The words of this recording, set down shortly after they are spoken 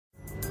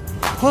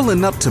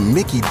Pulling up to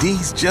Mickey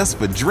D's just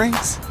for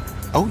drinks?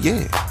 Oh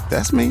yeah,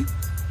 that's me.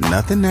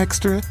 Nothing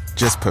extra,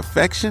 just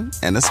perfection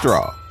and a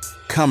straw.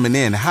 Coming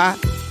in hot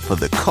for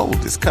the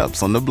coldest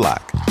cups on the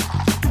block.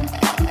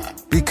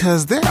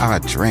 Because there are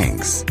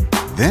drinks.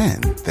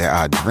 Then there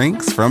are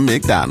drinks from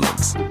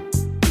McDonald's.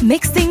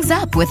 Mix things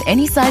up with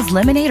any size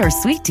lemonade or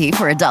sweet tea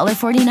for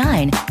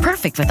 $1.49.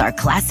 Perfect with our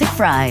classic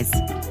fries.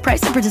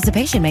 Price and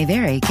participation may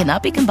vary.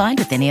 Cannot be combined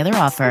with any other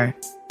offer.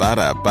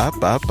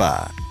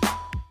 Ba-da-ba-ba-ba.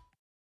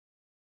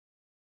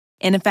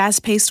 In a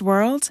fast-paced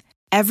world,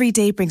 every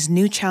day brings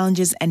new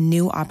challenges and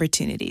new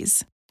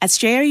opportunities. At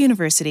Strayer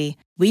University,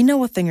 we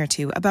know a thing or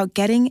two about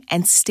getting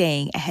and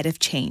staying ahead of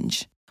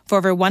change. For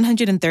over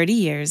 130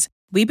 years,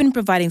 we've been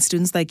providing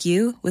students like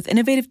you with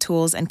innovative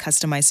tools and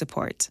customized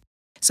support,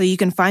 so you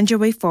can find your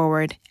way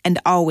forward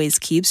and always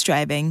keep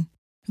striving.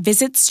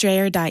 Visit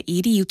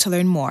strayer.edu to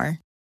learn more.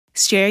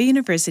 Strayer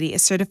University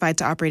is certified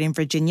to operate in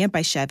Virginia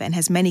by Chev and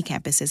has many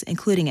campuses,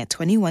 including at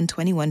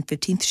 2121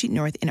 15th Street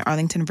North in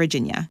Arlington,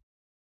 Virginia.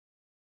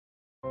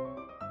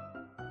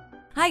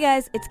 Hi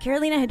guys, it's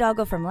Carolina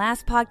Hidalgo from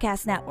Last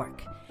Podcast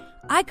Network.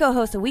 I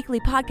co-host a weekly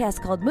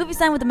podcast called Movie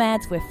Sign with the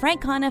Mads with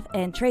Frank Conniff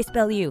and Trace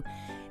Bellew,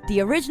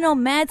 the original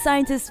mad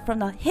scientists from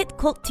the hit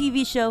cult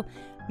TV show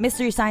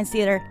Mystery Science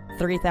Theater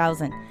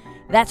 3000.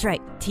 That's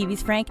right,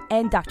 TV's Frank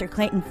and Dr.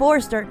 Clayton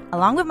Forrester,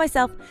 along with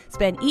myself,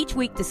 spend each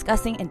week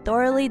discussing and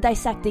thoroughly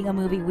dissecting a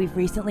movie we've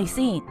recently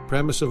seen. The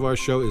premise of our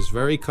show is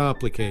very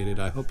complicated.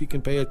 I hope you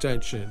can pay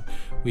attention.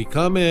 We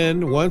come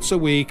in once a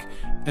week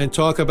and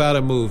talk about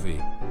a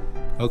movie.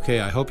 Okay,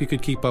 I hope you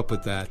could keep up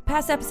with that.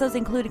 Past episodes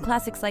included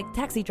classics like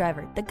Taxi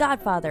Driver, The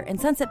Godfather,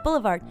 and Sunset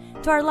Boulevard,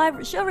 to our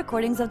live show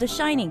recordings of The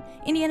Shining,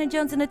 Indiana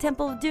Jones and the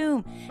Temple of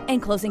Doom, and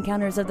Close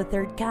Encounters of the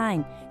Third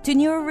Kind, to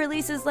newer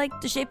releases like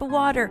The Shape of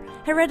Water,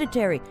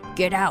 Hereditary,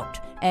 Get Out,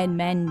 and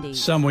Mandy.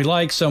 Some we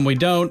like, some we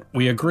don't.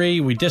 We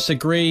agree, we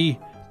disagree.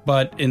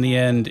 But in the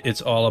end,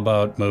 it's all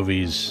about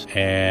movies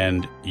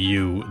and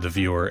you, the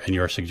viewer, and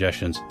your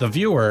suggestions. The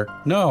viewer,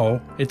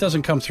 no, it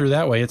doesn't come through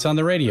that way. It's on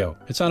the radio.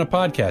 It's on a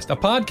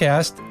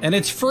podcast, and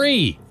it's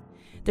free.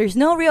 There's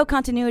no real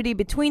continuity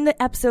between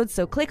the episodes,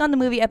 so click on the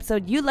movie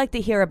episode you'd like to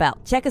hear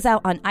about. Check us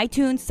out on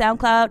iTunes,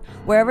 SoundCloud,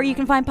 wherever you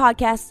can find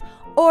podcasts,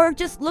 or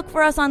just look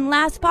for us on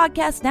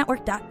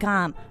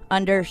lastpodcastnetwork.com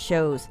under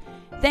shows.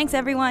 Thanks,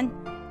 everyone,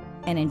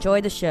 and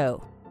enjoy the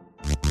show.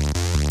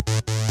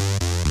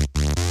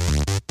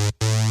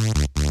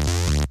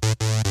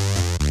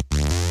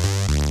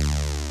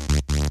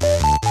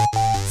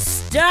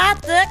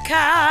 Start the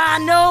car,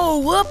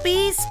 no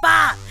whoopee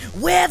spot,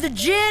 where the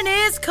gin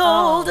is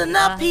cold and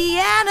the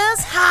piano's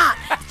hot.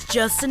 It's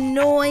just a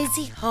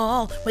noisy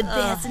hall where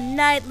there's a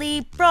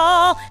nightly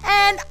brawl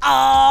and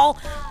all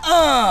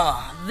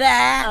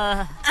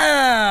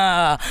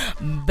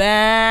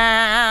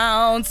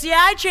bounce. Yeah,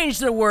 I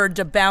changed the word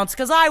to bounce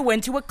because I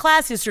went to a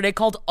class yesterday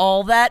called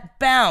All That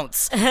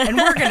Bounce, and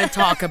we're going to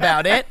talk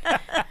about it.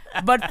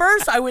 But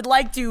first, I would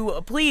like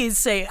to please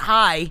say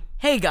hi.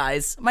 Hey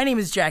guys, my name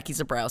is Jackie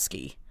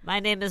Zabrowski. My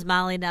name is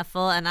Molly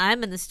Neffel, and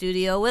I'm in the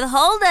studio with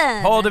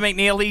Holden. Holden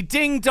McNeely,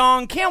 ding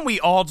dong, can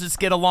we all just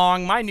get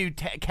along? My new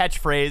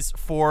catchphrase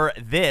for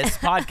this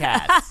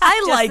podcast.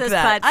 I like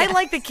that. I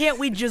like the can't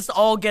we just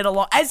all get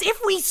along? As if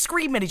we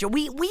scream at each other.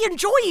 We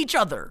enjoy each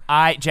other.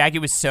 Jackie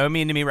was so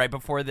mean to me right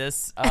before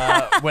this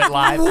went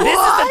live. This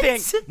is the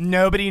thing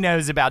nobody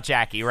knows about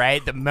Jackie,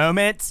 right? The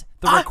moment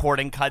the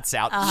recording cuts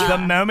out. The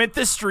moment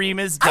the stream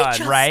is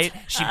done, right?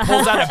 She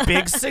pulls out a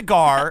big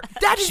cigar.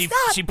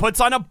 She puts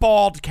on a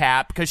bald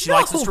cap because she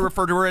likes us to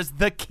refer to her as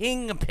the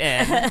Kingpin.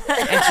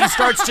 And she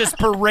starts just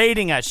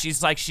parading us.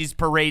 She's like, she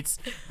parades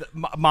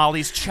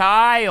Molly's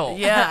child.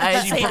 Yeah,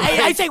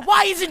 I say,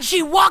 why isn't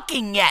she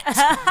walking yet?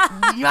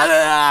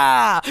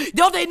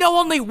 Don't they know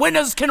only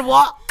winners can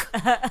walk?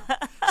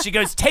 She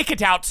goes, take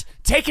it out,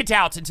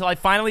 until I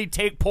finally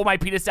pull my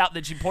penis out, and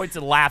then she points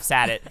and laughs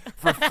at it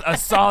for a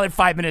solid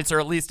 5 minutes, or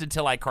at least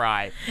until I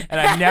cry.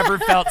 And I've never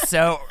felt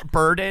so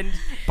burdened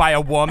by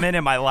a woman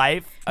in my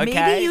life. Okay?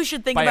 Maybe you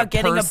should think about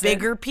getting a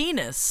bigger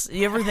penis.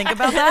 You ever think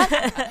about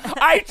that?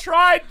 I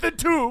tried the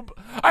tube.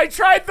 I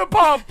tried the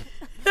pump.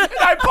 And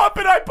I pump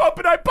it, I pump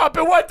it, I pump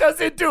it. What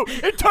does it do?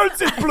 It turns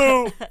it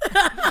blue.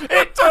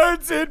 It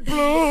turns it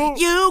blue.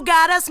 You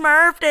got a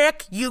Smurf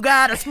dick. You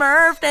got a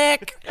Smurf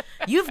dick.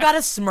 You've got a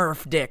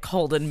Smurf dick,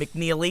 Holden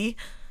McNeely.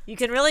 You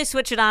can really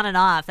switch it on and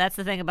off. That's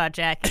the thing about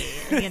Jackie.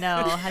 You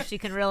know, how she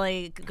can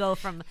really go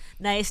from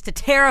nice to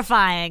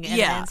terrifying in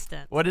an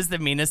instant. What is the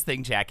meanest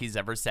thing Jackie's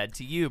ever said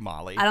to you,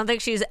 Molly? I don't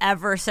think she's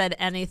ever said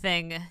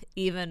anything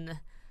even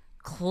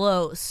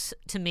close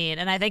to mean,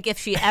 and I think if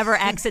she ever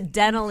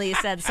accidentally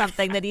said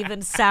something that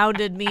even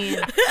sounded mean,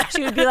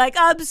 she would be like,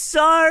 I'm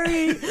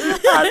sorry,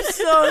 I'm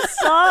so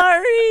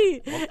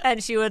sorry,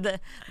 and she would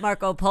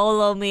Marco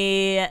Polo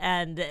me,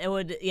 and it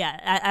would,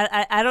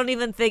 I don't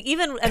even think,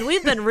 even, and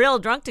we've been real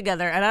drunk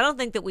together, and I don't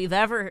think that we've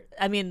ever,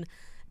 I mean,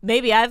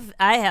 maybe I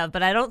have,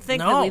 but I don't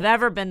think that we've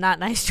ever been not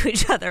nice to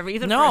each other,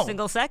 even for a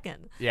single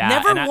second. Yeah,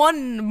 never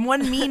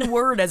one mean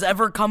word has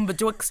ever come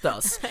betwixt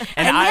us.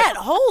 And yet,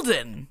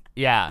 Holden.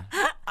 Yeah.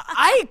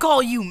 I I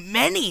call you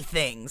many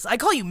things. I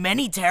call you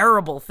many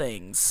terrible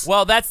things.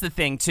 Well, that's the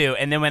thing, too.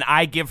 And then when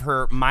I give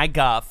her my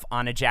guff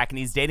on a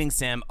Japanese dating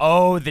sim,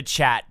 the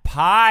chat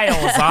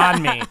piles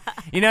on me.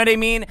 You know what I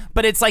mean?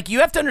 But it's like, you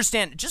have to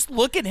understand, just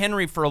look at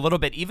Henry for a little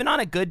bit, even on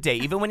a good day,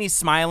 even when he's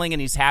smiling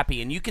and he's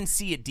happy, and you can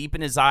see it deep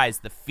in his eyes,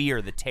 the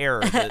fear, the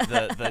terror,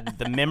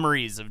 the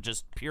memories of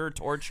just pure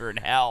torture and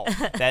hell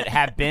that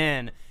have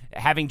been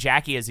having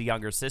Jackie as a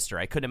younger sister.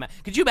 I couldn't imagine.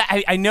 Could you?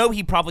 I know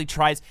he probably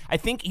tries. I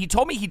think he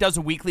told me he does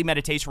a weekly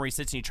meditation where he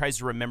sits and he tries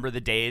to remember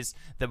the days,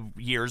 the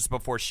years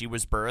before she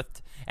was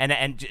birthed,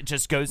 and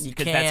just goes,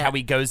 because that's how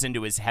he goes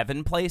into his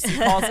heaven place, he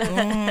calls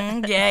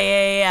it.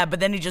 Yeah.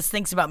 But then he just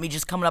thinks about me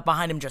just coming up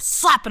behind him, just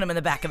slapping him in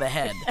the back of the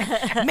head.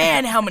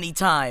 Man, how many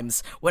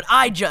times would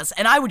I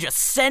would just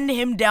send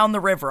him down the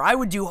river. I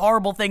would do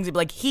horrible things. He'd be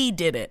like, he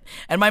did it.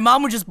 And my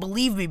mom would just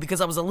believe me because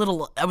I was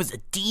a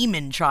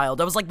demon child.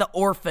 I was like the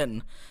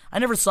orphan. I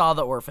never saw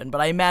The Orphan,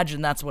 but I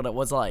imagine that's what it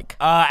was like.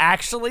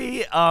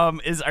 Actually, are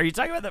you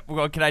talking about the?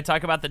 Well, can I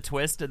talk about the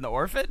twist in The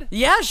Orphan?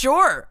 Yeah,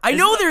 sure. I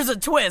know there's a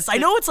twist. I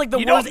know it's like the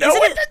worst. You don't know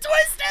what the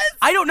twist is?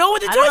 I don't know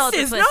what the twist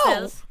is.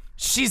 No.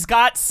 She's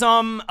got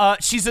some.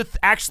 She's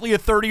actually a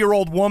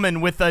 30-year-old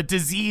woman with a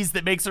disease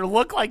that makes her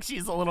look like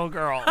she's a little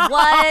girl.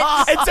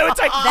 What? And so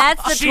it's like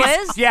that's the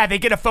twist. Yeah, they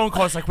get a phone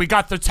call. It's like, we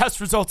got the test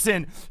results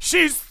in.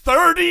 She's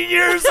 30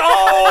 years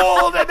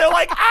old, and they're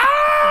like,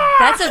 ah.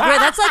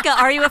 That's like a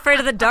Are You Afraid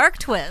of the Dark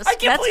twist.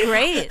 That's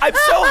great. I'm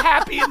so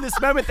happy in this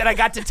moment that I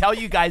got to tell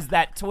you guys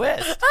that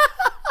twist.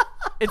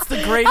 It's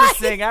the greatest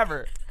thing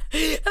ever.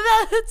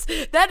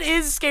 That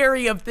is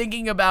scary of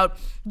thinking about.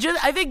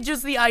 I think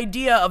just the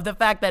idea of the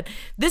fact that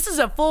this is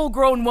a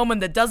full-grown woman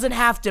that doesn't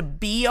have to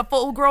be a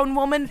full-grown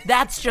woman.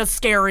 That's just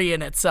scary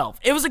in itself.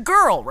 It was a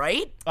girl,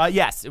 right?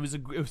 Yes, it was a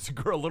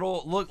girl.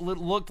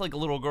 Looked like a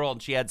little girl,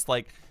 and she had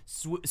like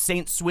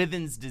St.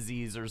 Swithin's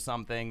disease or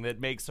something that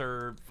makes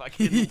her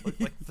fucking look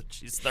like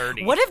she's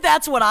 30. What if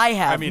that's what I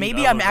have? I mean,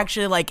 maybe I'm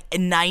actually like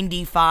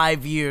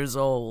 95 years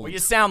old. Well, you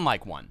sound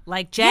like one.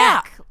 Like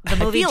Jack, Yeah,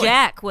 the movie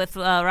Jack with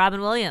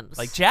Robin Williams.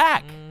 Like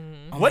Jack.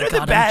 Oh what my are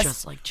God, the best I'm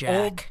just like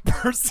Jack. old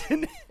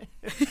person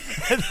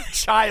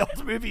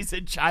child movies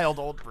and child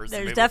old person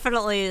There's movies?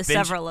 Definitely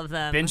several of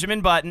them.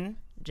 Benjamin Button.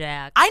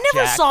 Jack. I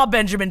never Jack. saw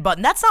Benjamin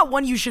Button. That's not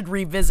one you should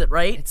revisit,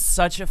 right? It's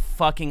such a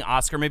fucking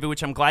Oscar movie,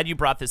 which I'm glad you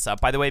brought this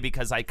up, by the way,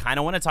 because I kind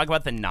of want to talk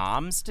about the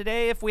noms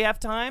today if we have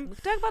time. We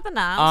can talk about the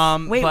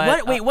noms.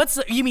 What's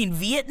you mean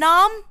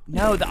Vietnam?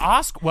 No, the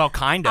Oscar. Well,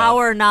 kind of.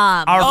 Our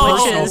nom. Our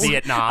personal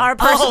Vietnam. Our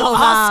personal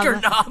Oscar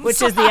nom, noms.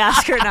 which is the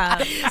Oscar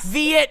nom.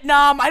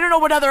 Vietnam. I don't know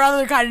what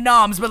other kind of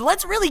noms, but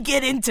let's really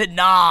get into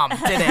nom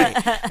today.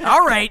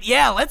 All right,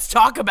 yeah, let's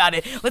talk about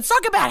it. Let's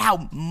talk about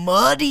how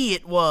muddy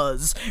it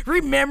was.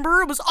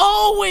 Remember, it was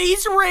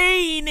always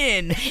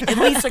raining, at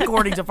least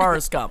according to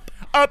Forrest Gump.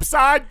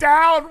 Upside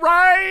down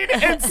rain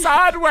and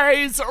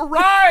sideways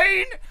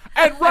rain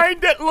and rain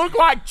that looked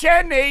like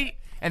Jenny.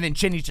 And then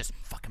Jenny's just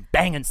fucking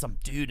banging some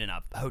dude in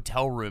a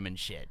hotel room and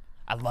shit.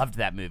 I loved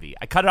that movie.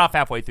 I cut it off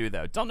halfway through,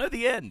 though. Don't know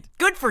the end.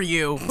 Good for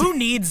you. Who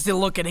needs to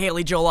look at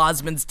Haley Joel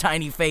Osment's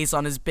tiny face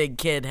on his big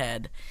kid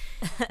head?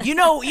 You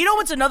know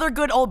what's another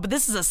good old, but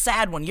this is a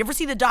sad one. You ever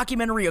see the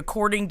documentary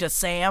According to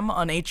Sam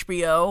on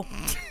HBO?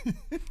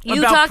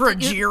 About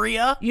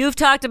progeria? You've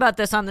talked about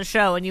this on the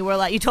show, and you were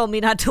like, you told me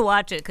not to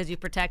watch it because you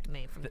protect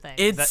me from things.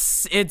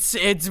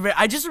 It's.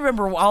 I just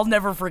remember, I'll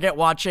never forget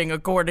watching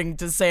According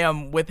to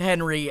Sam with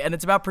Henry, and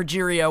it's about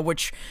progeria,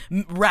 which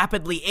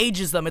rapidly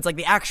ages them. It's like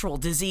the actual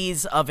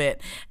disease of it,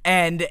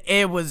 and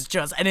it was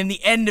just, and in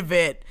the end of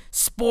it,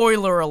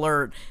 spoiler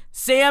alert,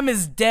 Sam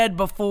is dead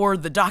before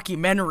the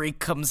documentary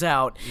comes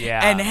out.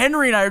 Yeah. And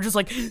Henry and I are just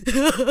like,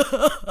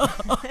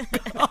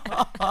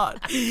 oh, God.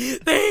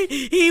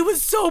 He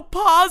was so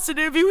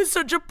positive. He was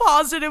such a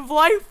positive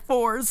life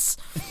force.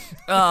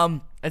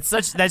 That's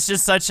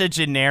just such a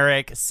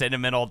generic,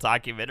 sentimental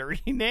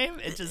documentary name.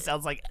 It just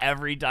sounds like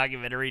every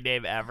documentary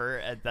name ever,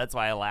 and that's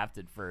why I laughed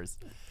at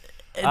first.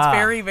 It's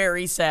very,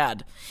 very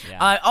sad.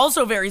 Yeah.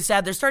 Also very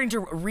sad, they're starting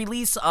to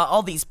release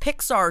all these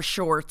Pixar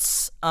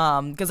shorts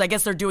because I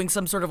guess they're doing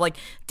some sort of like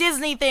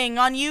Disney thing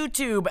on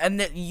YouTube,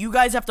 and that you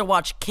guys have to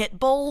watch Kit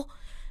Bull.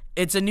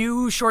 It's a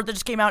new short that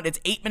just came out.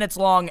 It's 8 minutes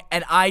long,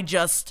 and I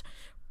just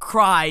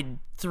cried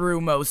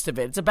through most of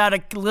it. It's about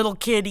a little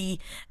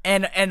kitty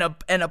and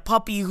a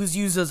puppy who's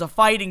used as a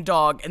fighting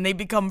dog, and they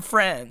become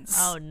friends.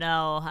 Oh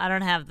no, I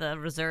don't have the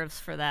reserves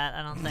for that.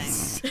 I don't think.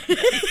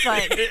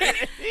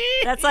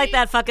 That's like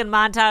that fucking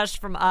montage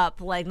from Up.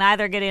 Like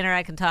neither get in or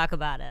I can talk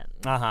about it.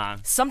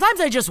 Sometimes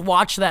I just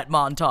watch that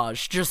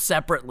montage just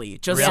separately,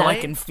 just so I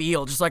can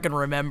feel, just so I can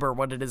remember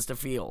what it is to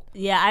feel.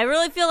 Yeah, I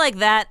really feel like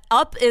that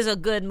Up is a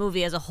good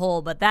movie as a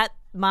whole, but that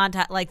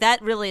montage, like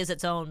that really is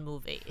its own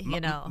movie.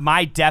 You know,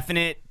 my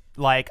definite.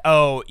 Like,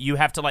 oh, you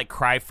have to like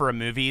cry for a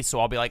movie, so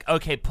I'll be like,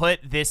 okay, put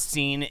this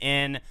scene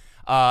in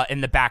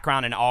the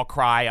background, and I'll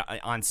cry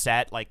on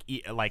set, like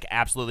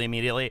absolutely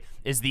immediately.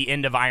 Is the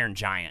end of Iron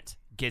Giant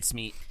gets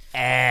me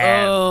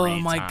Oh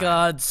my time.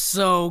 God,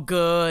 so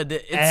good.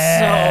 It's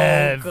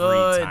Every so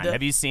good. time.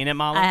 Have you seen it,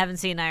 Molly? I haven't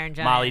seen Iron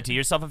Giant. Molly, do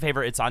yourself a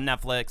favor. It's on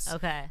Netflix.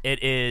 Okay.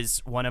 It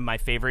is one of my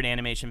favorite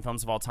animation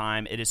films of all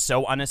time. It is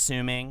so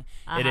unassuming.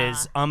 It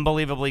is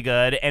unbelievably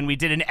good. And we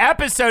did an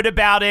episode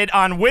about it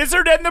on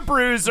Wizard and the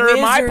Bruiser,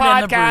 my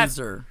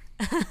podcast.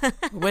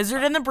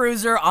 Wizard and the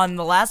Bruiser on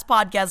the Last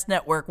Podcast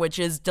Network, which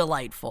is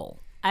delightful.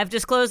 I've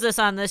disclosed this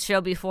on this show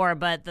before,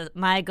 but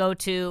my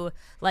go-to,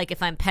 like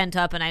if I'm pent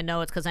up and I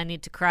know it's because I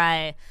need to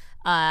cry,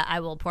 I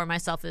will pour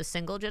myself a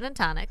single gin and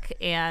tonic,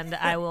 and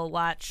I will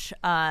watch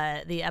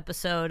the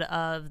episode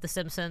of The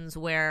Simpsons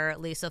where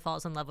Lisa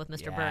falls in love with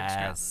Mr.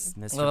 Bergstrom.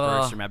 Mr.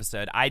 Bergstrom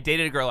episode. I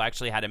dated a girl who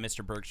actually had a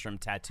Mr. Bergstrom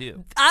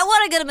tattoo. I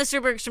want to get a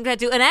Mr. Bergstrom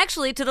tattoo. And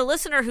actually, to the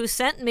listener who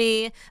sent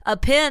me a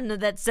pin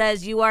that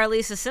says "You are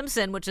Lisa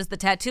Simpson," which is the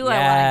tattoo I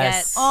want to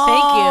get.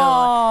 Thank you.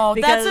 Oh,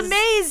 that's Because-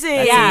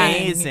 amazing.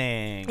 That's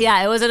amazing.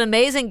 Yeah, it was an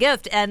amazing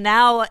gift, and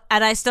now,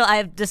 and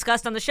I've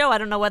discussed on the show, I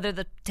don't know whether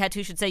the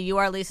tattoo should say "You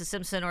are Lisa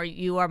Simpson" or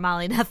 "You are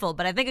Molly Neffel,"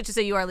 but I think it should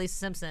say "You are Lisa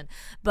Simpson."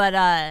 But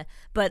I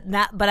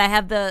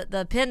have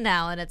the pin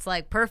now, and it's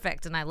like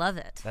perfect, and I love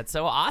it. That's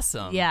so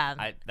awesome.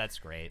 Yeah. That's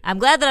great. I'm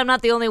glad that I'm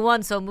not the only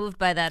one so moved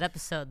by that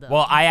episode, though.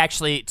 Well, I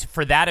actually,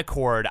 for that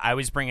accord, I'll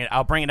bring it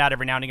out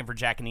every now and again for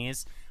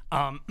Jackanese.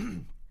 I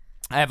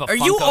have a Are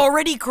you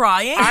already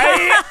crying?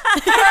 I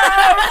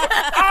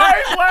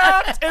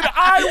left and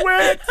I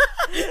went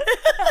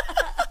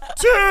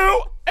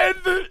to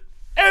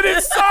and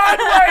it's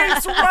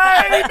sideways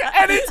rain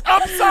and it's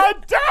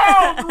upside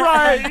down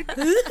rain.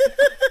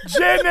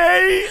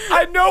 Jenny,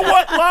 I know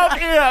what love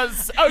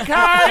is,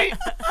 okay?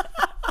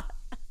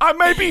 I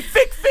may be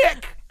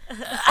thick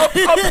up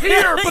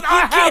here, but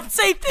I can't have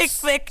say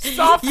thick.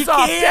 soft You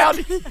down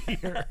can't.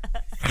 here.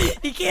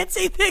 You can't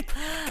say thick.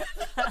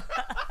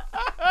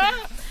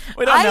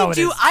 We don't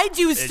know I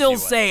do still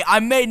say I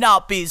may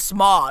not be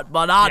smart,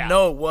 but I Yeah.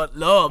 know what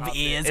love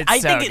is. it's I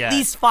so think good. at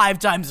least 5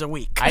 times a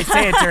week. I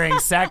say it during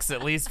sex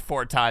at least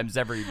 4 times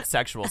every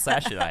sexual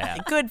session I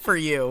have. Good for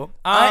you.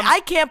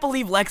 I can't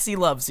believe Lexi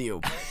loves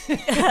you. Me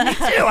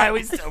too. I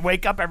always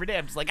wake up every day.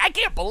 I'm just like, I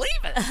can't believe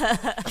it.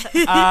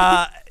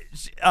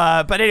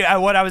 But anyway,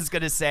 what I was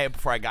going to say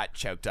before I got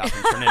choked up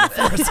and turned into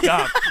Forrest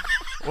Gump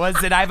was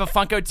that I have a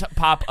Funko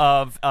Pop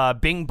of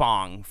Bing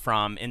Bong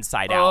from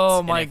Inside Out. Oh,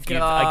 And my if you've-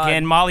 God.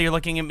 Again, Molly, you're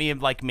looking at me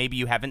like maybe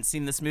you haven't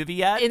seen this movie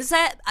yet.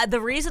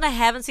 The reason I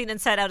haven't seen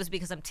Inside Out is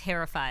because I'm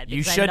terrified. You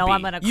Because should I know be.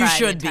 I'm going to cry You the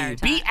should entire be.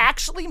 time. Be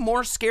actually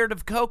more scared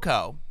of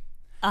Coco.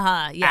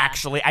 Yeah.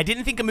 Actually, I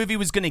didn't think a movie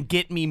was going to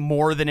get me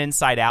more than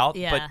Inside Out,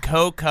 Yeah. but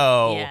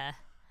Coco Yeah.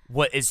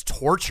 what is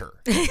torture.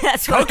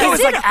 That's what Coco I is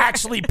did. like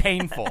actually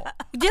painful.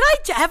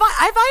 Have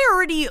I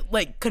already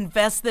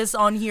confessed this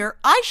on here?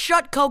 I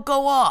shut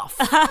Coco off.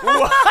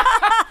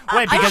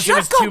 Wait, because it shut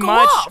was too Coco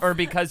much off. or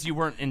because you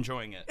weren't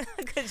enjoying it?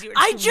 Because you were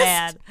I too just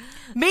mad.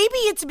 maybe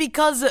it's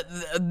because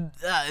an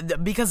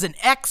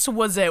ex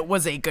was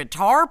a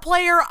guitar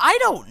player. I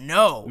don't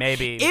know.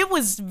 Maybe. It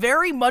was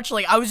very much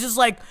like I was just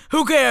like,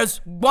 who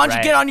cares? Why don't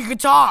Right. you get on your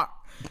guitar?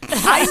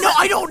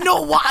 I don't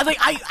know why. Like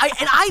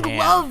I Damn.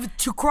 love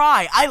to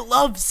cry. I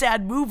love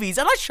sad movies,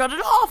 and I shut it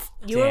off.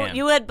 Damn.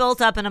 You had built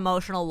up an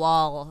emotional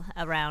wall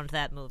around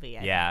that movie.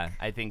 Yeah,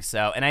 I think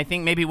so. And I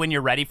think maybe when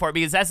you're ready for it,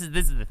 because this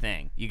is the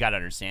thing. You got to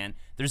understand.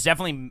 There's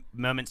definitely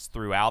moments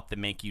throughout that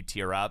make you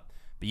tear up,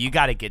 but you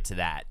got to get to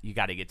that. You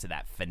got to get to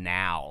that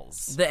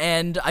finales. The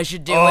end. I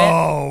should do it.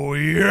 Oh,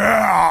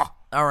 yeah.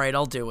 All right,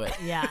 I'll do it.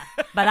 Yeah,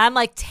 but I'm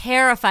like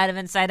terrified of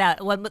Inside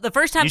Out. When the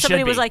first time You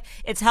somebody should was be. like,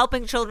 "It's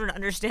helping children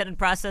understand and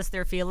process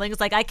their feelings,"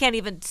 like I can't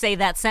even say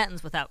that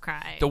sentence without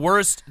crying. The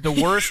worst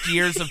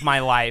years of my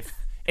life.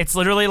 It's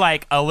literally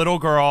like a little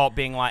girl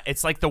being like,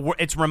 it's like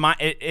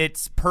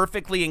it's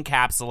perfectly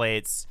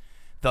encapsulates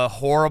the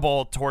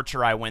horrible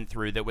torture I went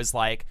through. That was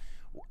like,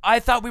 I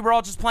thought we were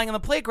all just playing on the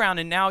playground,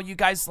 and now you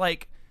guys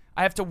like,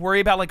 I have to worry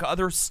about like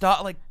other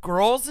stuff, like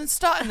girls and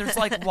stuff, and there's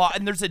like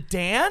and there's a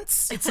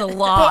dance. It's a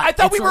lot. But I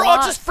thought It's we a were all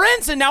lot. just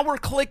friends, and now we're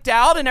clicked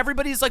out, and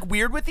everybody's like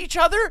weird with each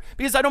other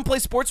because I don't play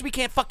sports. We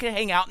can't fucking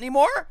hang out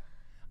anymore.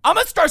 I'm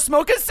gonna start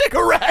smoking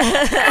cigarettes.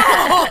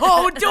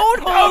 Oh,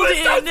 don't hold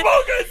it.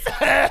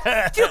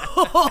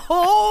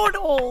 Don't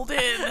hold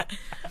it.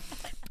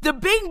 The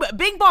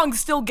Bing Bong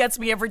still gets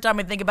me every time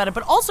I think about it,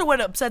 but also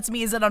what upsets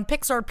me is that on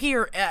Pixar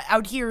Pier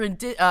out here in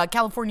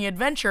California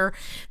Adventure,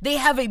 they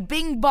have a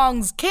Bing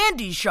Bong's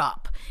candy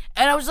shop.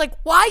 And I was like,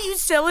 why are you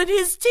selling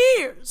his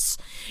tears?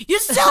 You're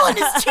selling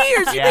his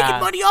tears. You're Yeah. making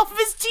money off of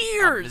his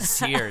tears.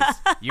 Tears.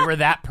 You were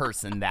that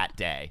person that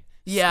day.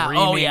 Yeah.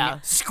 Screaming. Oh, yeah.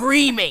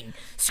 Screaming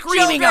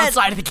Children.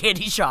 outside of the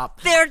candy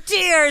shop. They're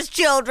tears,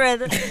 children.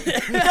 Don't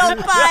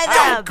buy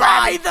them.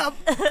 Buy them.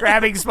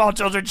 Grabbing small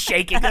children,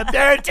 shaking them.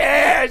 Their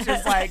tears.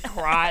 Just like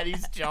crying.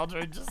 These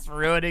children just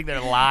ruining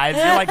their lives.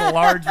 You're like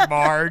Large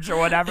Marge or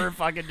whatever,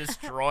 fucking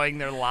destroying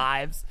their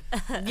lives.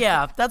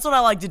 Yeah, that's what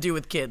I like to do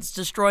with kids.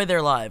 Destroy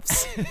their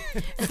lives.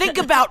 Think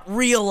about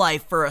real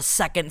life for a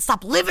second.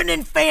 Stop living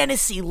in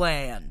fantasy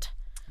land.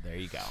 There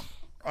you go.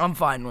 I'm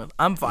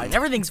fine.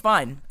 Everything's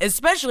fine.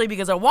 Especially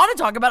because I want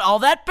to talk about All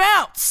That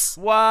Bounce.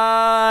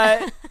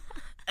 What?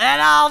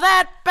 And All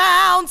That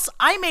Bounce.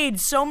 I made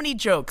so many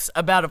jokes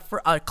about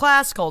a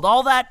class called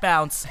All That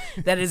Bounce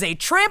that is a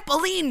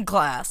trampoline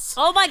class.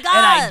 Oh my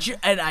God.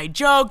 And I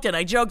joked and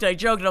I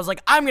was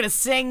like, I'm gonna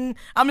sing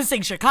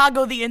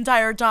Chicago the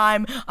entire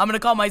time. I'm gonna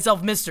call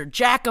myself Mr.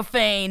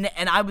 Jackafane,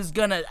 and I was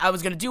gonna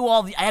do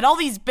I had all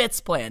these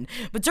bits planned.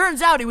 But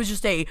turns out it was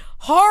just a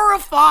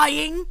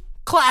horrifying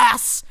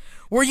class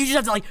where you just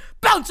have to like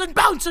bounce and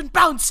bounce and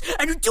bounce,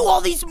 and you do all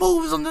these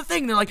moves on the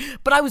thing. They're like,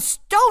 but I was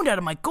stoned out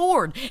of my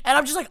gourd, and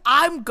I'm just like,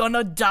 I'm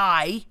gonna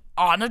die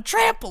on a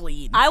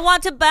trampoline. I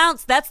want to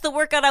bounce. That's the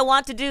workout I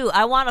want to do.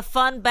 I want a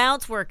fun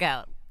bounce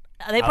workout.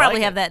 They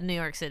probably have that in New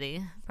York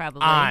City.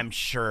 Probably. I'm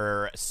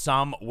sure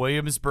some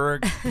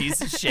Williamsburg piece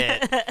of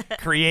shit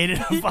created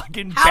a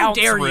fucking bounce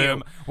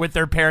room with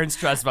their parents'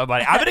 trust fund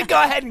money. I'm gonna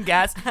go ahead and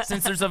guess,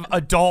 since there's an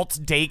adult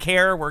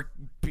daycare where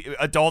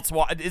adults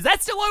is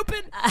that still open?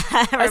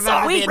 I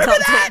remember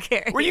that?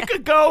 daycare. Where you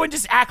could go and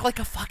just act like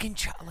a fucking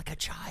child.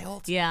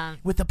 Yeah.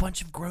 With a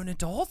bunch of grown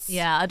adults.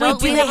 Yeah. Wait,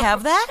 do they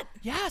have that?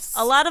 Yes.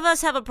 A lot of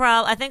us have a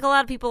problem. I think a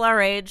lot of people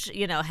our age,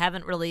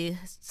 haven't really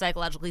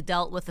psychologically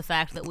dealt with the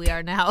fact that we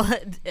are now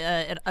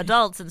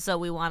adults, and so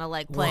we want to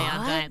like play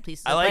on giant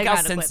pieces of like how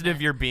playground sensitive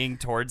equipment. you're being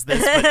towards this,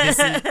 but this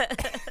is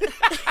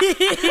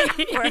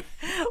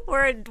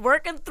we're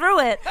working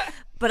through it.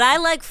 But I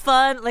like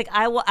fun. Like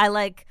I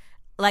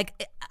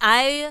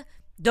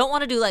don't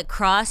want to do like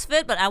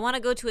CrossFit, but I want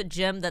to go to a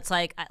gym that's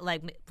like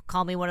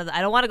call me one of the.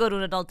 I don't want to go to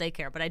an adult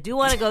daycare, but I do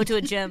want to go to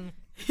a gym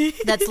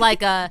that's like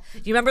do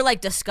you remember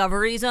like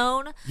Discovery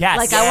Zone? Yes.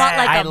 Like I want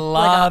like I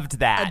loved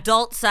that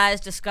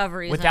adult-sized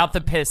Discovery Zone without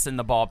the piss in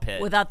the ball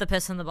pit. Without the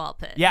piss in the ball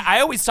pit. Yeah, I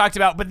always talked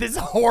about, but this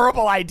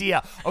horrible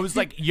idea. I was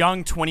like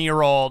young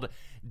 20-year-old.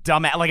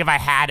 Dumb. Like if I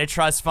had a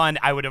trust fund,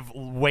 I would have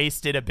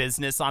wasted a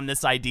business on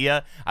this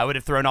idea. I would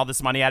have thrown all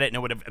this money at it, and it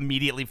would have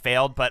immediately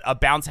failed. But a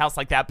bounce house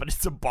like that, but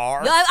it's a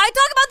bar. I talk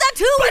about that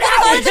too. We're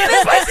gonna go into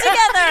business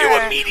together.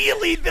 You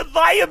immediately the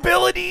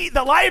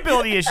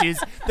liability issues.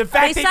 The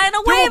fact They that sign a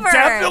you will waiver.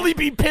 definitely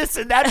be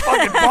pissing that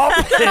fucking ball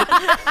pit.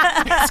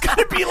 It's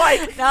gonna be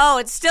like no.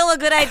 It's still a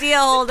good idea,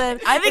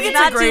 Holden. I think it's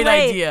not a great too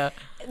late. idea.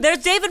 There's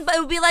David. It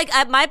would be like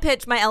at my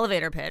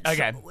elevator pitch.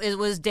 Okay. It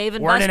was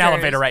David. We're in an Buster's.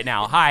 elevator right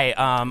now. Hi,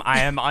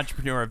 I am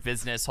entrepreneur of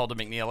business, Holden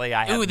McNeely.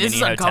 I have Ooh, this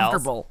mini is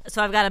uncomfortable.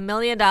 So I've got $1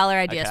 million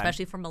idea, Okay.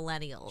 especially for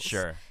millennials.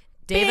 Sure.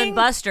 Dave and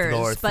Buster's,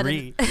 Floor but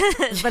 3.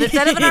 but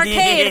instead of an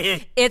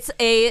arcade, it's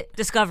a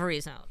Discovery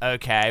Zone.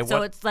 Okay.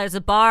 So there's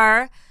a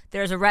bar.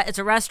 It's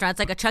a restaurant. It's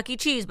like a Chuck E.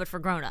 Cheese, but for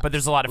grown-ups. But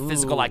there's a lot of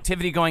physical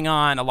activity going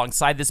on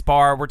alongside this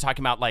bar. We're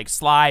talking about like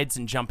slides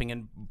and jumping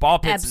in ball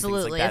pits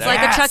Absolutely. and things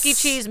like that. It's like a Chuck E.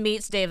 Cheese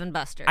meets Dave and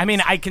Buster's. I mean,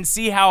 I can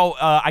see how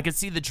I could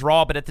see the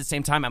draw, but at the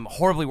same time, I'm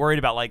horribly worried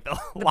about like the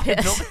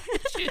liability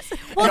issues.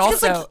 Well, And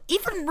it's because like,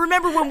 even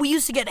remember when we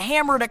used to get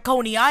hammered at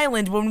Coney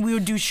Island when we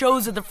would do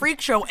shows at the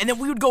Freak Show, and then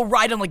we would go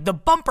ride on like the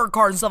bumper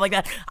cars and stuff like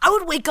that. I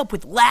would wake up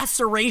with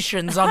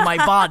lacerations on my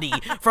body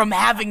from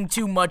having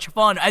too much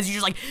fun as you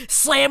just like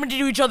slam into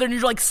each other and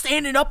you're like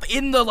standing up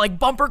in the like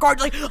bumper car,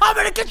 like I'm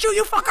gonna get you,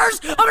 you fuckers!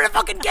 I'm gonna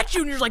fucking get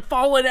you, and you're just like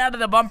falling out of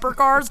the bumper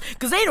cars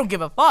because they don't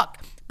give a fuck.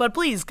 But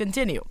please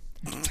continue.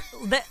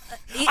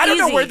 I don't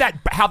know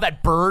how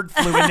that bird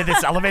flew into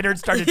this elevator and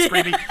started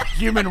screaming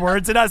human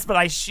words at us, but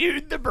I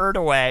shooed the bird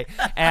away,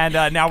 and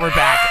now we're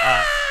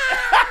back.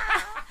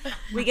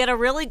 We get a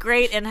really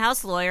great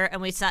in-house lawyer,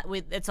 and it's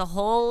a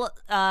whole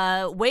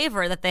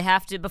waiver that they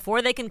have to,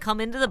 before they can come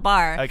into the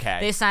bar, Okay.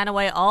 they sign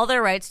away all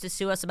their rights to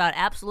sue us about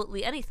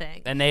absolutely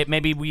anything. And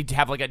maybe we'd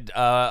have like you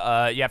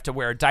have to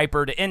wear a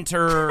diaper to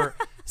enter.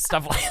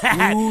 Stuff like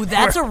that. Ooh,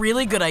 that's a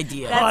really good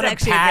idea. That's a lot of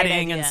actually a great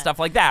padding and idea. stuff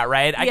like that,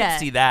 right? I can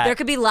see that. There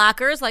could be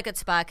lockers like at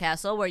Spa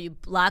Castle where you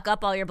lock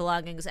up all your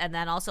belongings, and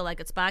then also like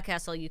at Spa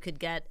Castle you could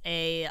get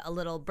a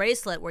little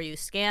bracelet where you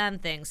scan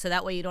things, so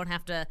that way you don't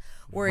have to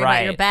worry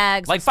about your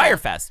bags. Like and stuff.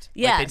 Firefest.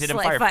 Yes, like they did in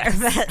like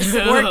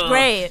Firefest. Worked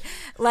great.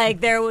 Like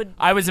there would.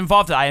 I was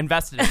involved. I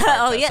invested in Firefest.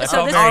 Oh, yeah, I so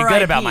felt this- very good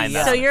R.I.P., about my yeah.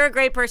 investment. So you're a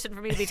great person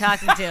for me to be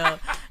talking to,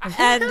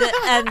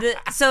 and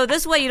so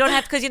this way you don't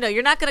have to, because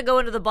you're not going to go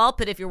into the ball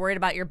pit if you're worried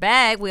about your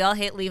bag. We all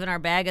hate leaving our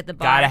bag at the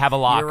bar. Gotta have a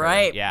locker. You're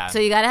right. Yeah. So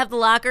you got to have the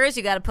lockers,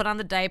 you got to put on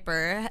the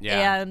diaper,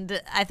 Yeah. and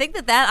I think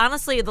that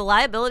honestly, the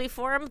liability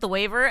form, the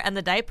waiver, and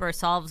the diaper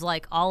solves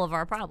like all of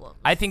our problems.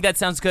 I think that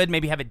sounds good.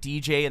 Maybe have a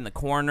DJ in the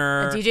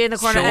corner. A DJ in the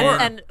corner, Sure.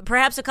 and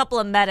perhaps a couple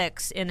of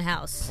medics in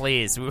house.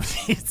 Please, we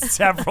need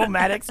several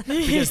medics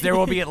because there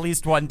will be at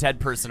least one dead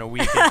person a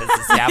week at this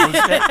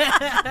establishment.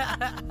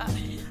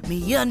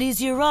 Me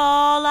undies, you're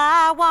all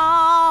I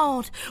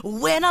want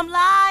when I'm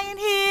lying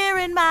here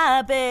in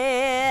my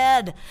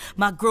bed.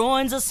 My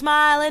groins are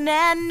smiling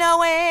and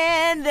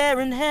knowing they're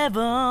in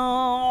heaven.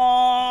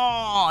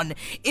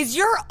 Is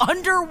your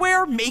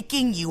underwear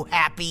making you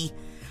happy?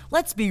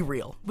 let's be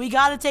real. We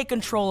gotta take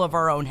control of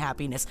our own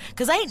happiness,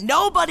 because ain't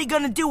nobody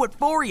gonna do it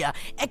for you,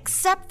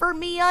 except for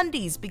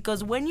MeUndies,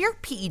 because when your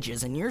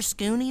peaches and your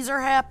scoonies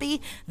are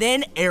happy,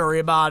 then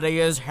everybody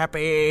is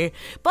happy.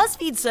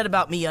 BuzzFeed said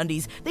about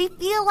MeUndies, they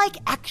feel like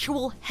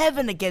actual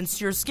heaven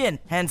against your skin,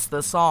 hence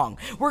the song.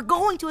 We're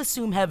going to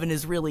assume heaven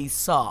is really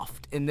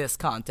soft in this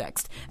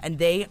context, and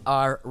they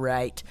are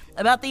right.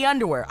 About the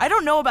underwear, I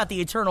don't know about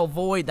the eternal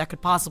void that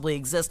could possibly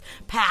exist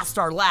past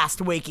our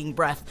last waking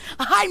breath.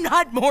 I'm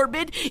not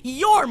morbid,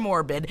 you're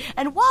morbid,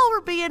 and while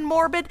we're being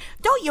morbid,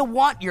 don't you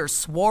want your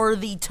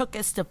swarthy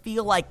tuchus to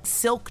feel like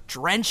silk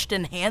drenched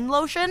in hand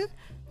lotion?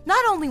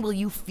 Not only will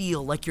you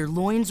feel like your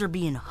loins are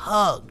being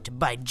hugged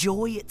by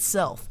joy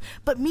itself,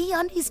 but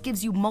MeUndies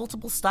gives you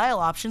multiple style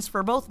options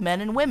for both men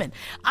and women.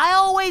 I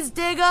always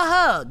dig a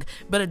hug,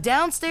 but a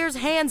downstairs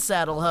hand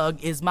saddle hug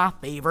is my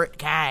favorite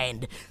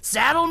kind.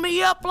 Saddle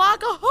me up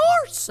like a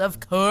horse, of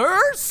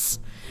course.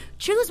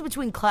 Choose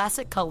between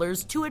classic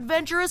colors to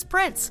adventurous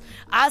prints.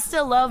 I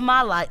still love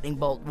my lightning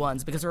bolt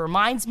ones because it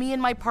reminds me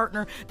and my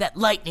partner that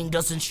lightning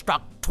doesn't strike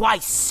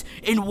twice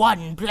in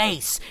one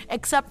place,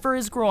 except for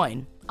his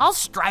groin. I'll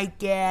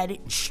strike at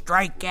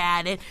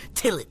it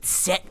till it's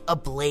set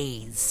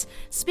ablaze.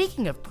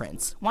 Speaking of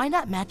prints, why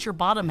not match your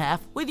bottom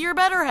half with your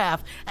better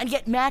half and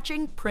get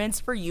matching prints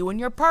for you and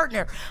your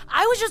partner?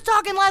 I was just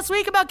talking last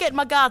week about getting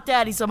my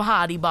goddaddy some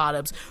hottie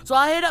bottoms, so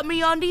I hit up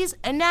MeUndies,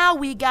 and now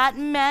we got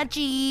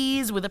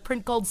matchies with a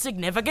print called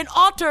Significant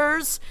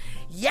Otters.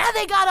 Yeah,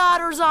 they got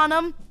otters on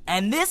them,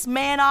 and this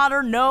man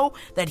otter know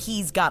that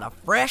he's got a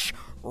fresh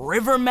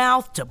river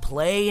mouth to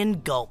play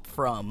and gulp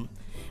from.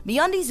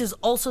 MeUndies is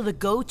also the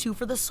go-to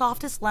for the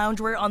softest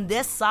loungewear on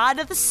this side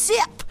of the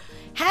sip.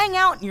 Hang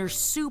out in your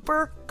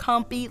super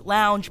comfy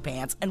lounge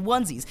pants and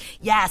onesies.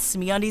 Yes,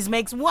 MeUndies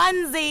makes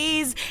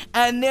onesies,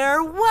 and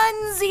they're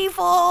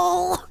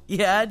onesie-full.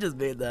 Yeah, I just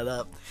made that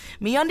up.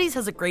 MeUndies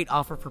has a great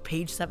offer for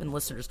Page 7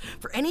 listeners.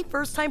 For any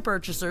first-time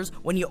purchasers,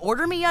 when you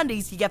order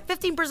MeUndies, you get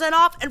 15%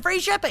 off and free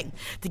shipping.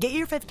 To get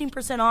your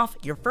 15% off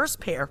your first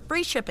pair,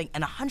 free shipping,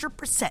 and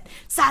 100%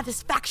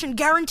 satisfaction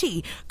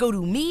guarantee, go to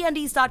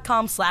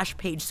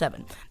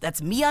MeUndies.com/Page7.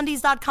 That's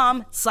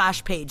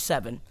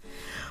MeUndies.com/Page7.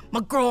 My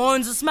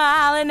groins are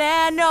smiling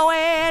and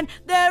knowing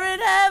they're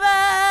in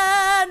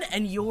heaven,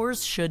 and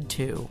yours should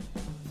too.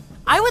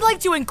 I would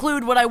like to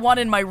include what I want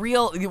in my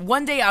real.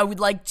 One day I would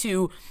like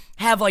to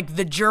have like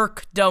the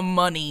jerkdom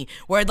money,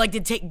 where I'd like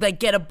to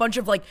get a bunch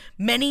of like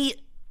many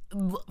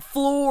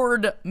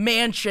floored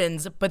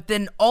mansions, but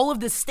then all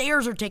of the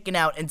stairs are taken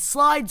out and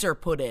slides are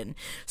put in.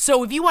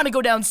 So if you want to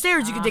go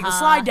downstairs, you can take the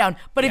slide down,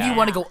 but if you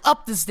want to go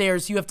up the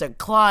stairs, you have to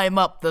climb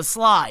up the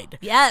slide.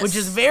 Yes. Which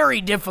is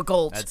very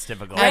difficult. That's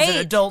difficult. As an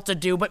adult to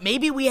do, but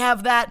maybe we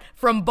have that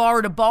from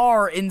bar to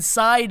bar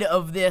inside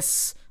of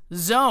this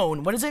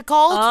zone. What is it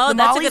called? Oh, the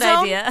that's Molly a good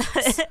zone? idea.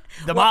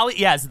 The Molly,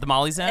 yeah, is it the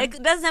Molly zone?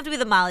 It doesn't have to be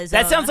the Molly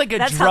zone. That sounds like a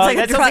That drug.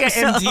 sounds That sounds like an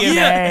zone.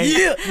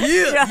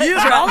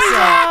 MDMA. Molly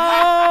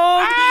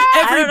zone.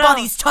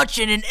 Everybody's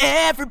touching and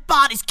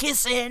everybody's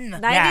kissing.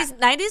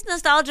 90s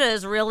nostalgia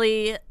is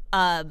really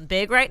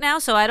big right now,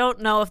 so I don't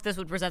know if this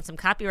would present some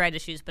copyright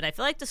issues, but I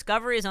feel like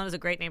Discovery Zone is a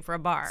great name for a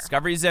bar.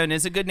 Discovery Zone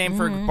is a good name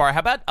for a bar. How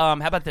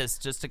about this,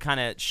 just to kind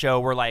of show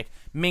we're like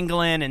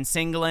mingling and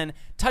singling?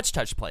 Touch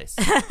place.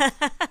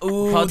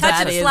 Ooh, Touch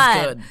that and is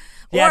slide. good.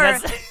 Yeah,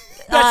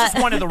 that's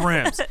just one of the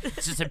rooms.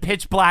 It's just a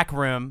pitch black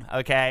room,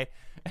 okay?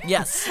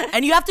 Yes,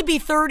 and you have to be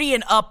 30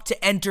 and up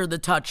to enter the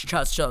touch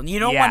zone. You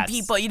don't want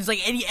people. It's like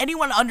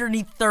anyone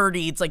underneath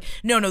 30. It's like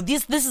no.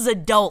 This is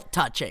adult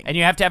touching, And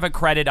you have to have a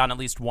credit on at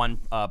least one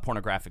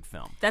pornographic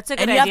film. That's a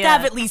good and you idea.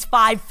 have to have at least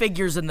 5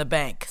 figures in the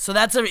bank. So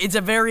it's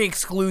a very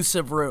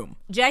exclusive room.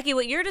 Jackie,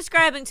 what you're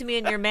describing to me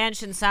in your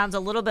mansion sounds a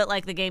little bit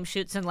like the game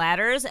Chutes and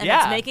Ladders, and Yeah.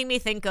 it's making me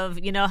think of,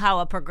 you know how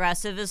a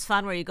progressive is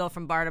fun where you go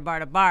from bar to bar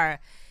to bar.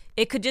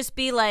 It could just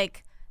be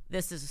like,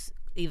 this is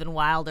even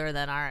wilder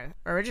than our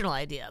original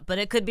idea, but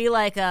it could be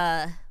like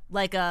a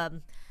big,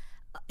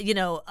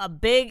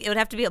 it would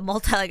have to be a a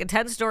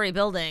 10-story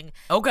building.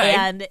 Okay.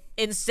 And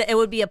instead it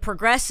would be a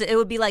progressive, it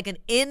would be like an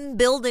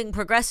in-building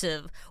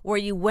progressive where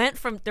you went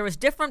from, there was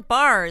different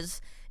bars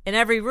in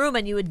every room,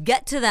 and you would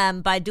get to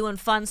them by doing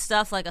fun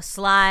stuff like a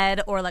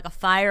slide or like a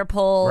fire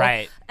pole.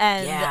 Right.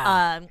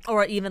 And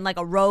or even like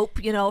a rope,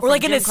 Or from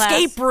like an gym class.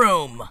 escape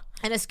room.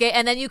 An escape,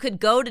 and then you could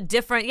go to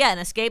different, an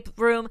escape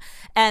room,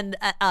 and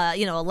a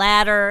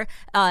ladder,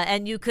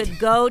 and you could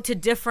go to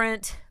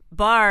different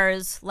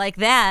bars like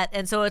that,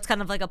 and so it's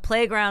kind of like a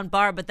playground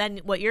bar. But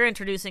then what you're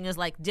introducing is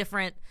like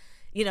different,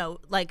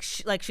 like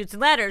Chutes and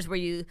Ladders, where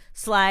you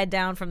slide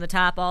down from the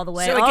top all the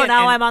way. So again,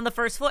 now and- I'm on the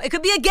first floor. It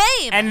could be a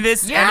game. And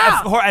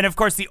and of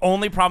course, the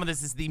only problem with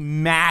this is the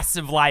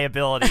massive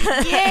liability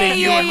that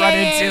you would run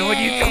into when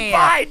you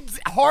combine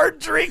hard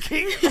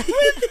drinking with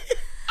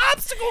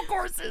Obstacle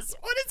courses.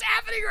 What is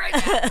happening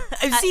right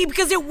now? See,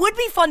 because it would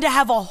be fun to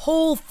have a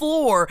whole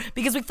floor,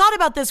 because we thought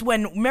about this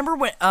remember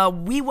when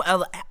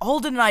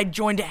Holden and I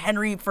joined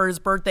Henry for his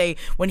birthday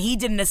when he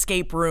did an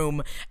escape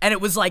room, and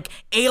it was like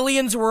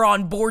aliens were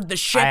on board the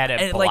ship I had a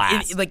and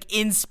blast.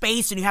 in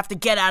space, and you have to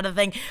get out of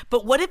the thing.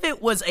 But what if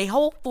it was a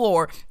whole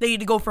floor that you had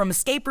to go from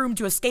escape room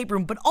to escape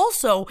room? But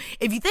also,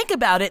 if you think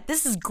about it,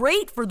 this is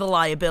great for the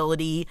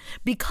liability,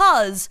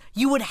 because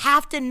you would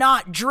have to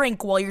not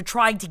drink while you're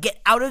trying to get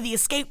out of the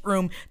escape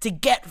room to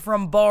get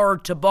from bar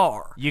to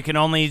bar. You can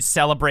only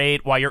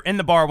celebrate while you're in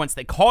the bar. Once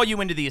they call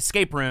you into the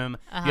escape room,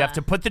 you have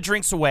to put the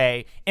drinks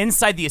away.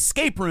 Inside the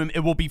escape room, it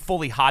will be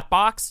fully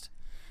hotboxed.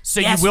 So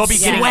Yes, you will be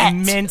getting sweat.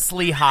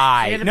 immensely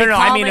high. You're No, gonna be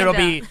I mean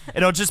calming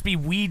it'll just be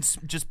weeds,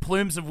 just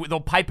plumes of. They'll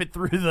pipe it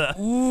through the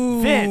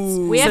vents.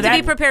 We So have to be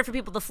that- prepared for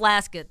people to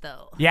flask it,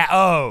 though. Yeah.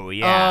 Oh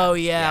yeah. Oh,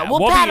 yeah. We'll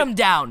We'll pat be- them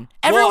down.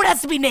 Everyone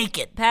has to be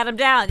naked. Pat them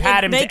down.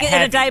 Pat 'em Make it in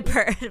heavy. a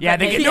diaper. Yeah,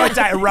 they get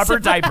into a rubber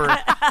diaper.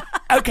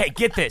 Okay,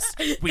 get this.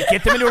 We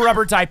get them into a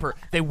rubber diaper.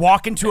 They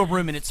walk into a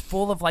room, and it's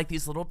full of like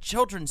these little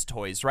children's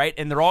toys, right?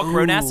 And they're all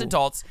grown-ass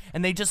adults,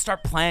 and they just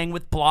start playing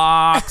with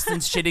blocks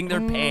and shitting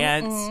their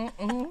pants.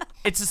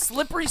 It's a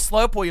slippery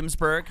slope,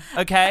 Williamsburg,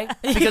 okay?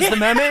 Because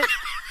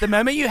the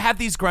moment you have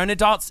these grown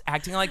adults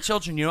acting like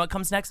children, you know what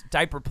comes next?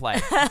 Diaper play.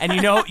 And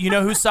you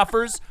know who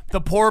suffers? The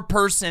poor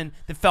person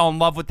that fell in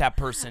love with that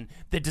person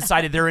that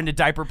decided they're into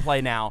diaper play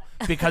now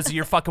because of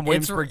your fucking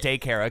Williamsburg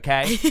daycare,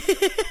 okay?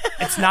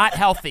 It's not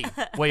healthy,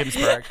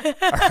 Williamsburg,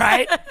 all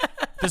right?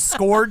 The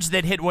scourge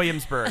that hit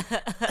Williamsburg.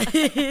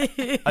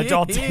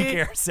 Adult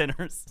daycare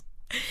centers.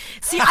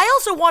 See, I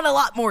also want a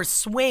lot more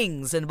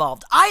swings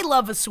involved. I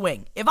love a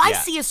swing. If I Yeah.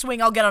 see a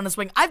swing, I'll get on a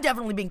swing. I've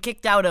definitely been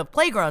kicked out of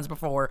playgrounds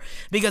before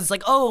because it's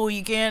like, oh,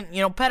 you can't,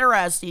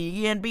 pederasty,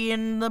 you can't be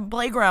in the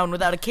playground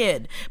without a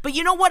kid. But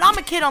you know what? I'm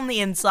a kid on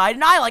the inside,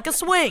 and I like a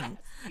swing.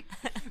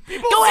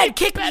 Go ahead,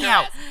 kick me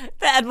out.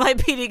 The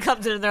NYPD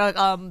comes in and they're like,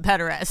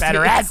 pederasty.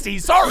 Pederasty,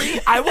 sorry,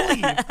 I will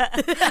leave.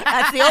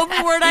 That's the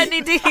only word I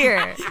need to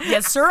hear.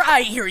 Yes, sir,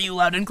 I hear you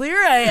loud and clear.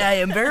 I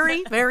am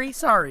very, very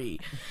sorry.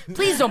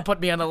 Please don't put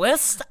me on a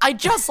list. I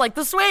just like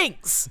the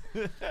swings.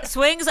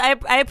 Swings,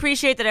 I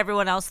appreciate that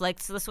everyone else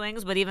likes the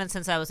swings, but even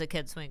since I was a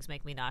kid, swings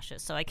make me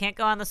nauseous. So I can't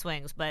go on the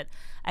swings, but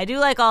I do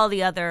like all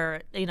the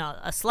other,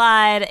 a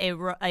slide,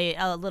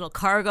 a little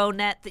cargo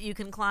net that you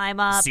can climb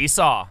up.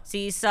 Seesaw.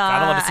 Seesaw.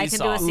 Gotta love a I can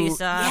do a seesaw.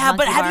 seesaw. Yeah,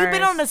 but monkey have you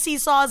been bars. on a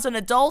seesaw as an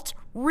adult?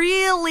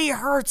 Really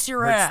hurts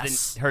your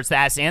ass. Hurts the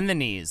ass and the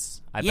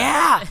knees. I bet.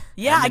 Yeah,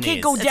 yeah, And the I can't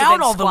knees. go It's a down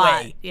big all the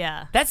squat. way.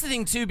 Yeah. That's the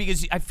thing too,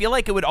 because I feel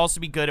like it would also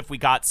be good if we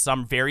got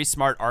some very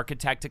smart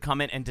architect to come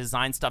in and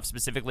design stuff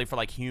specifically for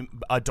like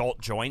adult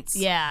joints.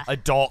 Yeah.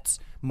 Adult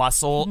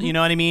muscle. You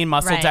know what I mean?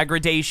 Muscle Right.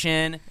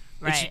 degradation.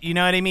 Right. You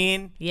know what I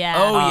mean? Yeah.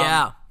 Oh,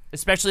 yeah.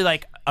 Especially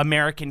like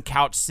American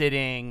couch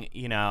sitting.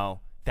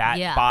 That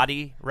Yeah.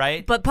 body,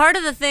 right? But part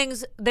of the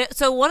things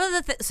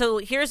so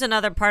here's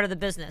another part of the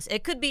business.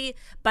 It could be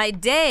by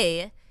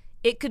day,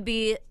 it could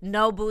be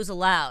no booze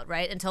allowed,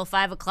 right, until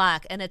 5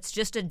 o'clock, and it's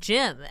just a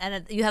gym,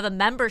 and you have a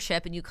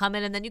membership, and you come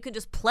in, and then you can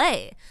just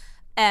play.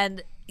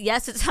 And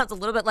yes, it sounds a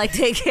little bit like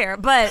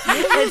daycare, but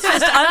it's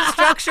just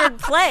unstructured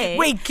play.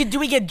 Wait, do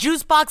we get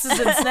juice boxes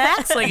and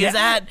snacks? Like, is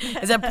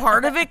that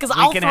part of it? Because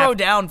I'll can throw have-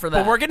 down for that.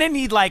 But we're gonna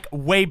need like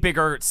way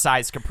bigger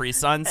size Capri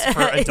Suns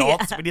for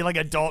adults. We need like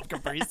adult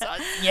Capri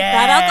Suns. yeah.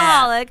 Not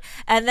alcoholic,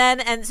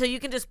 and so you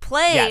can just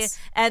play, Yes.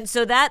 and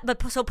so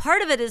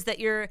part of it is that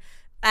you're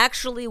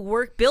actually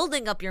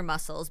building up your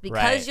muscles because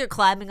Right. you're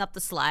climbing up the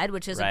slide,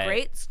 which is Right. a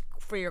great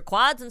for your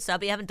quads and stuff.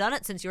 But you haven't done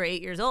it since you were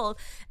 8 years old,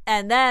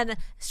 and then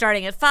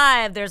starting at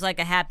 5, there's like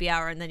a happy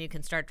hour, and then you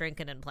can start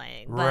drinking and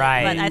playing. But,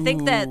 Right. But I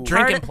think that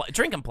Drink part and play.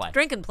 Drink and play.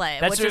 Drink and play,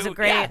 That's which is a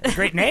great. yeah,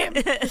 great name.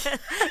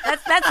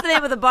 that's the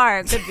name of the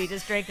bar. It could be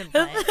just drink and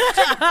play. Drink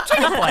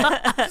and play.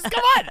 Just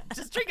come on.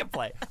 Just drink and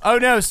play. Oh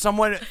no,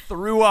 someone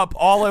threw up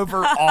all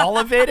over all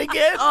of it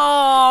again.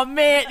 Oh,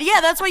 man.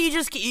 Yeah, that's why you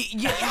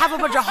have a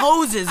bunch of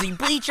hoses. You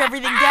bleach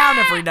everything down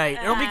every night.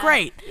 It'll be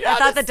great. I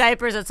thought the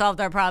diapers had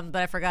solved our problem,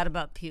 but I forgot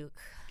about puke.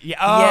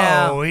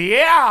 Yeah. Oh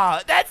yeah.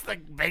 That's the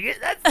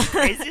biggest. That's the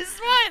craziest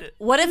one.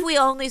 What if we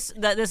only?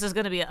 This is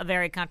going to be a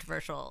very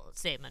controversial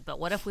statement, but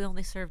what if we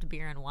only served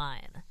beer and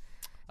wine?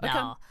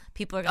 No,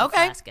 people are going to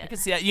flask it. I can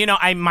see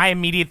that. My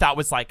immediate thought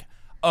was like,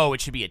 oh,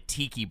 it should be a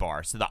tiki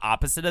bar. So the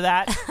opposite of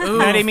that. You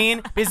know what I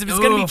mean? Because if it's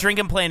going to be drink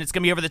and play and it's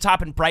going to be over the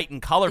top and bright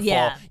and colorful,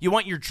 Yeah. you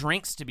want your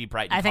drinks to be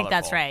bright and I think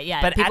colorful. that's right.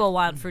 Yeah, But people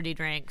want fruity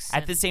drinks.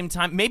 at the same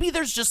time, maybe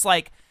there's just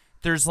like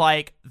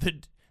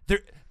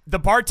the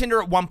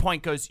bartender at one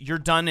point goes, "You're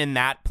done in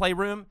that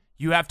playroom.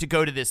 You have to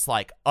go to this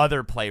like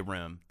other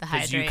playroom The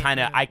because you hydrate kind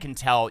of room. I can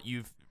tell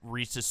you've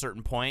reached a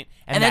certain point.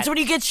 And that's when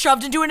you get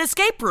shoved into an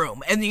escape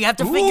room, and you have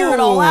to figure it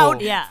all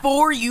out Yeah.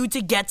 for you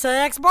to get to the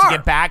next bar. to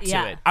get back to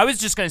Yeah. it. I was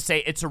just going to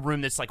say it's a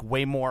room that's like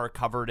way more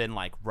covered in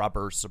like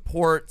rubber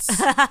supports.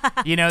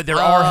 There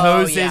are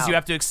hoses. yeah. You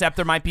have to accept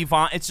there might be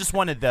vomit. It's just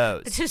one of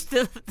those. It's just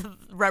the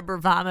rubber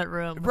vomit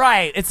room.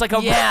 Right. It's like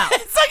a Yeah.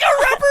 it's like a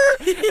rubber.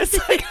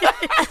 It's like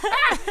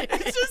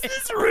it's just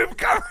this room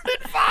covered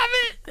in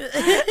vomit.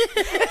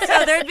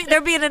 So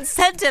there'd be an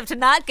incentive to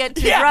not get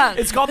too drunk.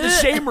 It's called the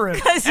shame room.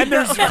 'Cause And you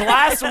there's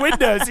glass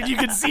windows and you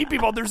can see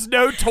people. There's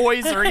no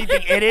toys or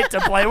anything in it to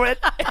play with.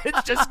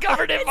 It's just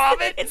covered in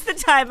vomit. It's the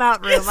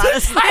timeout room,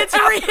 honestly.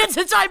 It's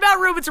a timeout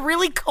room. It's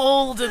really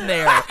cold in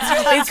there.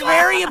 It's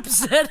very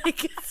upsetting.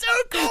 It's so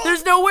cold.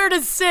 There's nowhere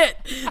to sit.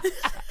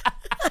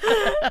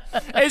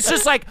 It's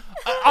just like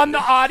on the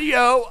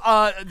audio,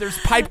 there's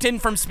piped in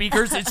from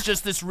speakers. It's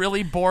just this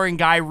really boring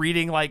guy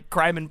reading like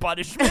Crime and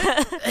Punishment.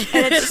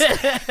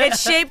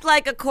 It's shaped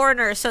like a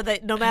corner so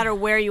that no matter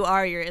where you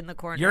are, you're in the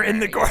corner. You're in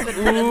the corner.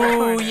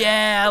 Ooh,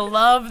 yeah, I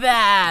love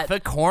that. The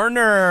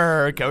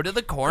corner. Go to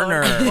the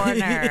corner.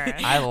 Corner.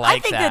 I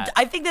like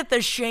I think that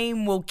the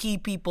shame will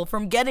keep people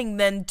from getting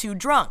then too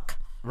drunk.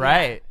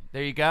 Right.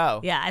 There you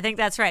go. Yeah, I think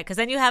that's right. Because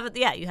then you have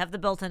the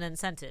built-in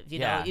incentive. You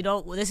know, you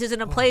don't. This isn't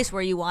a place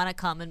where you want to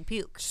come and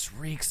puke. Just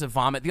reeks of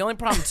vomit. The only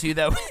problem too,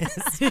 though,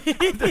 is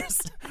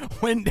there's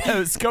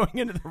windows going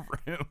into the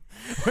room.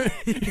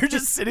 You're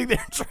just sitting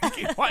there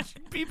drinking,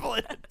 watching people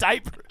in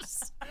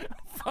diapers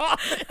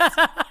vomit all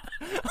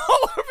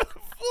over the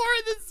floor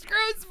in this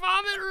gross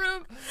vomit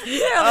room.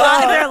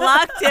 They're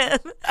locked in.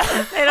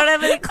 They don't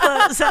have any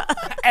clothes on.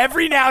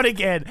 Every now and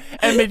again,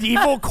 a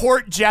medieval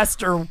court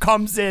jester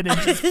comes in and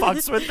just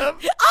fucks with them.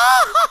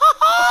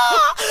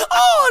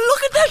 Oh,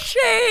 look at the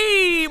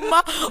shame.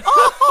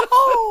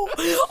 Oh,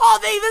 are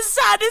they the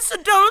saddest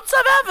adults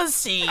I've ever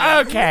seen?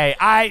 Okay,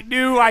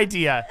 new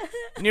idea.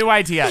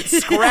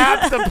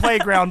 Scrap the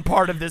playground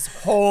part of this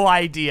whole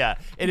idea.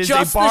 It is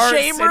Just a the bar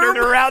shame centered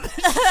room? around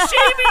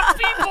shaming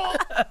people.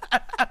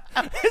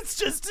 It's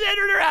just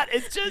centered around.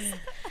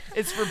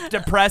 It's for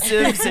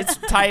depressives. It's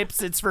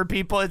types. It's for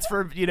people. It's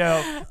for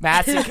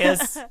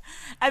masochists.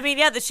 I mean,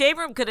 the shame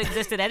room could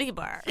exist at any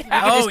bar. You could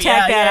Oh, just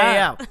check that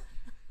out.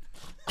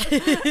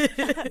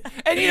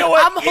 And you know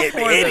what?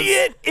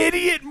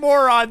 Idiot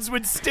morons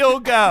would still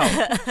go.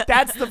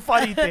 That's the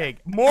funny thing.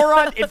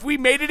 If we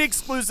made it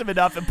exclusive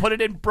enough and put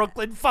it in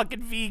Brooklyn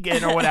fucking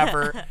vegan or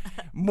whatever,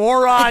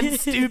 moron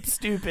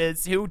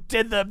stupids who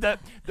did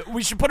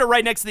we should put it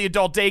right next to the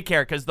adult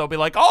daycare because they'll be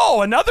like,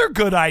 oh, another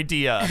good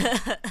idea.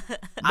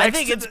 I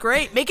think it's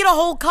great. Make it a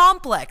whole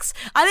complex.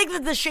 I think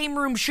that the shame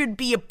room should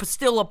be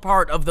still a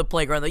part of the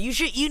playground. Though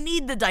you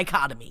need the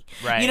dichotomy.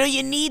 Right.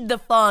 You need the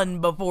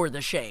fun before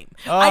the shame.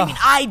 I mean,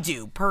 I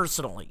do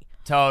personally.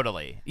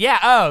 Totally. Yeah.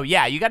 Oh,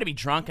 yeah. You got to be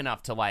drunk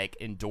enough to like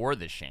endure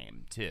the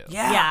shame too.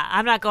 Yeah,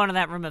 I'm not going to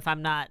that room if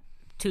I'm not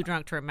too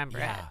drunk to remember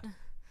it.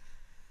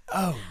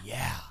 Oh,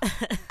 yeah.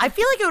 I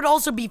feel like it would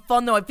also be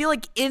fun, though. I feel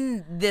like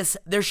in this,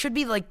 there should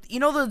be, like,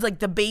 those, like,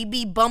 the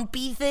baby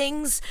bumpy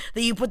things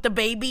that you put the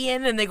baby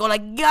in and they go,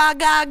 like,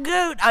 gaga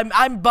goot.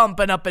 I'm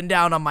bumping up and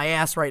down on my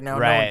ass right now.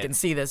 Right. No one can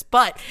see this.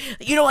 But,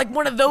 like,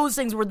 one of those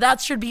things where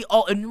that should be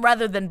all, and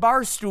rather than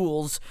bar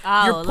stools,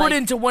 you're put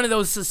into one of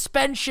those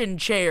suspension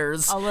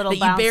chairs a little that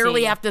you bouncy.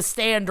 barely have to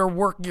stand or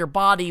work your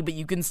body, but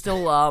you can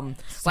still, again,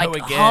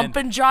 hump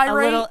and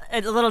gyrate.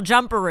 A little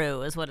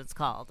jumperoo is what it's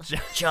called.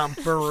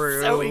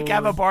 Jumperoo. So we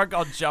have a bar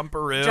called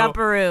Jumperoo.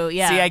 Jumperoo,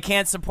 yeah. See, I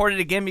can't support it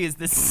again because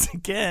this is,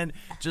 again,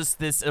 just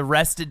this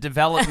Arrested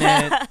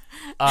Development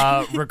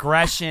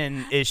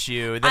regression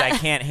issue that I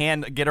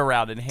can't get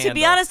around and handle. To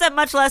be honest, I'm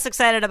much less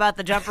excited about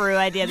the Jumperoo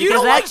idea. You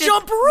don't like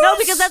Jumperoos? No,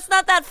 because that's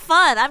not that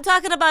fun. I'm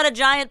talking about a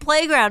giant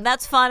playground.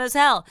 That's fun as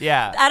hell.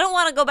 Yeah. I don't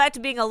want to go back to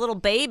being a little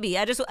baby.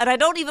 And I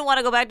don't even want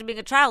to go back to being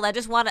a child. I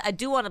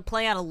do want to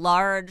play on a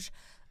large.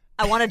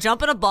 I want to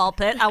jump in a ball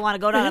pit. I want to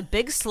go down a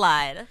big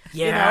slide.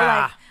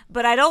 Yeah.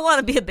 But I don't want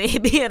to be a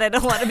baby and I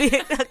don't want to be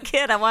a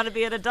kid. I want to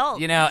be an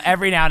adult.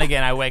 Every now and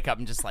again I wake up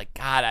and just like,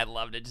 God, I'd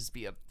love to just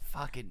be a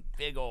fucking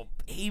big old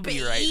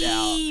baby right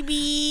now.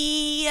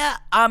 Baby.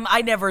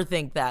 I never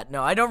think that.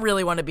 No, I don't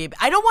really want to be.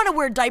 I don't want to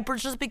wear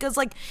diapers just because,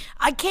 like,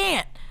 I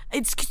can't.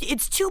 It's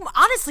too.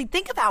 Honestly,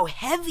 think of how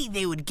heavy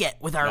they would get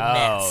with our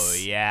mess. Oh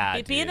yeah.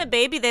 Being a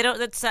baby, they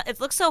don't. It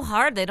looks so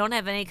hard. They don't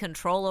have any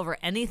control over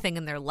anything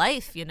in their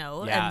life,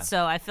 Yeah. And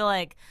so I feel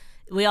like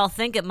we all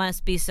think it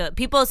must be so.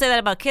 People say that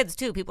about kids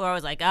too. People are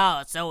always like,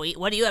 "Oh, it's so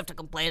what do you have to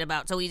complain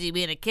about? It's so easy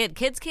being a kid."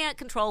 Kids can't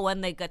control when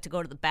they get to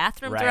go to the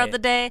bathroom throughout Right. the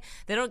day.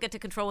 They don't get to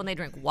control when they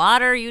drink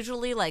water.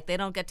 Usually, like they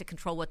don't get to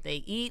control what they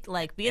eat.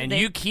 Like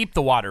you keep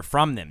the water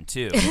from them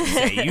too. You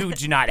say, you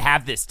do not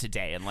have this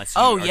today unless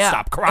you Oh, yeah.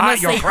 stop crying.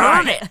 Unless You're they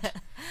crying. earn it.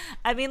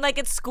 I mean, like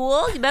at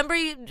school, remember?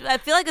 I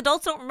feel like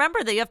adults don't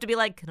remember that you have to be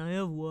like, "Can I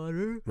have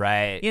water?"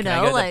 Right. You Can I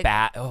know, go to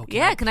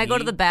like, can I go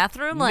to the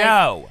bathroom? Like,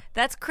 No.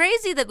 That's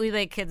crazy that we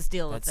make kids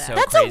deal with that. so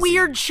That's crazy. a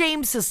weird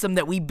shame system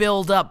that we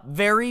build up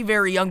very,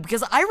 very young,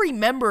 because I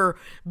remember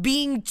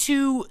being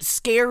too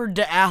scared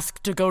to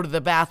ask to go to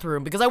the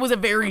bathroom because I was a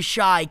very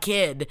shy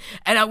kid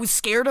and I was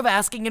scared of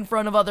asking in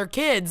front of other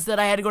kids that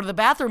I had to go to the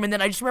bathroom. And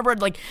then I just remember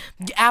like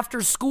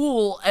after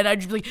school and I'd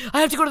just be like,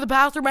 I have to go to the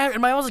bathroom.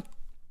 And my mom was like,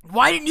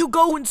 why didn't you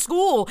go in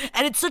school?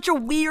 And it's such a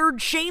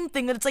weird shame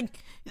thing that it's like,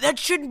 that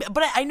shouldn't be,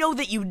 but I know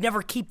that you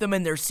never keep them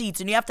in their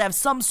seats and you have to have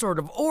some sort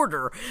of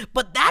order.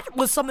 But that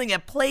was something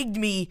that plagued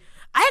me.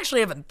 I actually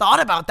haven't thought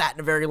about that in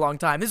a very long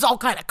time. This is all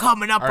kind of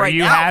coming up right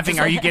now.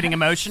 Are you getting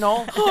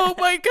emotional? Oh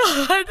my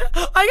God.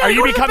 I gotta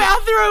go to the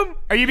bathroom.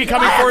 Are you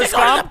becoming I have Forrest to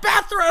go to Gump? the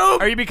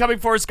bathroom. Are you becoming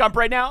Forrest Gump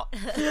right now?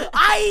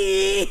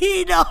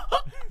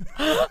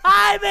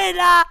 I may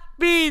not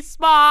be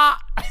smart,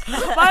 but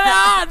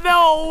I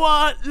know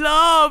what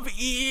love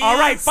is. All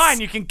right, fine.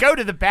 You can go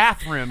to the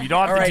bathroom. You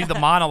don't have to do the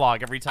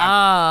monologue every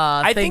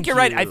time. I think you're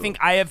right. I think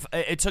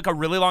it took a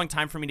really long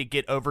time for me to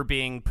get over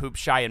being poop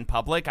shy in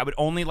public. I would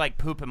only like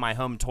poop in my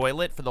home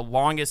toilet for the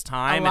longest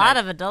time. A lot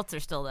of adults are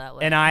still that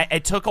way. And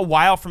it took a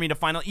while for me to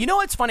finally, you know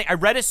what's funny? I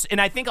read and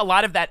I think a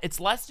lot of that,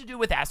 it's less to do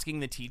with asking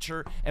the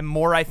teacher and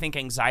more, I think,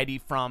 anxiety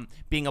from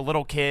being a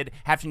little kid,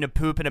 having to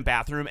poop in a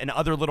bathroom and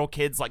other little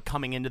kids like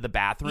coming into the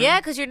bathroom. Yeah,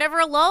 because you're never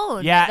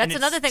alone. Yeah, that's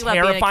and another it's thing about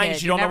being a terrifying.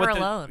 kid. You don't You're know never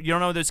what alone. you don't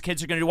know what those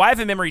kids are going to do. Well, I have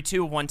a memory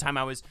too of one time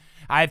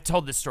I've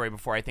told this story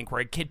before, I think,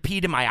 where a kid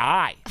peed in my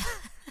eye.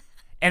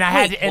 And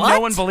no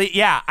one believed.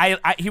 Yeah,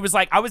 he was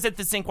like, I was at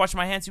the sink washing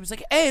my hands. He was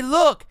like, "Hey,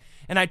 look!"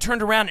 And I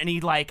turned around and he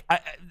like,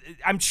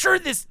 I'm sure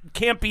this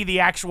can't be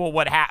the actual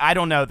what happened. I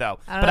don't know though.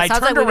 But I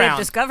turned turned like we around.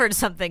 Discovered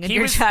something in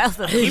your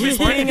childhood. He was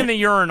peeing in the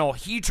urinal.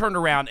 He turned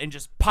around and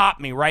just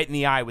popped me right in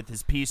the eye with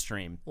his pee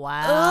stream.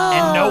 Wow.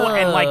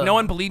 And no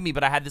one believed me,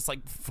 but I had this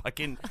like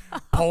fucking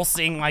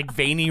pulsing like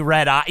veiny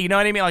red eye. You know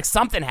what I mean? Like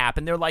something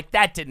happened. They're like,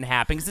 that didn't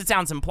happen because it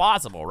sounds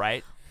implausible,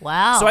 right?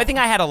 Wow. So I think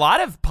I had a lot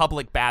of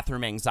public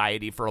bathroom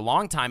anxiety for a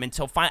long time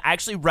until I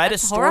actually read a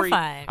story.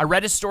 Horrifying. I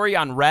read a story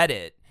on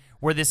Reddit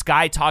where this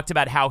guy talked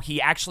about how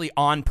he actually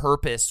on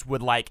purpose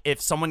would like,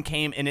 if someone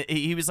came in,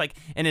 he was like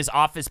in his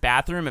office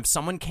bathroom, if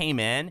someone came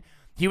in,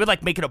 he would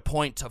like make it a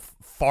point to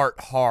fart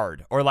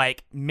hard or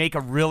like make a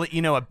really,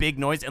 a big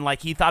noise. And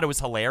like he thought it was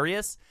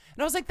hilarious.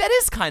 And I was like, that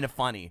is kind of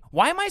funny.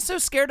 Why am I so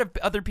scared of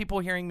other people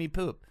hearing me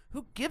poop?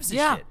 Who gives a shit?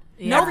 Yeah.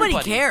 Nobody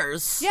Everybody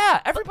cares. Yeah,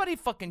 everybody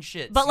fucking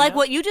shits. But like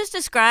what you just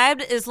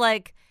described is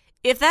like,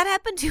 if that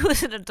happened to you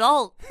as an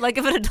adult, like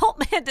if an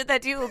adult man did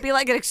that to you, it would be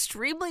like an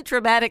extremely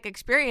traumatic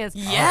experience.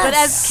 Yes. But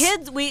as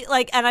kids, we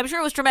like, and I'm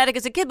sure it was traumatic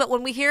as a kid, but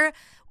when we hear,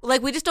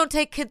 like, we just don't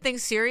take kid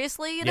things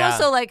seriously, you know? Yeah.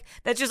 So like,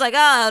 that's just like,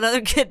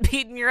 another kid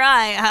beating your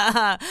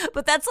eye.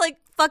 But that's like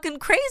fucking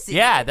crazy.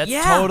 Yeah, that's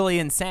totally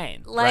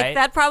insane. Like right?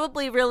 that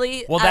probably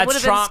really, Well, I would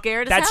that's have been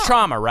scared as hell. That's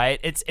trauma, right?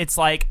 It's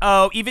like,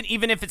 oh, even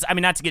if it's, I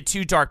mean, not to get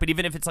too dark, but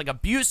even if it's like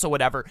abuse or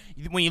whatever,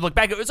 when you look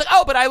back, it was like,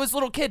 oh, but I was a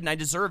little kid and I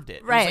deserved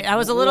it. Right. Like, I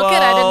was a little kid.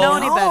 I didn't know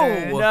any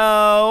better.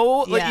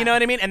 No. Yeah. You know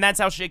what I mean? And that's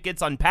how shit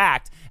gets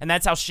unpacked, and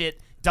that's how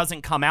shit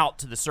doesn't come out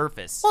to the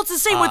surface. Well, it's the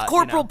same with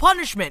corporal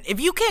punishment. If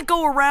you can't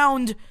go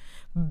around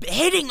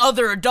hitting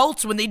other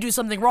adults when they do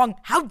something wrong,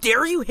 how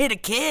dare you hit a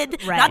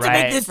kid? Right. Not to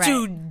Right. make this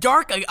too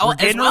dark as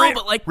well,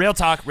 but like real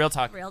talk. Real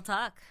talk.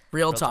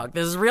 real talk.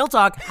 This is real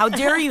talk. How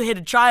dare you hit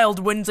a child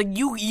when it's like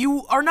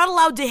you are not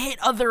allowed to hit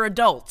other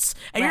adults,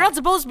 and you're not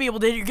supposed to be able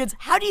to hit your kids.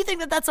 How do you think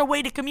that that's a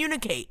way to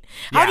communicate?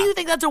 How do you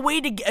think that's a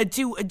way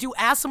to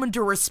ask someone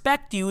to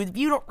respect you if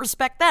you don't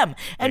respect them?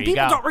 And There you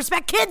people go. don't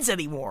respect kids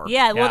anymore.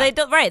 Yeah, well, Yeah. they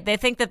don't. Right, they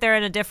think that they're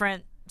in a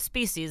different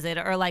species,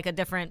 or like a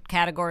different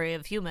category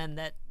of human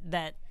that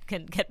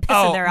can get piss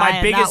in their eye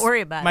and not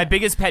worry about my it.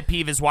 biggest pet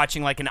peeve is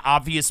watching like an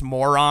obvious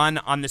moron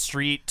on the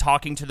street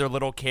talking to their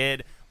little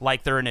kid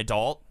like they're an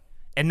adult.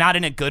 And not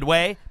in a good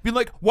way. Be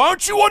like, why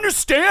don't you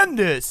understand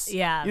this?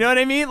 Yeah. You know what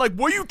I mean? Like,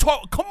 what you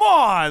talk? Come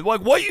on.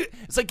 Like, what you?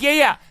 It's like,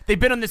 yeah. They've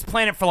been on this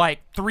planet for like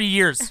 3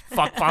 years.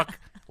 Fuck.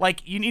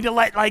 Like, you need to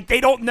like, they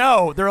don't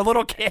know. They're a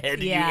little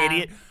kid. Yeah. You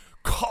idiot.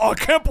 I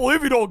can't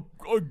believe you don't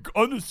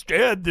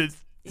understand this.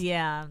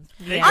 Yeah.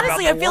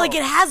 Honestly, I the feel like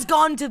world. it has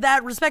gone to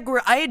that respect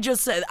where I had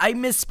just said, I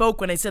misspoke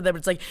when I said that, but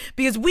it's like,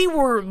 because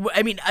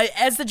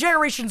as the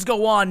generations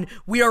go on,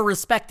 we are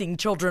respecting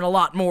children a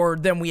lot more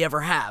than we ever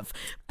have.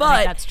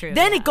 But that's true,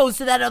 then yeah. it goes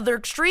to that other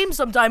extreme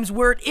sometimes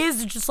where it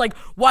is just like,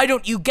 why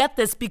don't you get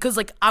this? Because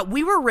like,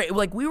 we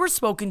were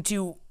spoken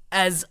to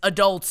as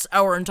adults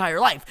our entire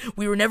life.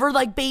 We were never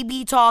like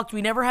baby talked.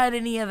 We never had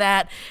any of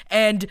that.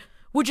 And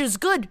which is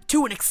good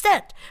to an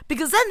extent,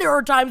 because then there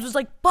are times it's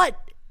like, but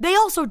they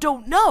also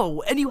don't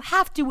know, and you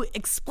have to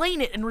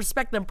explain it and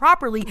respect them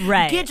properly.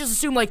 Right. You can't just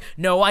assume like,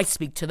 no, I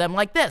speak to them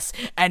like this,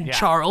 and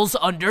Charles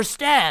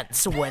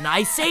understands when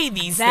I say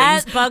these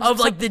That things bugs of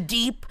like some- the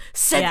deep,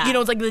 it's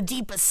like the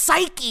deep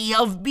psyche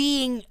of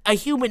being a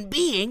human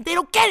being. They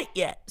don't get it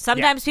yet.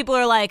 Sometimes people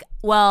are like,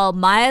 well,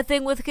 my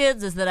thing with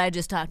kids is that I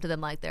just talk to them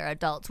like they're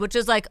adults, which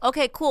is like,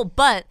 okay, cool,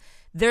 but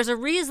there's a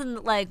reason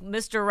that, like,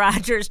 Mr.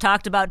 Rogers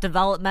talked about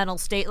developmental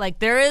state. Like,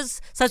 there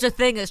is such a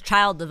thing as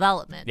child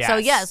development. So,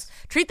 yes,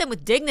 treat them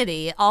with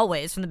dignity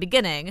always from the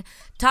beginning.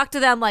 Talk to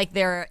them like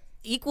they're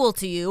equal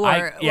to you,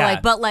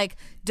 but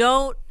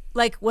don't.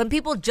 Like, when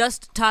people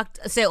just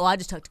say, I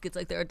just talk to kids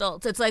like they're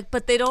adults. It's like,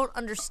 but they don't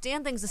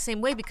understand things the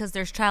same way because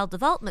there's child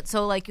development.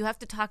 So, like, you have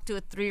to talk to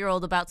a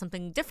 3-year-old about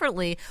something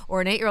differently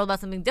or an 8-year-old about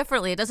something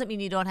differently. It doesn't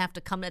mean you don't have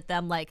to come at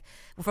them, like,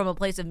 from a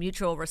place of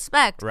mutual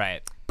respect.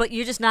 Right. But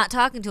you're just not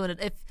talking to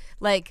it.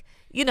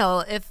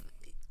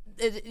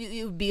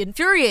 You'd be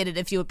infuriated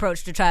if you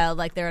approached a child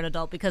like they're an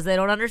adult because they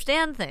don't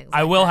understand things.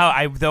 I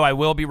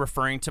will be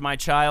referring to my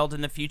child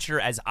in the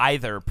future as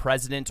either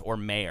president or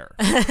mayor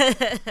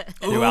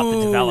throughout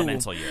the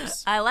developmental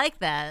years. I like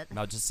that. And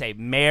I'll just say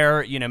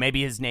mayor.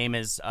 Maybe his name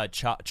is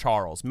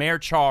Charles. Mayor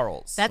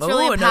Charles. That's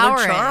really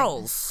empowering. Another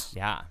Charles.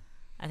 Yeah.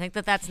 I think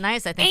that's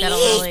nice. I think that'll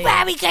really. He's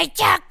probably gonna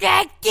talk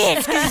like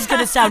this because he's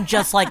gonna sound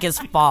just like his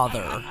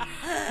father.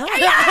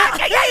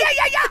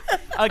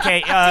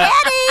 Okay.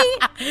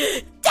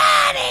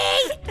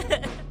 Daddy!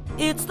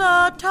 It's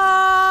the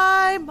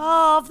time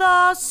of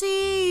the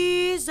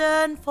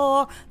season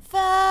for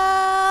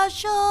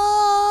fashion.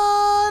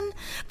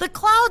 The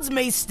clouds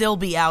may still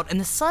be out and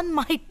the sun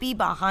might be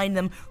behind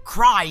them,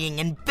 crying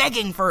and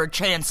begging for a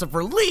chance of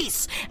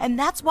release. And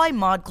that's why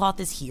ModCloth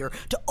is here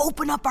to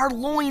open up our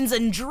loins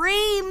and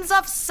dreams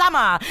of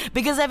summer.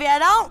 Because if you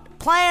don't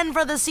plan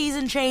for the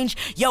season change,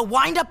 you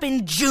wind up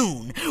in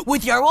June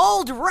with your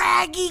old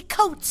raggy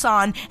coats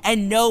on,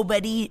 and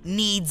nobody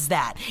needs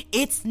that.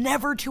 It's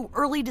never too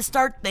early to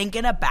start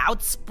thinking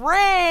about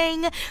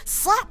spring.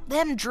 Slap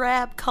them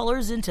drab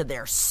colors into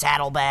their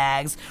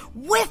saddlebags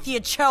with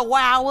you,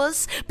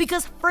 chihuahuas,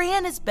 because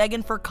Fran is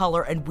begging for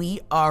color and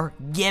we are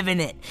giving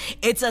it.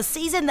 It's a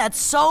season that's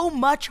so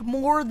much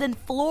more than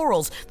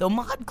florals, though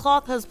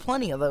ModCloth has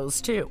plenty of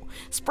those too.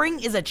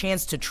 Spring is a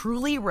chance to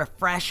truly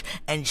refresh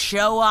and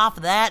show off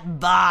that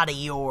bod of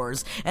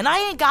yours. And I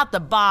ain't got the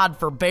bod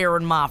for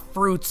bearing my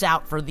fruits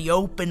out for the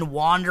open,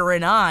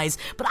 wandering eyes,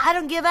 but I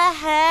don't give a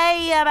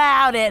hey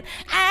about it.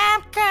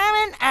 I'm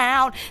coming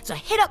out. So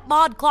hit up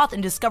ModCloth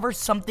and discover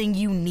something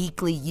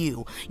uniquely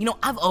you.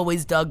 I've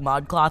always dug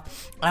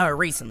ModCloth. I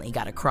recently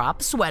got a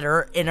crop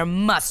sweater in a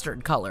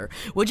mustard color,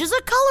 which is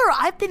a color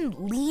I've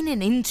been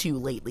leaning into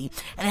lately.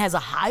 And it has a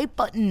high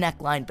button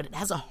neckline, but it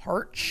has a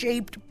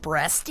heart-shaped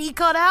breasty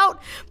cut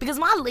out because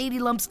my lady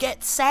lumps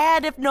get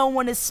sad if no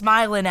one is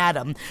smiling at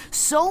them.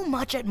 So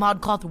much at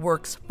ModCloth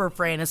works for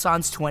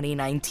Renaissance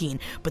 2019,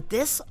 but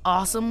this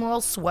awesome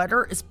little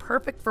sweater is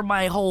perfect for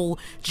my whole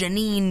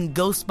Janine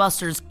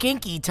Ghostbusters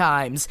kinky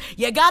times.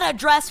 You gotta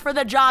dress for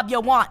the job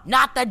you want,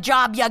 not the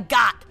job you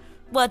got.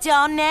 What's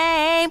your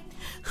name?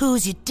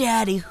 Who's your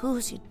daddy?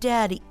 Who's your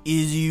daddy?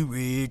 Is he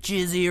rich?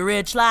 Is he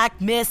rich like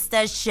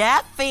Mr.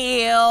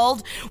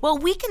 Sheffield? Well,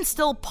 we can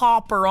still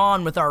pauper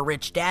on with our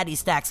rich daddy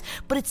stacks,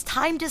 but it's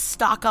time to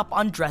stock up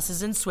on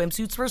dresses and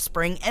swimsuits for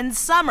spring and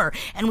summer.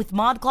 And with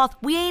ModCloth,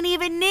 we ain't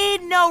even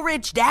need no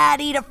rich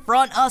daddy to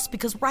front us,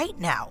 because right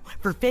now,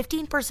 for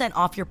 15%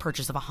 off your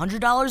purchase of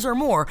 $100 or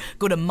more,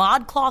 go to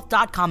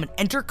modcloth.com and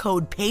enter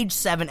code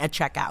PAGE7 at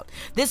checkout.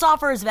 This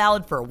offer is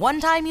valid for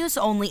one-time use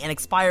only and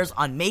expires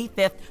on May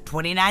 5th,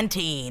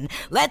 2019.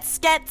 Let's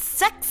get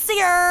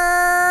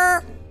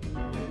sexier!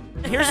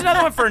 Here's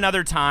another one for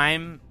another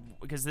time,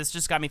 because this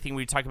just got me thinking.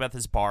 We talked about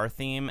this bar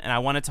theme, and I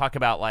want to talk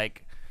about,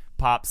 like,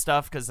 pop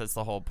stuff, because that's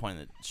the whole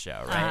point of the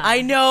show, right?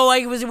 I know,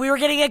 we were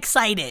getting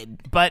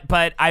excited. But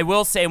I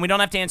will say, and we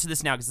don't have to answer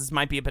this now, because this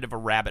might be a bit of a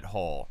rabbit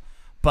hole,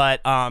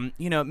 but,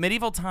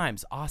 medieval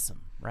times,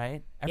 awesome,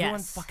 right?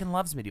 Everyone fucking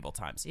loves medieval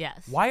times.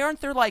 Yes. Why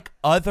aren't there, like,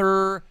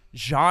 other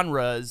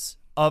genres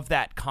of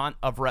that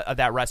of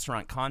that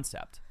restaurant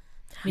concept?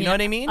 You know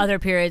what I mean? Other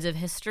periods of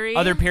history.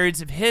 I think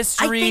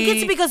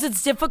it's because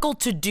it's difficult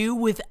to do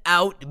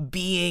without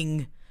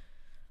being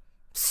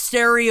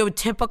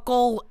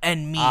stereotypical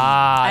and mean.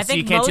 I so think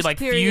you can't do most like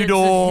periods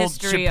feudal of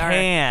history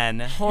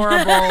Japan. Are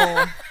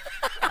horrible.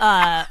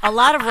 A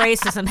lot of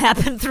racism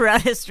happened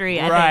throughout history,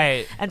 I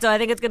right? think. And so I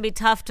think it's going to be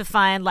tough to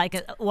find like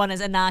one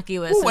as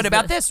innocuous. Ooh, what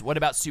about this? What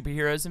about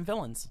superheroes and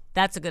villains?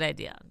 That's a good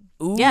idea.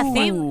 Ooh. Yeah,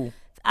 theme.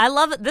 I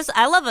love this.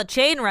 I love a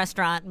chain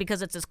restaurant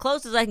because it's as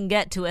close as I can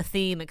get to a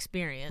theme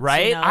experience.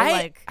 Right?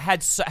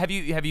 Have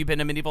you been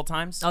to medieval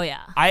times? Oh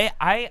yeah.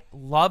 I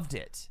loved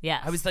it. Yeah.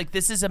 I was like,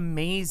 this is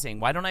amazing.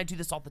 Why don't I do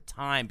this all the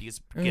time?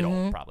 Because I get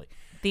old, probably.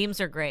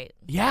 Themes are great.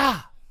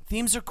 Yeah.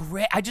 Themes are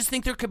great. I just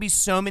think there could be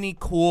so many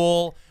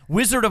cool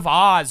Wizard of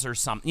Oz or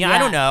something. Yeah, I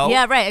don't know.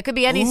 Yeah, right. It could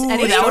be any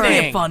that story. would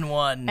be a fun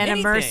one. An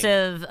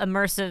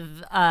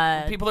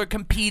immersive. People are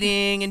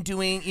competing and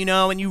doing,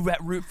 and you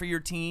root for your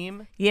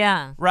team.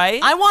 Yeah.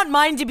 Right? I want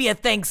mine to be a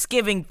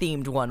Thanksgiving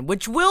themed one,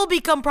 which will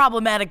become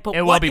problematic. But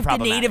it what will be if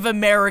problematic. the Native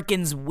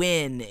Americans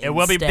win? It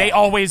will be. They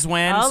always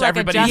win. Oh, so like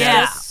everybody a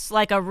justice, knows.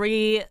 like a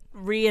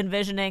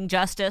re-envisioning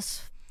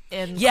justice.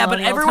 in Yeah, but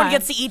colonial everyone times.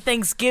 gets to eat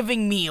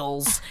Thanksgiving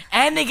meals,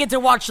 and they get to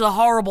watch the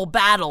horrible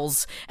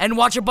battles and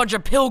watch a bunch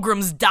of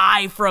pilgrims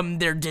die from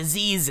their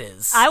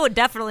diseases. I would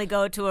definitely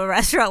go to a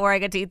restaurant where I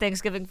get to eat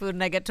Thanksgiving food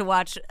and I get to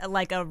watch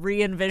like a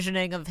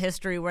re-envisioning of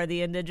history where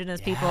the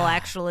indigenous people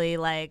actually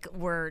like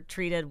were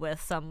treated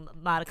with some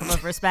modicum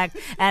of respect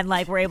and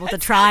like were able to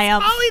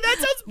triumph. Molly, that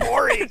sounds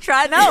boring. No,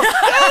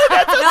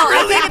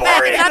 I take it back.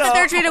 boring. It's not that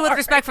they're treated with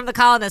respect from the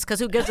colonists, because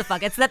who gives a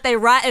fuck? It's that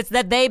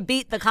they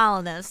beat the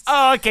colonists.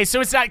 Oh, okay.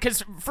 So it's not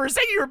because for a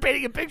second you were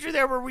painting a picture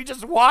there where we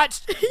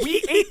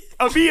ate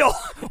a meal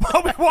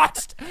while we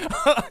watched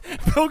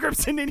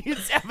pilgrims and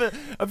Indians have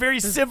a very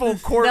civil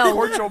cordial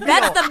meal.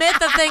 That's the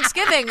myth of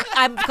Thanksgiving.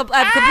 I'm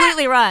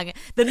completely wrong.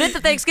 The myth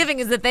of Thanksgiving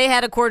is that they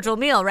had a cordial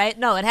meal, right?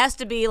 No, it has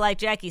to be like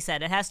Jackie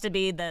said. It has to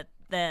be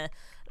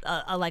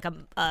like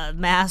a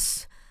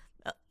mass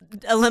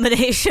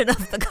elimination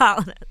of the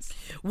colonists.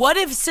 What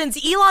if,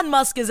 since Elon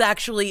Musk is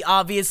actually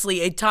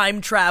obviously a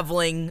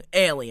time-traveling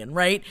alien,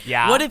 right?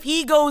 Yeah. What if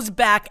he goes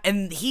back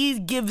and he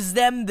gives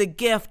them the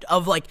gift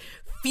of, like,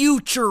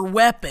 future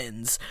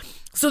weapons?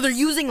 So they're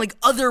using, like,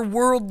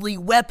 otherworldly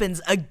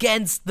weapons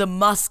against the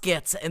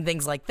muskets and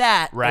things like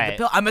that. Right.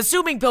 I'm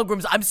assuming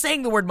pilgrims, I'm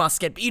saying the word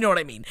musket, but you know what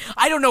I mean.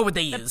 I don't know what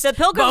they use. The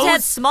pilgrims Bows?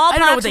 had I don't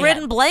know what smallpox-ridden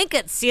they had.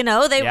 blankets, you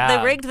know? They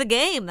rigged the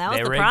game. That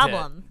was the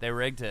problem. They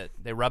rigged it.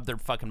 They rubbed their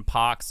fucking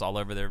pox all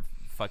over their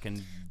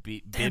fucking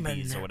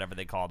bibbies or whatever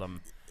they called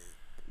them.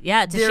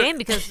 Yeah, it's a shame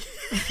because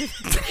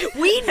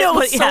we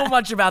know so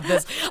much about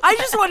this. I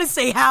just want to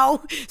say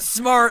how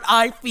smart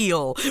I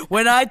feel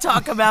when I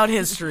talk about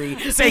history.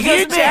 So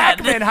Hugh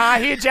Jackman,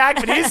 Hugh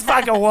Jackman, he's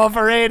fucking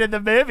Wolverine in the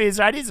movies,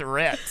 right? He's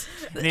ripped.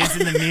 And he's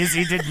in the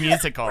music. He did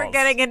musicals. we're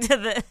getting into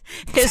the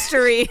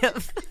history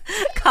of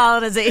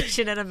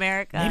colonization in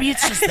America. Maybe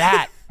it's just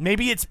that.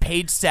 Maybe it's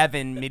page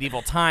 7,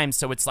 medieval times,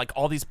 so it's like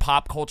all these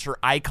pop culture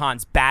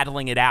icons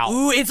battling it out.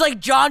 Ooh, it's like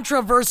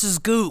Jantra versus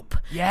Goop.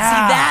 Yeah. See,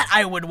 that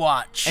I would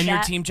watch. And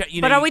your team,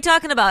 But are we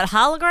talking about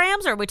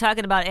holograms, or are we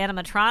talking about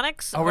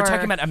animatronics? Oh, we're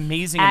talking about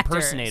amazing actors?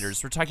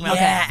 impersonators. We're talking about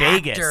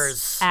Vegas.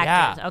 Actors.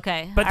 Actors, Yeah.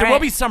 okay. But All there will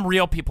right. be some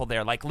real people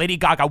there. Like Lady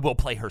Gaga will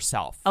play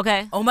herself.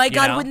 Okay. Oh my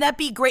God, know? wouldn't that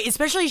be great?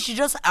 Especially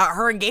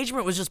her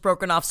engagement was just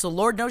broken off, so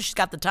Lord knows she's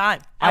got the time.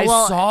 I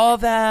well, saw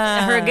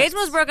that. Her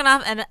engagement was broken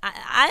off, and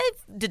I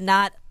did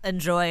not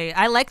enjoy.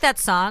 I like that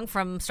song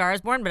from Star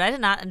Is Born, but I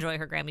did not enjoy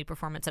her Grammy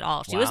performance at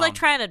all. She was Wow. like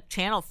trying to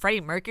channel Freddie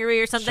Mercury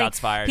or something. Shots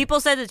fired. People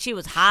said that she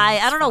was high.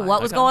 I don't know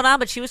what was Okay. going on,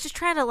 but she was just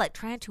trying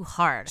too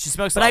hard. She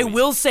smokes. But I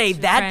will say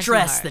trying that too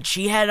dress hard. that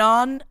she had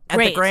on at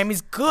Great. the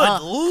Grammys,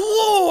 good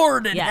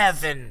Lord in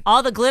Yes. heaven.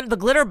 All the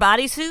glitter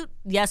bodysuit,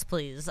 yes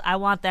please. I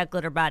want that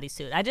glitter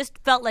bodysuit. I just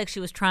felt like she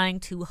was trying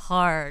too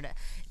hard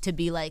to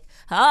be like,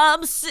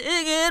 I'm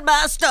singing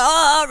my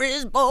Star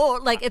Is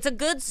Born. Like, it's a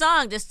good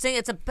song. Just sing.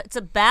 It's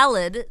a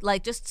ballad.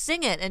 Like, just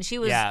sing it. And she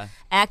was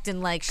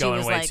acting like she going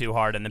was way like too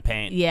hard in the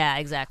paint. Yeah,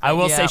 exactly. I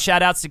will say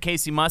shout outs to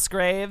Casey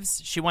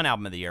Musgraves. She won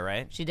Album of the Year,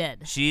 right? She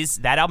did.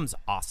 That album's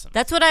awesome.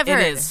 That's what I've It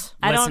heard. is.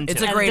 I Listen don't. to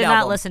It's a I great did not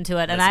album. listen to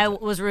it, and I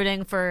was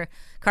rooting for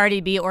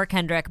Cardi B or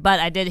Kendrick, but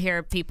I did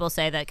hear people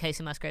say that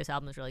Casey Musgraves'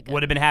 album is really good.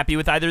 Would have been happy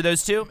with either of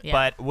those two, Yeah.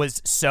 but was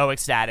so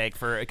ecstatic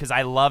because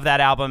I love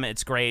that album.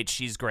 It's great.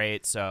 She's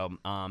great. So,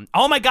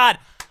 oh my God,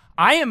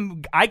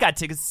 I got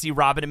tickets to see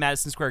Robin at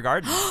Madison Square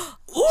Garden.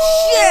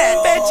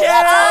 Shit,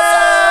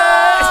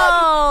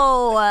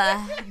 Oh,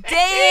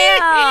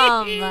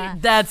 damn!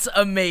 That's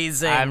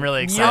amazing. I'm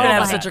really excited. You're gonna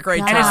have Oh such my a great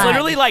God. time. And it's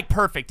literally like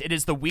perfect. It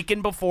is the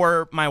weekend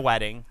before my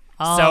wedding.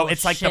 So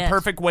it's like the shit.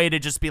 perfect way to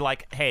just be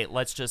like, hey,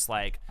 let's just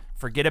like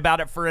forget about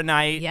it for a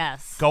night.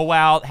 Yes. Go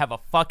out, have a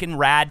fucking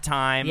rad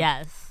time.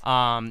 Yes.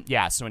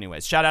 Yeah, so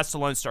anyways, shout outs to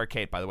Lone Star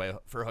Kate, by the way,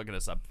 for hooking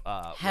us up.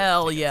 with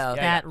Hell tickets. yeah.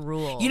 That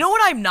rules. You know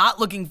what I'm not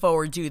looking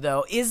forward to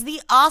though is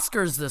the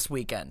Oscars this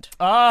weekend.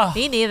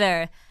 Me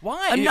neither.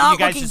 Why? I'm You not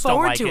guys looking just don't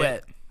forward like to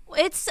it.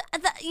 It's I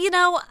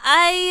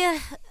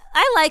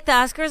like the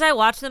Oscars. I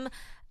watch them.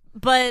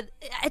 But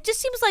it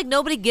just seems like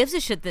nobody gives a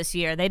shit this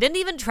year. They didn't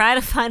even try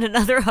to find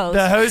another host.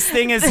 The host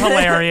thing is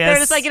hilarious. They're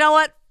just like, you know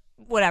what?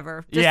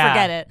 Whatever. Just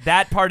forget it.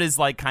 That part is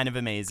like kind of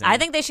amazing. I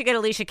think they should get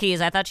Alicia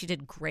Keys. I thought she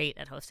did great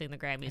at hosting the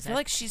Grammys. I feel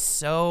like she's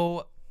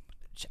so.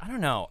 I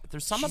don't know.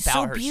 There's something She's about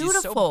so her.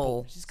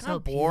 beautiful. She's kind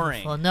of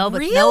boring. Well, no,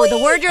 but no, Really? the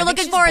word you're I think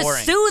looking she's for boring.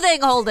 is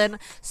soothing, Holden.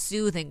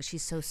 Soothing.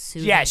 She's so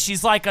soothing. Yeah,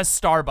 she's like a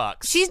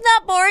Starbucks. She's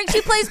not boring.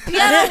 She plays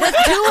piano with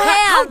two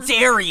How hands.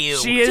 dare you?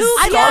 She is Two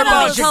Starbucks.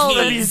 pianos, for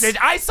Holden. these days.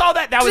 I saw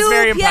that. That was Two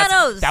very impressive.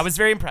 pianos. That was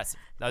very impressive.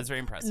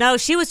 No,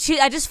 she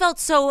I just felt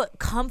so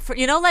comfort.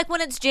 You know, like when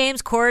it's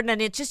James Corden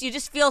and you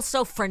just feel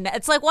so frenetic.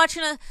 It's like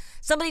watching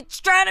somebody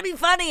trying to be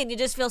funny and you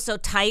just feel so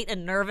tight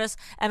and nervous.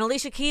 And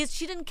Alicia Keys,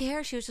 she didn't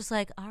care. She was just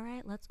like, all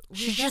right,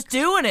 She's just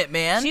doing it,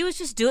 man. She was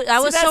just doing. I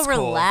was so that's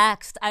cool.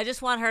 relaxed. I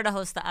just want her to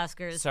host the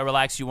Oscars. So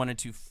relaxed. You wanted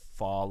to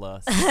fall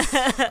us.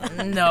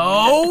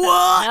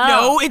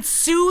 No, it's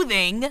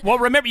soothing. Well,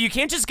 remember, you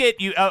can't just get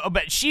you.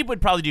 But she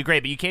would probably do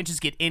great. But you can't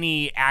just get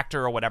any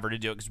actor or whatever to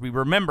do it because we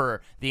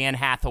remember the Anne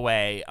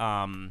Hathaway.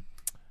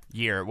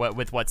 year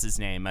with what's his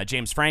name,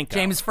 James Franco.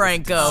 James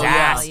Franco,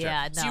 Disaster.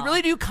 yeah, So you no.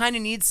 really do kind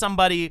of need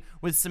somebody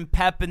with some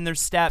pep in their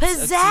steps,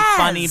 Pizzazz. some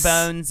funny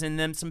bones, and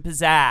then some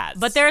pizzazz.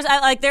 But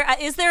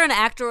is there an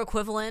actor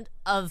equivalent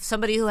of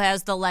somebody who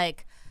has the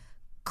like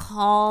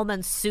calm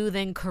and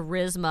soothing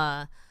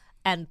charisma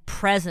and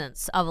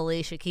presence of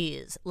Alicia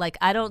Keys? Like,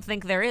 I don't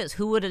think there is.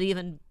 Who would it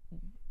even?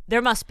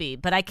 There must be,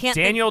 but I can't.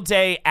 Daniel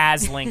Day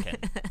as Lincoln.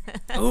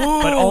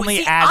 Ooh, But only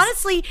see, as-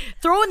 honestly,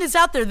 throwing this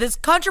out there, this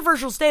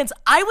controversial stance,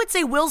 I would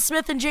say Will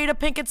Smith and Jada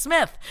Pinkett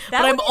Smith.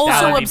 That But I'm would be also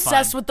That would be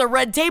obsessed fun. with the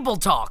Red Table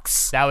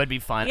Talks. That would be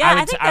fun. Yeah,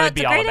 I think I would that's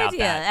be a all great about idea.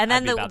 that. And I'd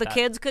then be about the that.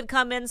 kids could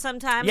come in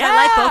sometimes. Yeah. I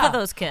like both of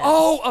those kids.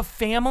 Oh, a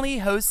family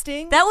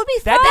hosting? That would be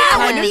fun. That'd be That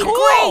would kinda be cool.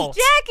 great.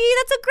 Jackie,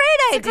 that's a great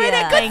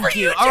idea. Thank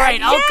you. All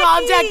right, I'll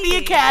contact the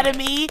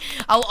Academy.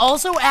 I'll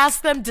also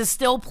ask them to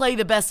still play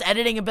the best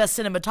editing and best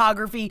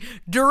cinematography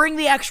during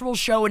the actual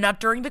show and not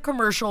during the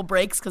commercial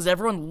breaks, because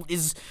everyone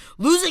is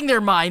losing their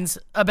minds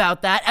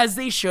about that, as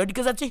they should,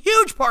 because that's a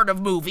huge part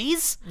of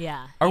movies.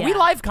 Yeah. Are we yeah.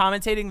 live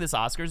commentating this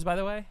Oscars, by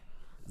the way?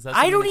 Is that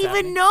I something don't that's even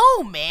happening?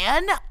 know,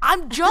 man.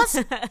 I'm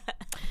just,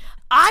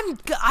 I'm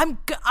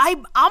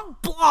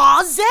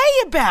blasé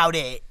about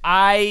it.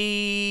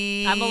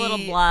 I'm a little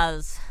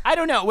blase. I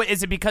don't know.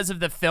 Is it because of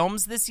the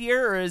films this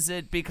year, or is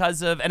it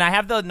because of? And I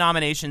have the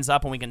nominations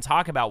up, and we can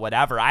talk about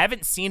whatever. I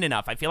haven't seen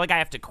enough. I feel like I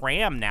have to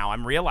cram now.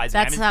 I'm realizing.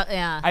 That's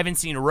yeah. I haven't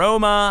seen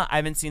Roma. I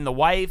haven't seen The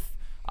Wife.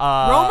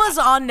 Roma's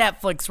on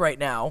Netflix right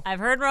now. I've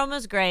heard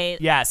Roma's great.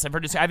 Yes, I've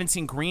heard. I haven't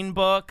seen Green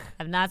Book.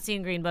 I've not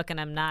seen Green Book, and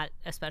I'm not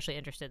especially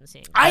interested in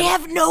seeing it. I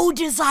have no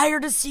desire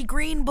to see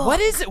Green Book. What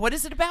is it? What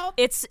is it about?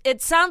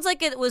 It sounds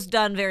like it was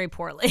done very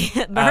poorly.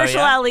 Mahershala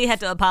yeah? Ali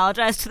had to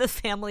apologize to the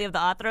family of the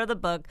author of the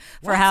book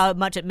for how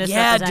much it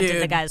misrepresented the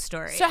dude. guy's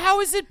story. So how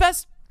is it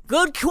best?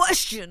 Good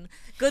question.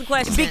 Good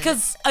question.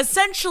 Because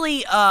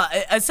essentially,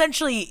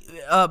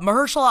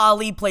 Mahershala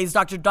Ali plays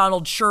Dr.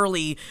 Donald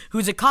Shirley,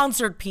 who's a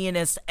concert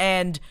pianist,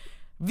 and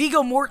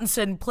Viggo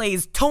Mortensen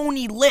plays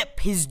Tony Lip,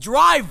 his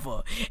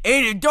driver,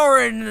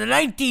 during the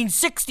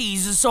 1960s.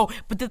 So,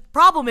 but the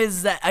problem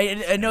is that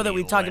I know that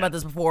we've talked about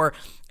this before,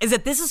 is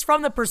that this is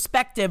from the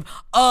perspective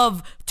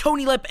of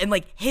Tony Lip and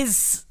like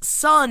his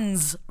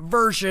son's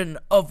version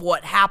of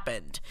what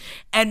happened.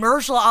 And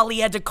Mahershala Ali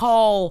had to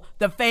call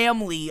the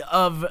family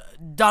of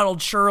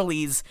Donald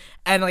Shirley's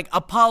and like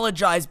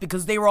apologize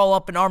because they were all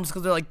up in arms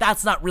because they're like,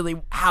 that's not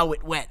really how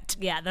it went.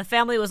 Yeah, the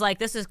family was like,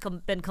 this has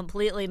been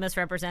completely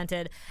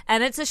misrepresented.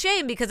 And it's a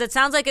shame because it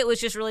sounds like it was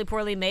just really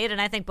poorly made.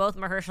 And I think both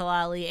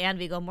Mahershala Ali and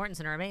Viggo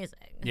Mortensen are amazing.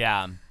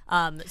 Yeah.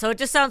 So it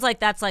just sounds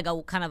like that's like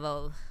a kind of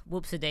a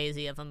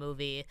whoopsie-daisy of a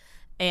movie.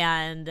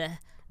 And...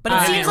 But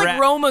it seems like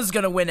Roma's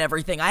gonna win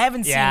everything. I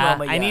haven't seen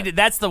Roma yet. I need.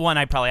 That's the one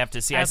I probably have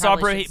to see. I saw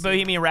probably should see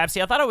Bohemian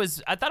Rhapsody. I thought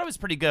it was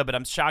pretty good, but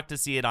I'm shocked to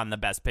see it on the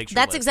Best Picture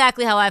That's list.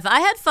 exactly how I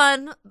had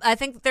fun. I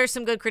think there's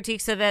some good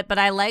critiques of it, but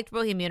I liked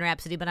Bohemian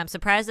Rhapsody, but I'm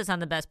surprised it's on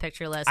the Best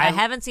Picture list. I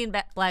haven't seen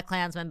Black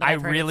Klansman, but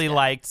I've heard really it's good.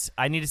 liked.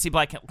 I need to see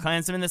Black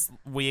Klansman this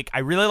week. I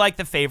really like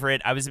The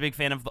Favorite. I was a big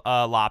fan of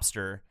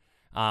Lobster,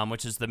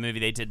 which is the movie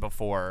they did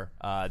before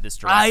this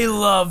director. I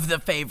love The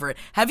Favorite.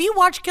 Have you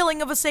watched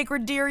Killing of a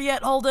Sacred Deer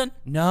yet, Holden?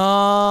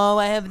 No,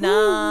 I have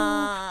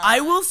not. I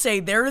will say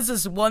there is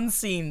this one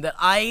scene that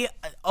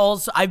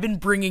I've been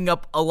bringing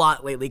up a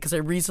lot lately because I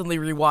recently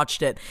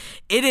rewatched it.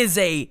 It's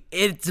a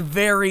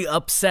very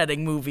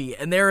upsetting movie,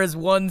 and there is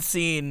one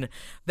scene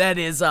that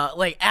is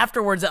like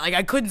afterwards that like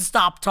I couldn't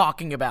stop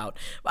talking about.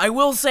 I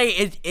will say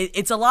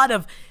it's a lot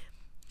of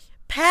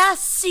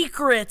past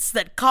secrets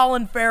that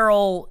Colin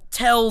Farrell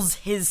tells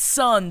his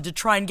son to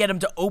try and get him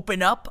to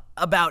open up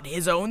about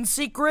his own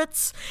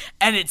secrets,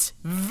 and it's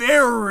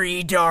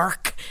very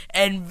dark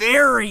and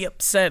very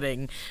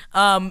upsetting.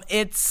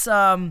 It's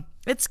fun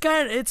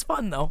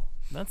though.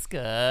 That's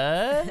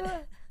good.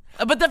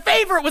 But The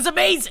Favorite was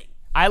amazing.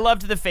 I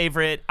loved The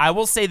Favorite. I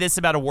will say this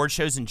about award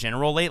shows in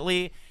general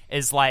lately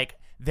is like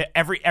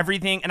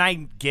everything, and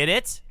I get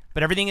it,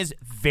 but everything is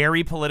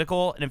very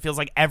political, and it feels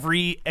like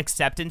every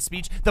acceptance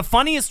speech. The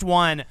funniest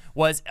one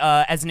was,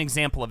 as an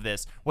example of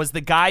this, was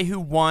the guy who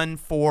won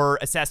for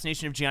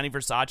Assassination of Gianni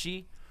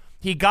Versace.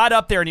 He got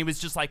up there and he was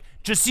just like,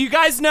 just so you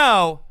guys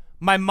know,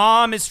 my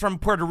mom is from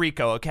Puerto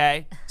Rico,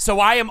 okay? So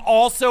I am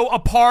also a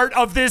part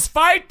of this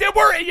fight that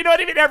we're, you know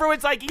what I mean?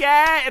 Everyone's like,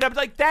 yeah, and I'm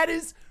like, that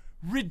is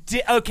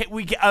ridiculous. Okay,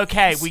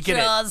 we get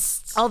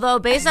it. Although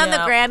based on the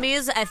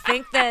Grammys, I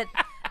think that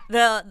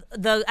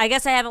I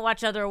guess I haven't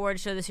watched other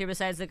awards show this year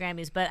besides the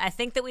Grammys, but I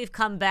think that we've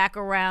come back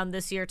around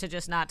this year to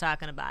just not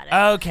talking about it.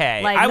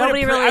 Okay, like I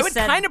would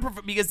said, kind of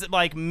prefer, because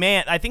like,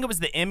 man, I think it was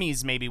the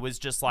Emmys maybe was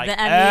just like the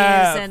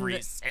Emmys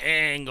every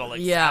single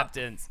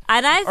acceptance.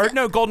 And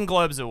Golden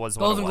Globes it was.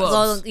 Golden what it was.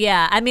 Globes. Well,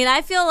 yeah, I mean,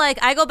 I feel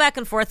like I go back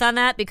and forth on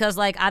that because,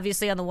 like,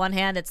 obviously on the one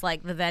hand, it's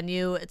like the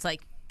venue, it's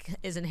like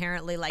is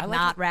inherently like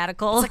not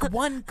radical. It's like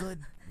one good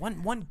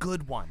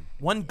one.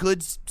 one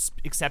good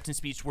acceptance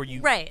speech where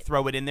you Right.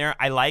 throw it in there.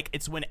 I like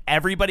it's when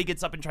everybody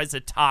gets up and tries to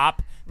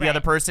top the Right.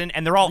 other person,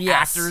 and they're all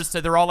Yes. actors, so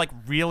they're all like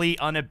really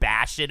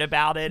unabashed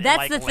about it.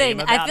 That's and, the like, thing.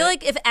 lame I about feel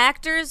it. like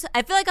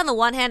I feel like on the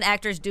one hand,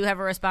 actors do have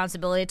a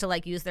responsibility to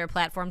like use their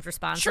platforms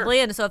responsibly,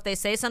 and so if they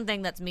say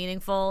something that's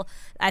meaningful,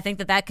 I think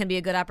that can be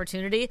a good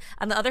opportunity.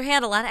 On the other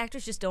hand, a lot of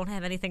actors just don't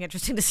have anything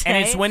interesting to say.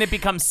 And it's when it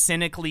becomes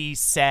cynically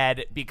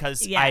said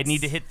because I Yes.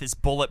 need to hit this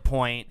bullet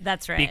point.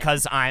 That's right.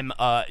 Because I'm,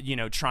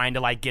 trying to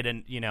like get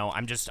in.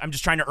 I'm just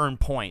trying to earn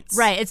points.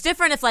 Right. It's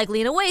different if like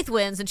Lena Waithe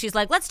wins and she's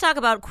like, let's talk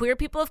about queer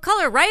people of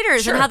color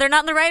writers and how they're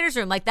not in the writers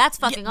room. Like that's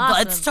fucking awesome.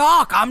 Let's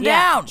talk. I'm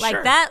down. Like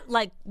Sure. that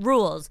like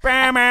rules. Oh,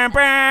 they're playing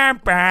her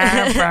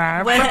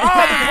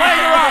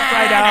off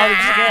right now.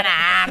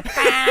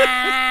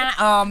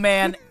 Oh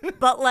man.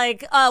 But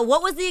like,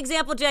 what was the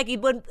example, Jackie?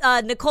 When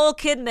Nicole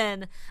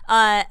Kidman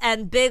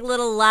and Big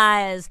Little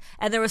Lies,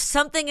 and there was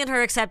something in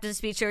her acceptance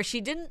speech where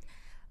she didn't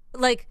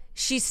like.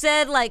 She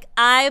said, like,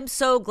 I'm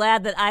so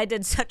glad that I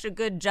did such a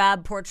good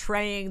job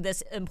portraying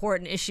this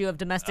important issue of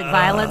domestic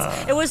violence.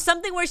 It was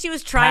something where she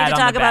was trying Pat to on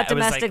talk the about back. It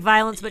was domestic like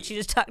violence, but she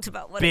just talked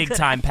about what it Big could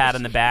time pat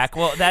on the back.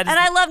 Well, that is. And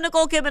I love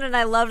Nicole Kidman, and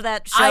I loved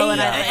that show.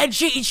 And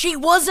she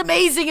was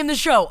amazing in the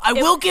show. I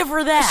will give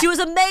her that. She was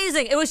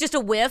amazing. It was just a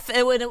whiff.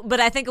 But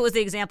I think it was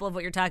the example of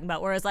what you're talking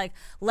about, where it's like,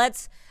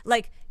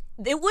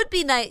 it would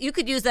be nice. You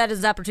could use that as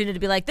an opportunity to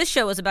be like, this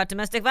show is about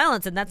domestic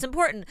violence, and that's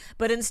important.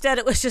 But instead,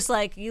 it was just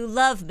like, you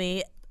love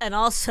me, and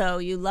also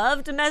you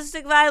love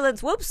domestic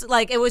violence. Whoops!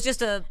 Like it was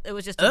just a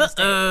mistake.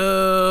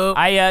 So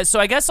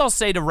I guess I'll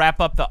say to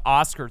wrap up the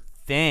Oscar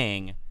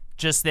thing,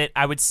 just that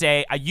I would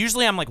say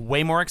I'm like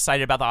way more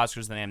excited about the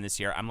Oscars than I am this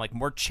year. I'm like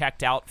more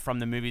checked out from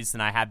the movies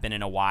than I have been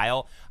in a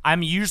while.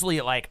 I'm usually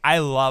like, I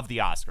love the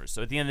Oscars.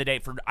 So at the end of the day,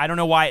 I don't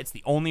know why, it's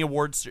the only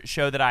awards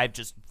show that I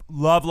just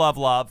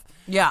love.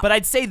 Yeah. But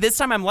I'd say this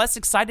time I'm less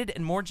excited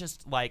and more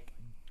just like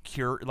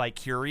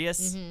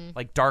curious,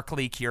 like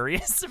darkly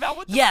curious about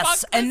what the fuck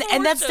and this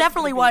that's show's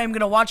definitely gonna why be. I'm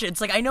gonna watch it. It's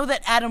like I know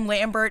that Adam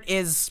Lambert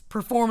is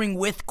performing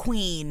with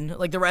Queen,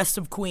 like the rest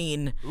of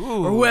Queen,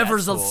 or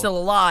whoever's that's cool. still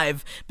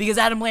alive, because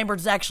Adam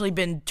Lambert's actually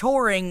been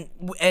touring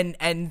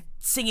and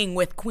singing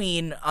with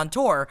Queen on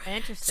tour.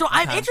 Interesting. So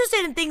I'm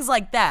interested in things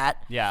like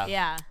that. Yeah.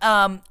 Yeah.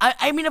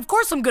 I mean, of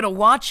course I'm gonna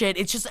watch it.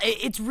 It's just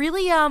it's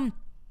really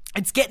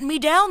it's getting me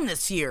down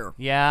this year.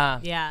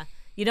 Yeah. Yeah.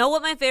 You know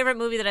what my favorite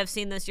movie that I've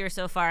seen this year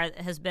so far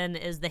has been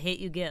is The Hate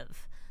U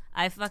Give.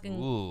 I fucking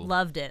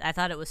loved it. I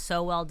thought it was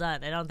so well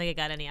done. I don't think it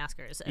got any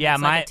Oscars. And Yeah,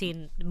 it's like a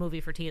teen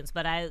movie for teens.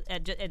 But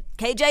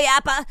KJ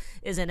Apa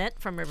is in it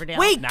from Riverdale.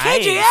 Wait,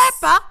 Nice. KJ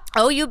Apa.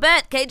 Oh, you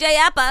bet. KJ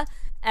Apa.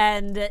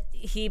 And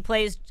he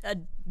plays a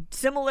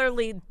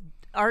similarly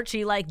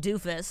Archie-like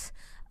doofus.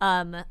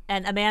 And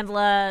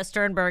Amandla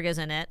Sternberg is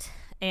in it.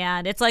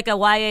 And it's like a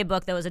YA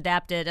book that was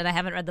adapted, and I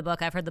haven't read the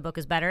book. I've heard the book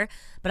is better,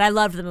 but I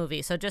loved the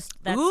movie. So that's Ooh,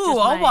 just I'll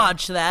my-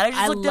 watch that. I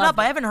just looked it loved up.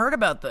 I haven't heard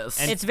about this.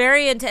 It's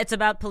very it's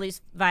about police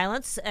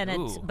violence, and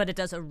Ooh. but it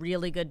does a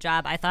really good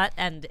job, I thought,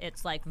 and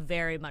it's like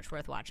very much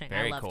worth watching.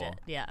 Very I loved cool. it.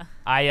 Yeah.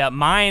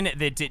 Mine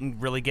that didn't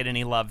really get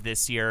any love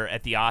this year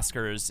at the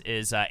Oscars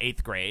is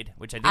 8th Grade,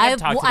 which I think I've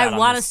talked about. I on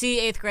want to this. see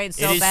 8th Grade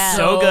so It is bad.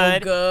 so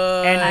good.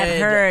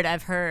 good.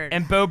 I've heard.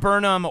 And Bo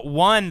Burnham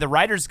won the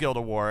Writers Guild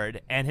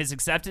Award, and his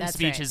acceptance That's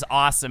speech right. is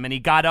awesome. And he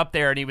got up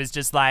there and he was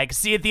just like,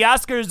 "See you at the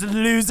Oscars,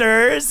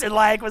 losers," and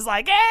like was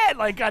like,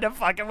 like kind of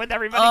fucking with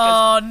everybody.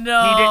 Oh,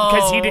 no.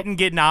 Because he didn't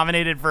get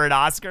nominated for an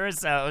Oscar,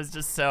 so it was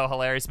just so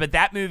hilarious. But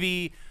that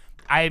movie.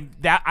 I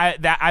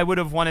would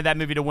have wanted that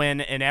movie to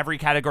win in every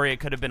category it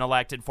could have been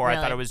elected for. I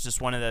Really? thought it was just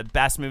one of the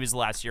best movies of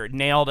last year. It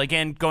nailed,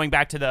 again, going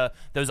back to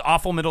those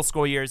awful middle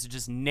school years, it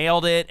just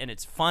nailed it, and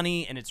it's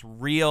funny, and it's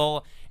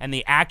real, and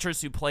the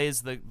actress who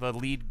plays the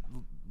lead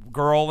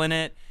girl in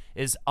it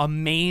is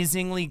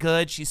amazingly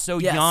good. She's so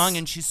Yes. young,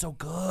 and she's so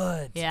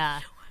good. Yeah.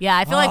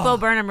 I feel like Bo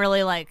Burnham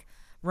really like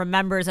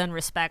remembers and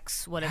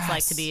respects what it's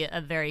like to be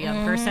a very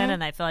young person,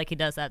 and I feel like he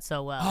does that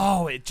so well.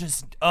 Oh, it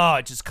just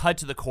cut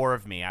to the core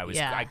of me.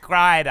 Yeah. I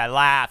cried, I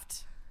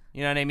laughed.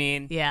 You know what I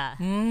mean? Yeah.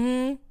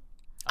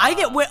 I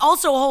get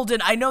also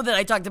Holden. I know that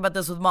I talked about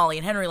this with Molly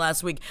and Henry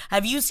last week.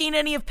 Have you seen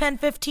any of Pen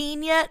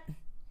 15 yet?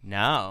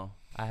 No,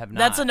 I have not.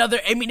 That's another.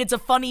 I mean, it's a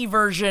funny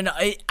version.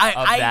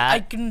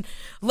 I can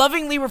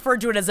lovingly refer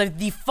to it as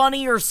the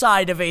funnier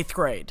side of 8th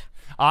Grade.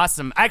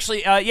 Awesome.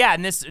 Actually,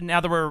 and now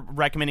that we're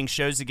recommending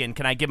shows again,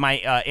 can I give my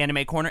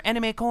anime corner?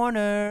 Anime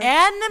corner.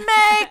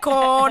 Anime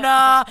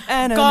corner,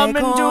 Anime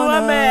coming to corner.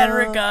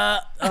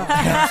 America.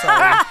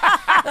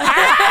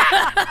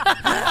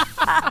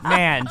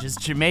 Man,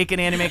 just Jamaican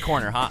anime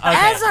corner, huh? Okay.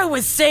 As I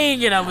was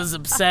saying it, I was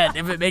upset.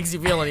 If it makes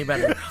you feel any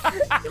better.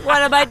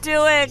 What am I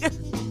doing?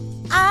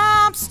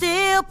 I'm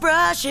still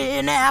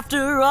brushing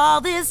after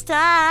all this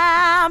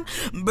time,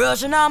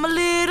 brushing on my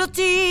little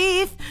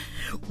teeth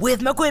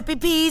with my quippy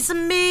piece of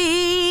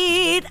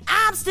meat.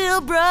 I'm still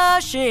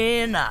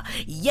brushing,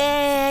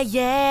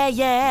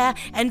 yeah.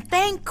 And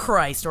thank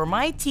Christ, or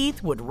my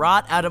teeth would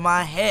rot out of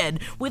my head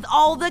with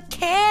all the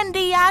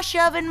candy I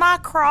shove in my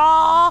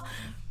craw.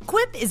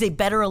 Quip is a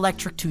better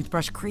electric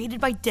toothbrush created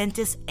by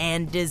dentists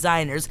and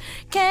designers.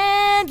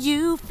 Can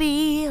you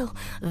feel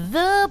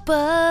the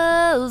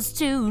buzz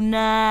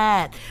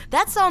tonight?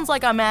 That sounds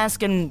like I'm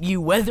asking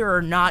you whether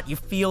or not you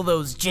feel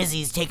those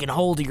jizzies taking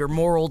hold of your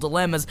moral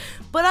dilemmas,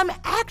 but I'm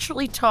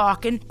actually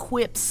talking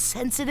Quip's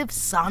sensitive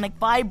sonic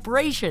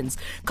vibrations,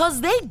 cause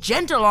they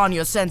gentle on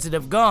your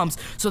sensitive gums,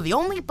 so the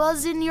only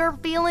buzz in you're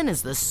feeling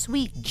is the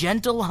sweet,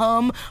 gentle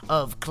hum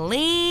of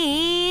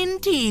clean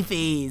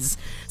teethies.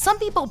 Some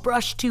people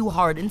brush too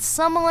hard, and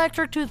some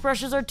electric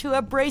toothbrushes are too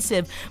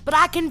abrasive, but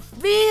I can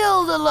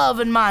feel the love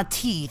in my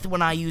teeth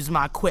when I use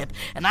my Quip,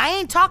 and I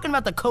ain't talking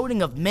about the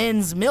coating of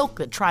men's milk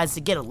that tries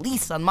to get a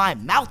lease on my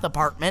mouth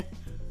apartment.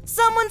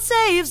 Someone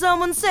save,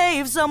 someone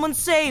save, someone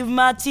save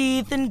my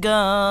teeth and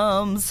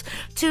gums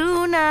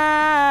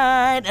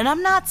tonight. And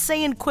I'm not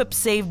saying Quip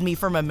saved me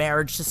from a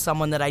marriage to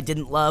someone that I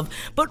didn't love,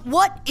 but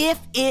what if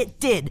it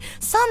did?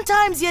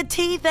 Sometimes your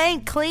teeth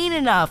ain't clean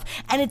enough,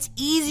 and it's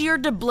easier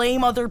to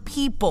blame other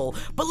people.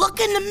 But look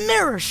in the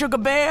mirror, Sugar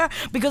Bear,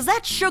 because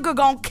that sugar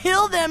gon'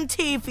 kill them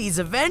teethies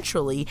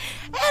eventually.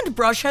 And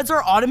brush heads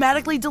are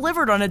automatically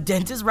delivered on a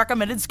dentist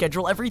recommended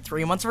schedule every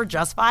 3 months for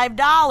just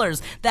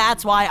 $5.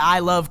 That's why I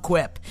love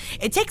Quip.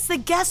 It takes the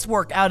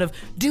guesswork out of,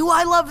 do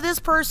I love this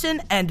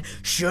person, and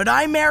should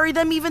I marry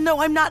them even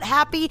though I'm not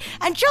happy,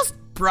 and just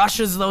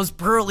brushes those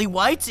pearly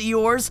whites of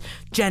yours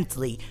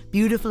gently,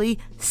 beautifully,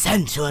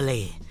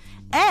 sensually.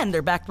 And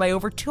they're backed by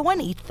over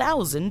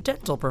 20,000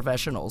 dental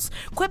professionals.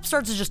 Quip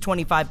starts at just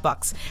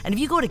 $25. And if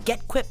you go to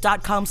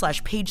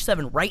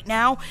getquip.com/page7 right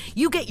now,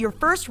 you get your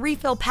first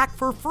refill pack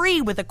for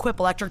free with a Quip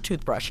electric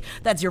toothbrush.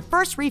 That's your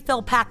first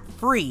refill pack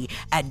free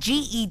at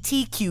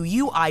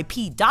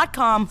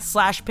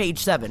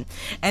getquip.com/page7.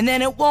 And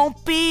then it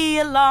won't be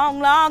a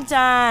long, long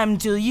time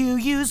till you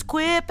use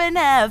Quip and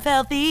have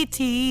healthy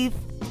teeth.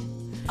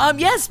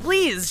 Yes,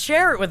 please,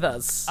 share it with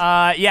us.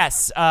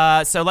 Yes.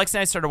 So Lex and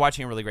I started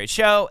watching a really great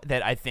show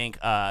that I think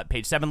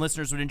Page 7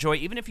 listeners would enjoy,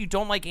 even if you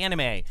don't like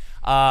anime.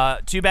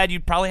 Too bad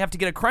you'd probably have to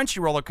get a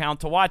Crunchyroll account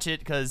to watch it,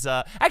 because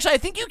actually I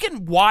think you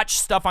can watch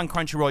stuff on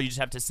Crunchyroll, you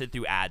just have to sit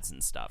through ads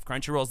and stuff.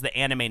 Crunchyroll is the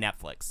anime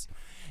Netflix.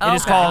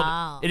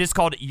 It is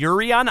called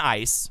Yuri on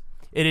Ice.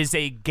 It is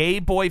a gay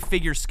boy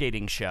figure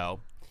skating show.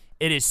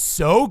 It is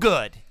so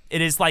good.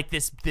 It is like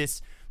this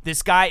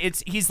guy,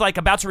 he's like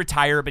about to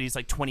retire, but he's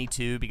like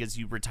 22 because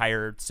you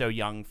retire so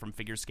young from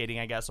figure skating,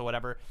 I guess, or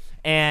whatever.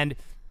 And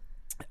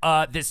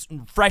this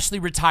freshly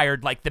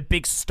retired, like the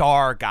big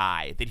star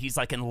guy that he's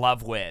like in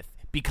love with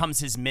becomes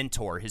his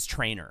mentor, his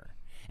trainer.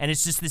 And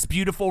it's just this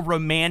beautiful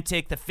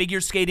romantic, the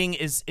figure skating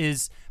is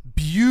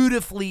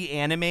beautifully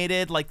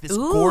animated, like this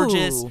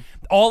gorgeous.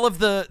 All of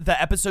the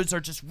episodes are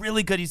just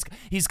really good.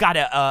 He's got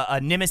a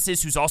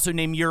nemesis who's also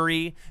named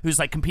Yuri, who's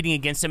like competing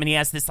against him, and he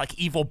has this like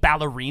evil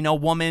ballerina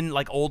woman,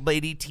 like old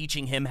lady,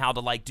 teaching him how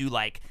to like do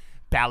like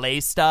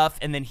ballet stuff,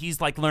 and then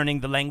he's like learning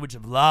the language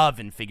of love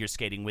in figure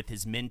skating with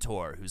his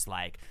mentor, who's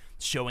like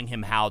showing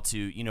him how to,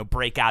 you know,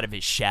 break out of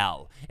his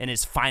shell in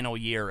his final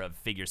year of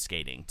figure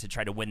skating to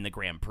try to win the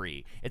Grand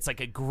Prix. It's like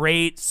a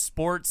great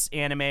sports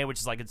anime, which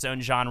is like its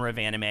own genre of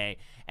anime,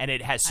 and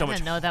it has so much. I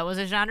didn't know that was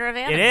a genre of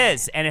anime. It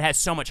is, and it has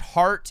so much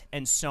heart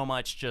and so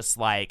much just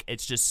like,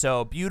 it's just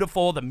so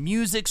beautiful. The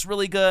music's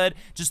really good.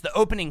 Just the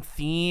opening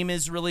theme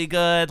is really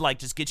good. Like,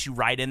 just gets you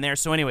right in there.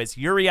 So anyways,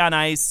 Yuri on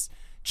Ice,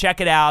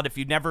 check it out. If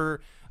you've never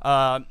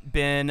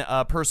been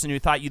a person who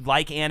thought you'd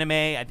like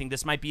anime, I think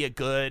this might be a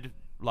good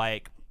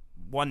like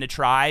one to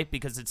try,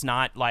 because it's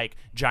not like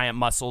giant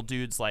muscle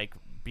dudes like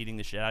beating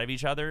the shit out of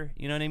each other.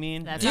 You know what I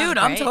mean? Dude,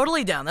 I'm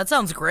totally down. That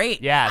sounds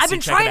great. Yeah, I've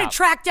been trying to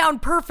track down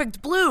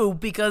Perfect Blue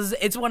because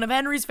it's one of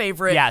Henry's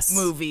favorite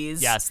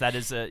movies. Yes, that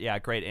is a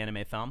great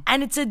anime film.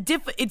 And it's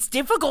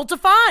difficult to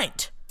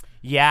find.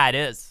 Yeah, it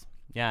is.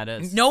 Yeah, it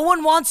is. No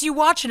one wants you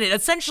watching it.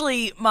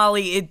 Essentially,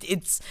 Molly,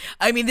 it's.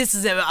 I mean, this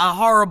is a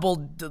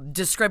horrible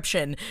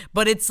description,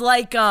 but it's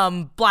like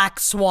Black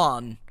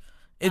Swan.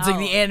 It's like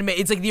the anime.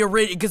 It's like the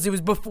original, because it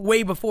was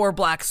way before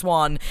Black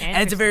Swan,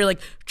 and it's a very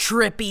like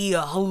trippy,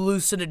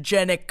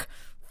 hallucinogenic,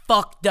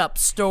 fucked up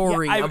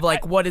story of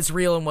like what is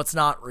real and what's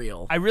not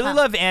real. I really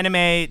love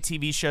anime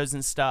TV shows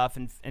and stuff,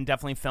 and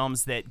definitely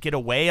films that get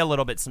away a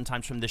little bit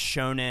sometimes from the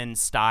shonen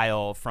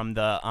style, from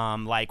the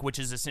like, which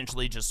is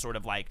essentially just sort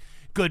of like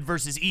good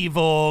versus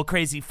evil,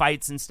 crazy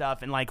fights and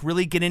stuff, and like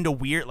really get into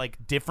weird, like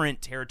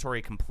different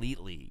territory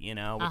completely, you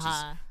know, which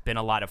has been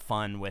a lot of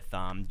fun with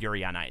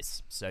Yuri on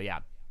Ice. So yeah.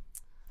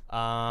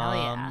 Hell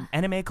yeah.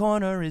 Anime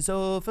Corner is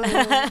over.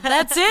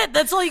 That's it?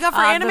 That's all you got for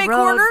On Anime the road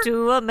Corner?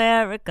 to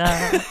America.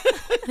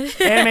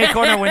 Anime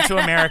Corner went to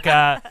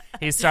America.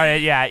 He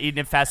started, eating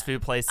at fast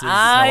food places.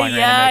 I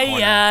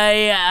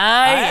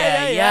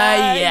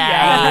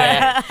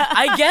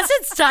guess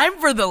it's time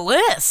for the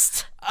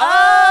list.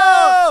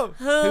 Oh!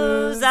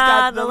 Who's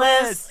on the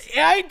list?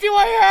 Do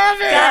I have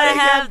it? Gotta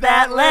have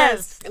that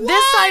list.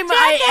 This time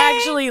I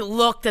actually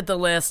looked at the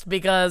list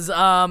because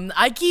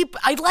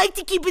I'd like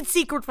to keep it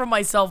secret from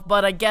myself,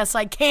 but I guess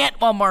I can't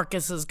while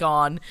Marcus is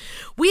gone.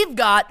 We've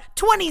got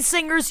 20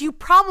 singers you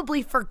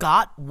probably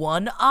forgot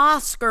won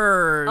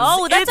Oscars.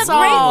 Oh, that's it's a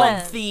great all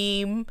list.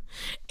 theme.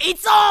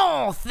 It's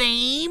all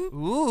theme.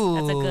 Ooh.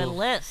 That's a good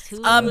list.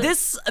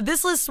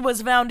 This list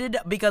was founded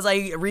because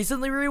I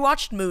recently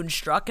rewatched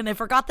Moonstruck, and I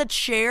forgot that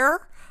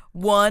Cher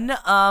won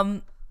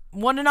an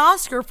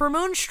Oscar for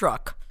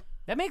Moonstruck.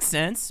 That makes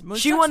sense.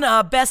 She won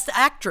Best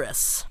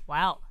Actress.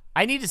 Wow.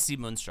 I need to see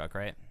Moonstruck,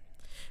 right?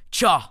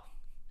 Cha.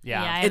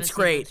 Yeah. I haven't It's seen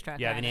great. Moonstruck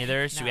You haven't either.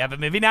 either? Should we have a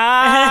movie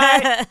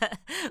night?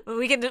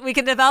 We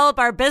can develop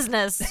our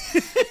business.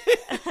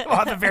 We'll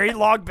have a very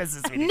long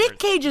business meeting. Nick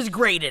Cage is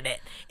great in it.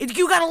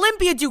 You got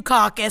Olympia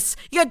Dukakis.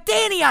 You got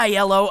Danny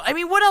Aiello. I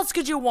mean, what else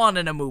could you want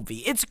in a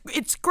movie? It's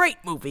a great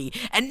movie.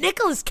 And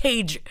Nicolas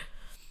Cage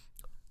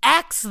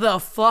acts the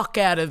fuck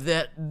out of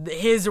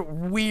his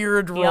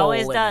weird role. He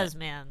always in does, it.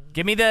 man.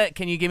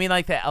 Can you give me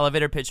like the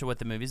elevator pitch of what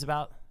the movie's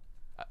about?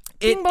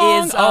 It Ding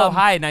bong. is.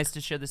 Hi, nice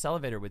to share this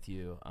elevator with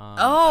you.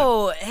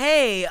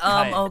 Hey.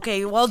 Hi.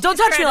 Okay. Well, don't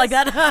touch me like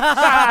that.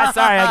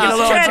 Sorry, I get a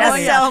little Trying to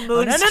jabby. sell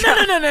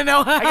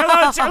No. I get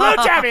a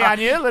little jabby on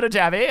you, little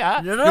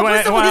jabby. No, You want please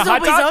a don't, hot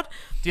please dog? don't.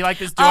 Do you like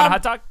this? Do you want a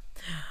hot dog?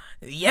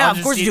 Yeah, I'll of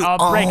just course you do.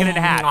 I'll break it in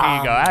half. There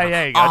you go.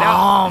 There you go.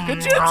 Now,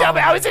 could you tell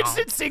me? I was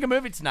interested in seeing a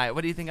movie tonight.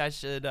 What do you think I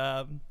should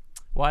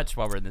watch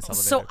while we're in this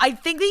elevator? So I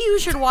think that you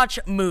should watch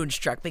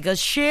Moonstruck because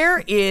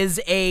Cher is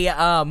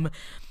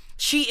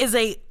she is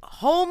a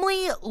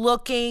homely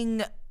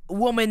looking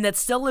woman that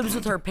still lives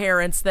with her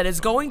parents that is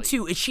going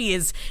to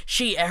she's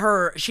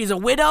a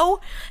widow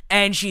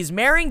and she's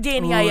marrying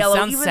Danny Aiello.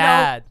 Sounds even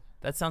sad.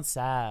 That sounds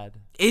sad.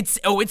 It's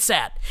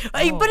sad.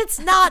 But it's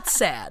not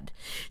sad.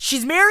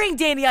 She's marrying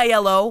Danny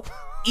Aiello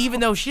even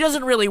though she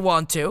doesn't really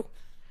want to.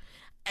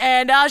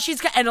 And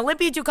and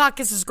Olympia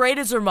Dukakis is great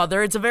as her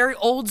mother. It's a very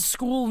old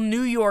school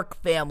New York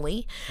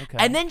family. Okay.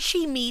 And then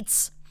she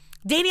meets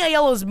Danny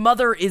Aiello's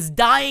mother is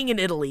dying in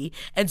Italy,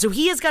 and so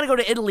he has got to go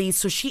to Italy.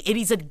 So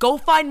he said, "Go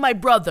find my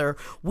brother.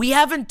 We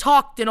haven't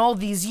talked in all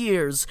these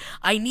years.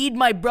 I need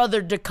my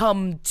brother to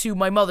come to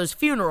my mother's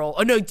funeral.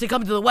 Or no, to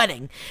come to the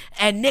wedding."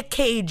 And Nick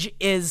Cage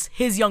is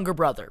his younger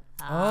brother,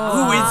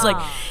 who is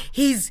like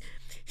he's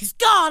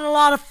got a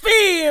lot of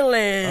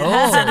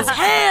feelings, and his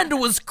hand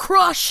was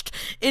crushed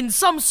in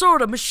some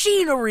sort of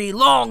machinery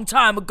long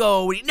time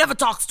ago, and he never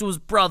talks to his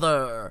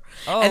brother.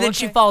 And then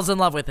she falls in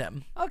love with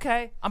him.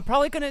 Okay, I'm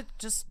probably gonna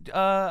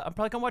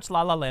watch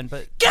La La Land,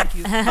 but Get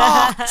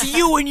fucked,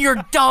 you and your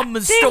dumb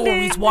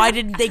stories. Why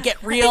didn't they get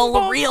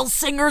real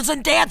singers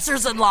and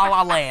dancers in La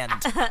La Land?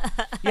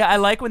 yeah, I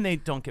like when they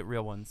don't get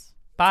real ones.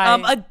 Bye.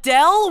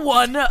 Adele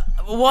won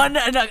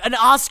an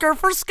Oscar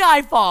for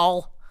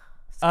Skyfall.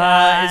 Is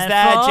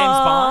that James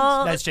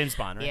Bond? That's James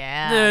Bond, right?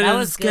 Yeah, that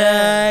was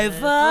good.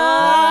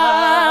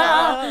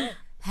 Skyfall.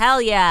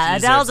 Hell yeah, She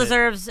Adele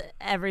deserves deserves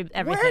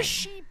everything. Where's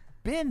she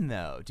been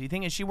though? Do you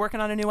think is she working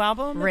on a new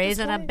album? at this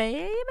Raising a point?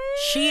 baby.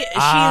 She's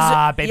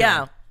baby.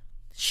 yeah.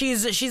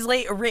 She's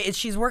late.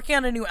 She's working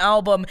on a new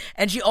album,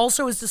 and she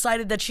also has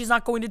decided that she's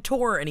not going to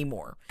tour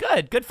anymore.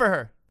 Good for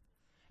her.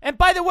 And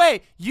by the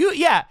way,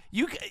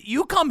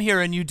 you come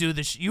here and you do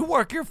this. You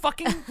work your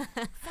fucking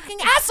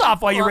ass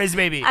off while you raise a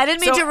baby. I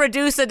didn't mean So- to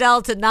reduce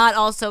Adele to not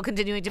also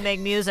continuing to make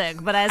music,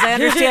 but as I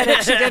understand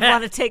it, she did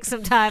want to take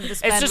some time to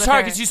spend It's just with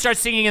hard her. because you start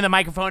singing in the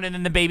microphone and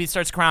then the baby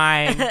starts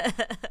crying.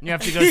 You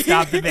have to go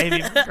stop the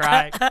baby from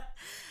crying.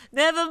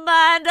 Never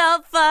mind,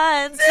 I'll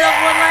find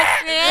someone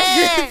like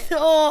me.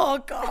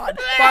 Oh God,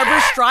 Barbara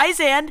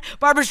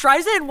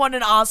Streisand won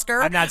an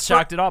Oscar. I'm not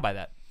shocked at all by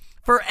that.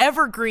 For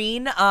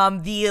Evergreen,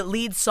 the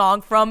lead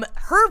song from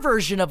her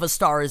version of A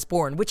Star Is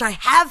Born, which I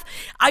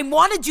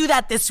want to do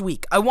that this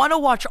week. I want to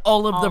watch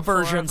all of the four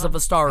of versions them. of A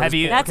Star Is Have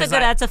you- Born.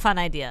 That's a fun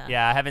idea.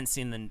 Yeah, I haven't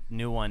seen the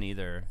new one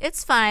either.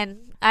 It's fine.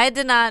 I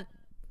did not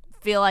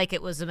feel like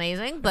it was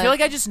amazing, but I feel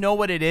like I just know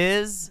what it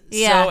is.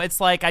 Yeah. So it's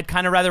like I'd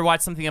kind of rather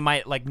watch something I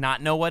might like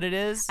not know what it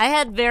is. I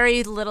had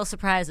very little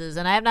surprises,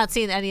 and I have not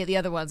seen any of the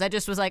other ones. I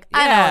just was like,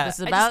 I know Yeah, what this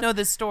is about. I just know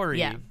this story.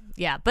 Yeah.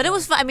 Yeah, but it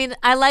was fun. I mean,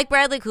 I like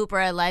Bradley Cooper.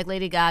 I like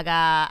Lady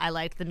Gaga. I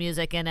liked the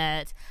music in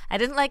it. I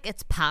didn't like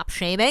its pop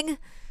shaming.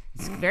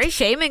 It's very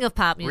shaming of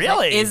pop music.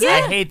 Really?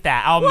 I hate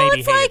that. I'll Well, maybe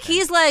it's hate like it then.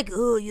 he's like,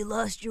 oh, you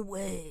lost your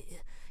way.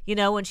 You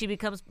know, when she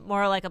becomes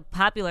more like a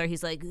popular,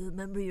 he's like,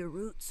 remember your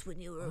roots when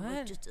you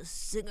were just a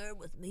singer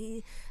with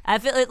me? I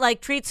feel it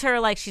like treats her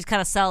like she's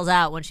kind of sells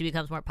out when she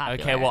becomes more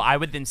popular. Okay, well, I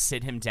would then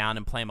sit him down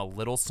and play him a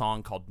little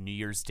song called New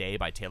Year's Day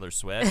by Taylor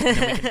Swift. And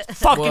then we can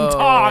fucking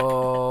talk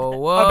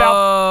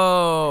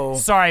about...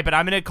 Sorry, but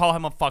I'm going to call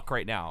him a fuck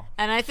right now.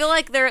 And I feel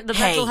like the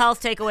mental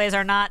health takeaways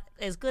are not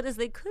as good as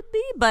they could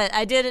be, but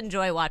I did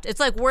enjoy watching. It's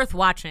like worth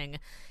watching.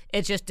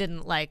 It just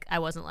didn't I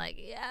wasn't like,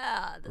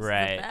 yeah, this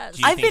Right. is the best.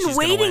 Do you I've think been she's gonna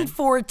waiting win?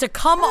 for it to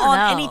come on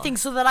know. anything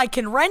so that I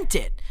can rent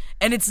it.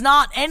 And it's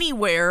not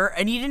anywhere,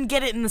 and you didn't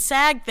get it in the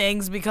SAG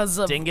things because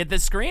of... Didn't get the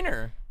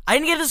screener. I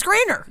didn't get a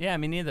screener. Yeah,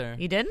 me neither.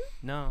 You didn't?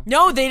 No.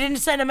 No, they didn't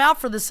send him out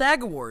for the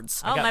SAG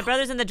Awards. Oh, my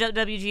brother's in the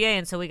WGA,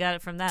 and so we got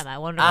it from them. I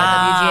wonder why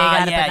WGA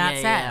got it, but not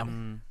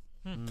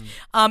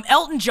SAG.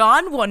 Elton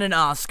John won an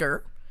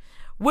Oscar,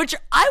 which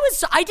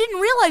I didn't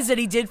realize that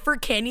he did for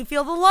Can You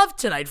Feel the Love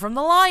Tonight from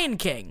The Lion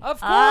King. Of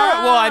course.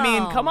 Well, I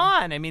mean, come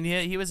on. I mean,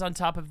 he was on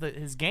top of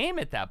his game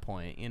at that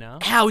point, you know?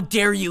 How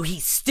dare you?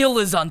 He still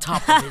is on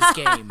top of his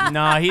game.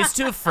 No, he's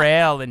too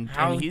frail, and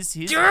he's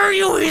Dare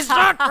you? He's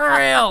not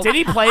frail. Did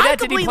he play that?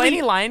 Did he play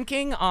any Lion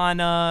King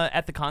on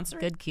at the concert?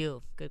 Good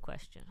cue. Good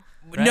question.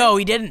 Right? No,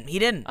 he didn't. He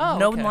didn't. Oh,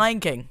 no okay. Lion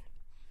King.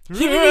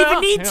 He didn't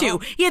even need to.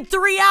 He had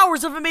 3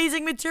 hours of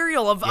amazing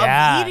material.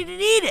 He didn't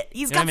need it.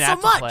 He's got so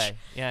much.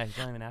 Yeah, he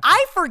don't even have to.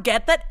 I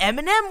forget that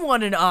Eminem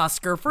won an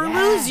Oscar for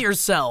Lose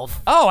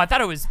Yourself. Oh, I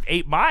thought it was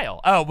 8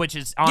 Mile. Oh, which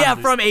is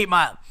on from 8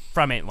 Mile.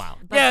 From 8 Mile.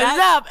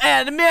 Up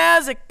and the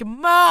music,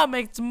 mom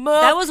makes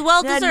more. That was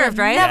well deserved,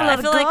 right? Never let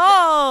it go.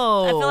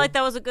 I feel like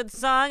that was a good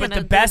song. But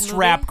and the best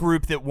rap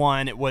group that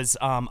won was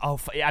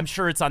I'm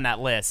sure it's on that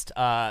list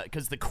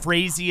because the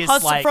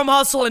craziest from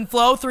Hustle and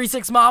Flow, 3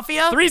 6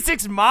 Mafia. 3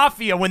 6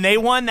 Mafia, when they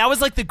won, that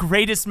was like the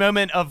greatest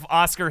moment of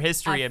Oscar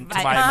history in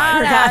my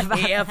mind. Not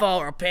here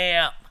for a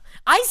pimp.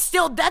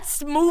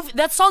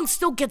 That song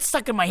still gets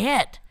stuck in my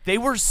head. They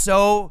were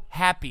so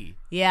happy.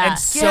 Yeah. And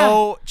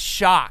so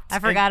shocked. I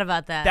forgot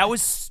about that. That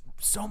was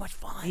so much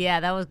fun. Yeah,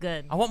 that was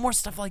good. I want more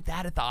stuff like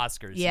that at the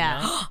Oscars.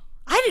 Yeah. You know?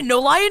 I didn't know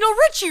Lionel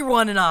Richie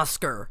won an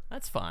Oscar.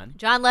 That's fun.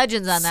 John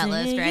Legend's on that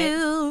list, right?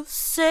 You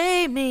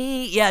say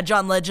me. Yeah,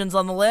 John Legend's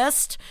on the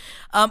list.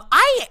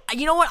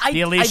 You know what?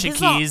 The Alicia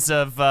Keys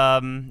of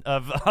on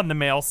the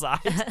male side.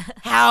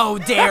 How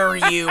dare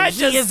you?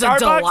 He is a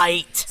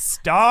delight.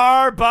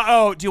 Starbucks.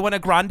 Oh, do you want a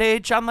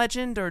grande John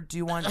Legend or do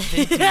you want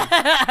vintage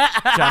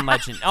John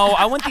Legend? Oh,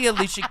 I want the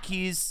Alicia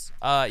Keys.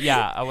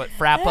 I want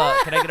Frappa.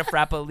 Can I get a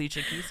Frappa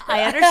Alicia Keys?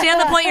 I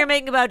understand the point you're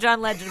making about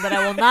John Legend, but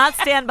I will not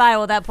stand by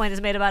what that point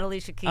is made about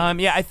Alicia Keys.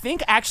 I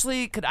think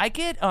actually, could I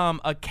get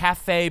a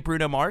Cafe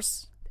Bruno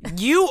Mars?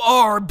 You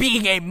are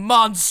being a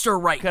monster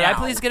right now. Could I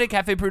please get a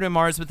Cafe Bruno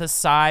Mars with a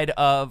side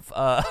of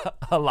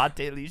a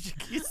latte Alicia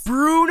Keys?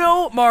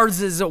 Bruno Mars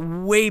is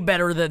way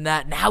better than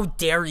that, and how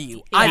dare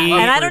you?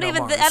 I don't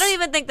even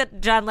think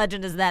that John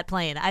Legend is that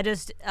plain. I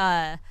just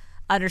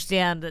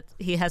understand that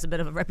he has a bit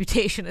of a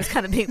reputation as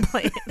kind of being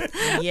plain.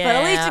 Yeah. But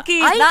Alicia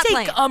Keys, I not take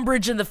plain.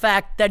 Umbrage in the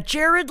fact that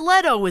Jared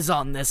Leto is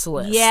on this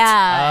list.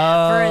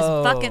 Yeah, for his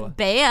fucking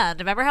band.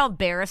 Remember how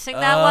embarrassing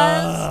that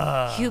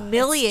was?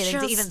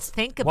 Humiliating to even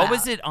think about. What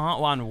was it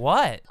on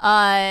what?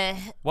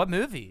 What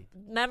movie?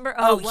 Remember?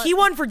 He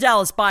won for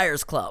Dallas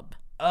Buyers Club.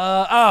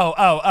 But he's in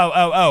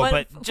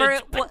a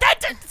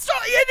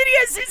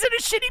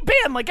shitty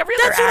band like every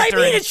other actor. That's what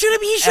I mean. It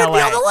should he should be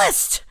on the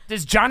list.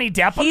 Does Johnny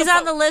Depp? He's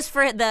on the list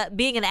for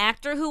being an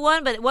actor who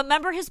won. But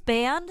remember his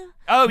band?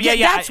 Oh yeah.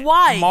 That's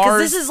why. Because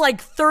this is like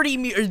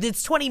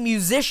 20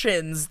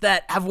 musicians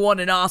that have won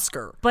an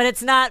Oscar. But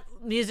it's not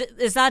music.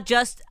 It's not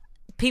just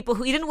people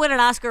who he didn't win an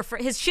Oscar for.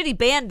 His shitty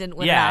band didn't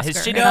win an Oscar. Yeah, his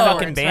shitty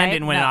fucking band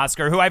didn't win an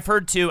Oscar. Who I've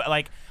heard too.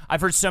 Like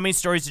I've heard so many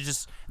stories of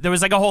just. There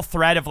was like a whole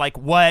thread of like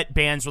what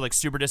bands were like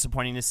super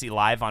disappointing to see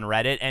live on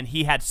Reddit, and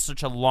he had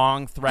such a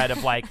long thread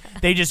of like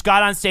they just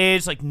got on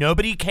stage, like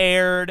nobody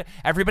cared,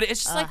 everybody.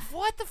 It's just like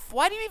what the?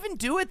 Why do you even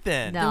do it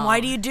then? No. Then why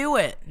do you do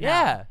it?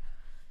 Yeah.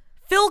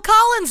 Phil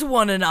Collins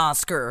won an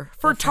Oscar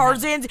for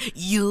Tarzan's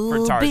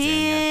You'll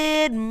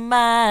Be in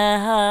My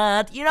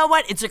Heart. You know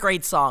what? It's a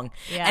great song.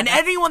 Yeah, and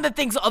anyone that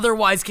thinks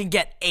otherwise can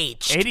get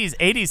H. 80s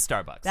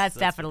Starbucks. That's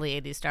definitely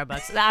 80s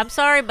Starbucks. I'm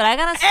sorry, but I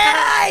gotta.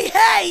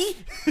 Hey!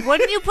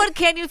 Wouldn't you put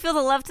 "Can You Feel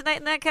the Love Tonight"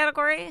 in that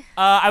category?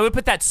 I would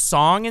put that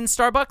song in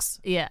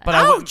Starbucks. Yeah.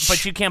 But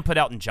but you can't put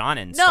Elton John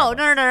in. No.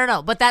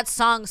 Starbucks. But that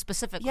song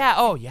specifically. Yeah.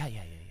 Oh yeah.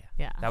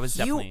 Yeah. That was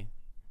definitely.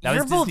 That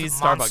You're was both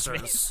Disney's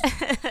monsters.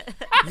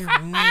 Starbucks. You're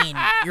mean.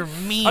 You're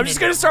mean. I'm just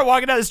gonna start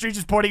walking down the street,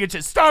 just pointing at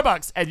shit.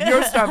 Starbucks and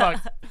your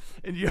Starbucks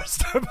and your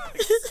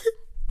Starbucks.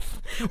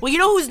 Well, you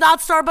know who's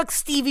not Starbucks?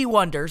 Stevie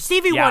Wonder.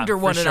 Stevie Wonder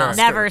won an Oscar.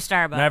 Never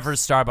Starbucks. Never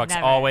Starbucks.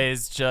 Never.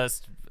 Always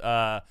just.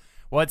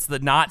 What's the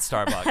not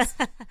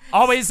Starbucks?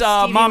 Always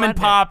mom Wonder. and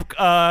pop,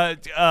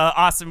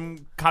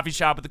 awesome coffee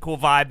shop with a cool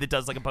vibe that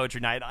does like a poetry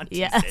night on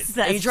Tuesdays.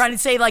 Are you trying to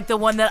say like the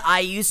one that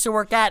I used to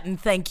work at?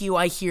 And thank you,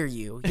 I hear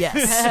you.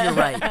 Yes, you're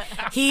right.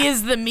 He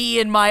is the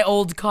me in my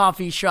old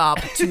coffee shop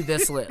to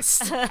this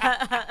list.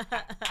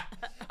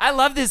 I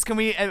love this. Can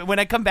we, when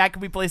I come back,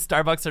 can we play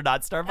Starbucks or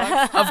not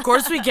Starbucks? Of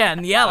course we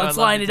can. Yeah, let's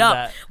line it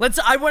up.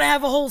 I want to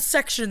have a whole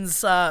sections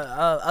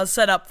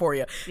set up for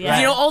you. Yeah.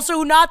 You know,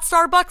 also not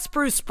Starbucks,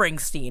 Bruce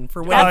Springsteen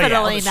for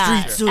Definitely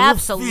not. Streets of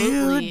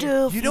Absolutely.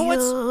 You know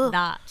what's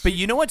not. But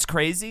you know what's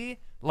crazy?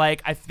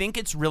 Like, I think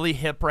it's really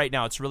hip right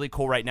now. It's really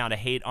cool right now to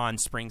hate on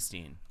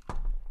Springsteen.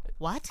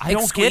 What? I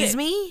don't get it.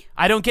 Me?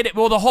 I don't get it.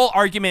 Well, the whole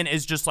argument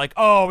is just like,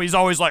 oh, he's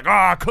always like,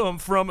 I come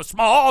from a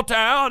small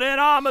town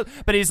and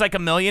but he's like a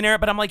millionaire.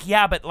 But I'm like,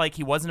 yeah, but like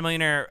he wasn't a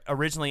millionaire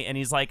originally, and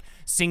he's like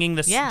singing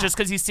just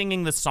because he's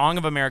singing the song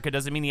of America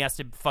doesn't mean he has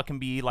to fucking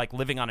be like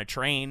living on a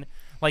train.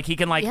 Like he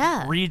can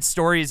read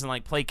stories and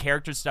like play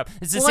character stuff.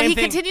 It's the well, same he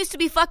thing. continues to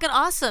be fucking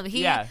awesome.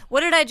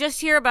 What did I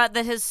just hear about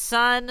that his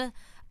son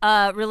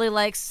really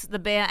likes the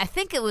band? I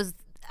think it was.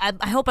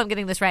 I hope I'm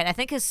getting this right. I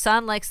think his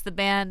son likes the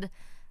band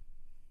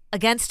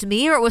Against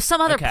Me, or it was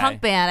some other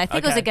punk band. I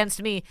think it was Against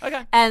Me.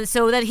 Okay. And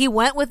so then he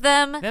went with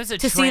them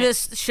to see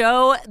this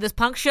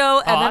punk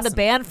show, and then the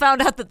band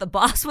found out that the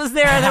boss was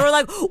there, and they were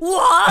like,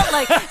 "What?"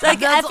 Like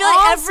I feel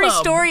like every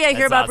story I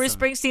hear about Bruce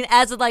Springsteen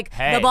as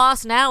the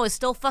boss now is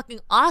still fucking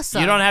awesome.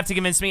 You don't have to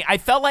convince me. I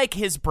felt like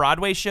his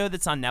Broadway show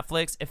that's on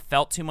Netflix, it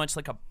felt too much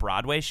like a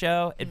Broadway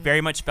show. It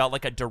very much felt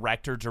like a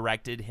director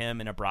directed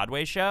him in a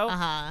Broadway show.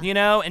 You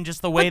know, and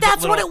just the way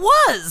that's what it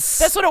was.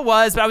 That's what it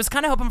was, but I was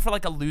kind of hoping for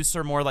like a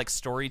looser, more like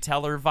storyteller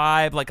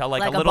vibe, like a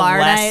little bar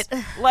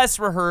less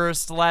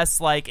rehearsed, less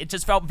like it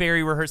just felt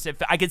very rehearsed.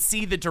 I could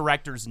see the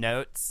director's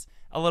notes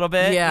a little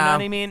bit, you know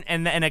what I mean?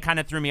 And it kind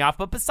of threw me off.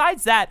 But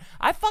besides that,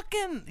 I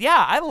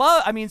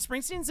mean,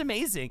 Springsteen's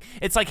amazing.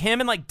 It's like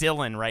him and like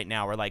Dylan right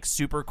now are like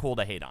super cool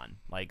to hate on,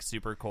 like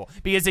super cool.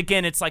 Because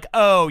again, it's like,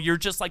 oh, you're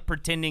just like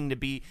pretending to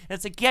be. And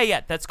it's like,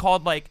 yeah, that's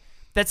called like.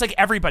 That's like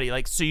everybody.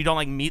 Like, so you don't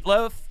like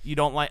Meatloaf? You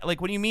don't like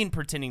what do you mean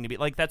pretending to be?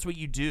 Like, that's what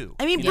you do.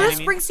 I mean, Bruce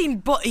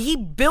Springsteen, he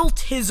built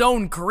his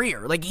own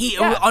career. Like,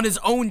 on his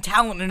own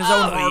talent and his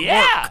own hard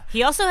work.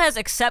 He also has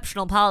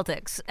exceptional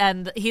politics,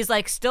 and he's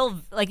like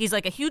still, like, he's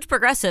like a huge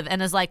progressive, and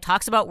is like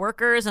talks about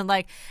workers, and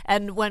like,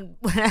 and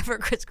whenever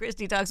Chris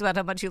Christie talks about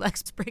how much he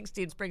likes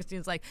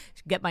Springsteen's like,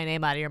 get my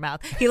name out of your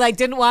mouth. He like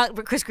didn't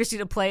want Chris Christie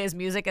to play his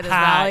music at his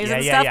rallies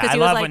and stuff. I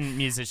love when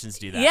musicians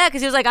do that. Yeah,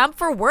 because he was like, I'm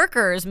for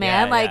workers,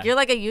 man. You're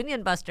like a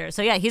union buster.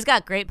 So yeah, he's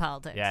got great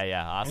politics.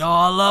 Yeah, awesome. Oh,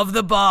 I love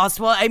the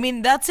boss. Well, I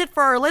mean, that's it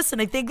for our list, and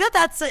I think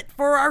that's it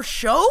for our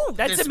show.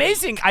 That's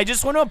amazing. I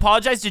just want to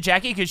apologize to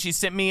Jackie because she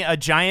sent me a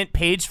giant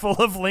page full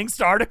of links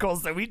to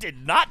articles that we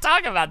did not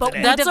talk about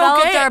today. We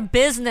developed our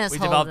business. We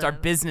developed our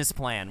business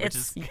plan, which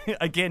is,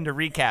 again, to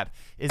recap,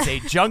 is a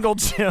jungle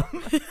gym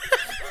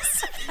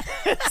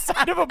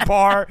side of a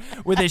bar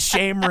with a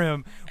shame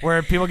room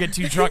where people get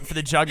too drunk for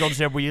the jungle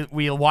gym.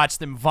 We'll watch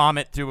them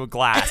vomit through a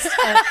glass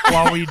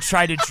while we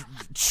try to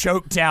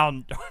choke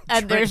down.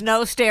 And there's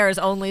no stairs,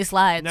 only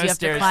slides. No you have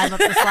stairs. to climb up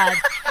the slides.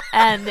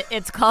 And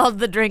it's called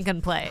the drink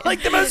and play.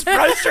 Like, the most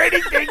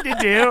frustrating thing to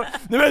do.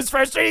 The most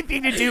frustrating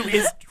thing to do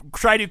is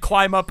try to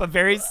climb up a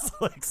very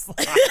slick slide.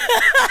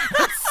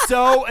 It's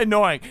so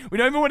annoying. We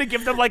don't even want to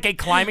give them like a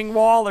climbing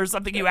wall or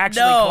something you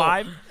actually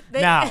climb.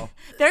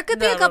 There could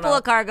be a couple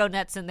of cargo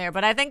nets in there,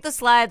 but I think the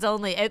slides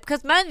only,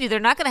 because mind you, they're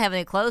not going to have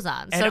any clothes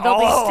on, so they'll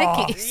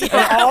be sticky. So.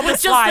 All the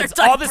slides,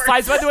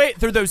 by the way,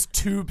 they're those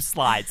tube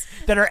slides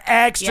that are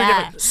extra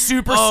different,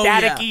 super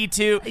staticky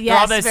too.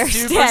 Yes, they're all very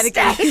super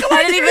staticky.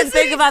 I didn't even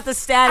think about the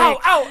static.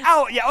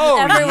 Ow,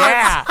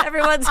 yeah.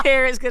 Everyone's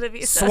hair is going to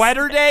be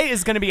Sweater day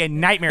is going to be a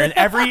nightmare.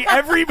 Every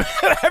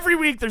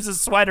week there's a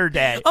sweater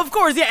day. Of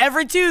course,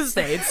 every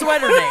Tuesday it's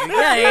sweater day.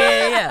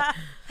 Yeah.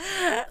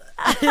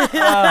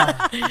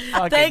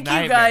 Thank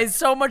you guys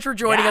so much for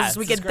joining us this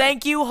weekend.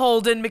 Thank you,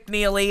 Holden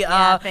McNeely,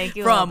 thank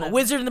you, from Holden.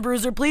 Wizard and the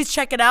Bruiser. Please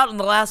check it out on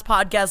the Last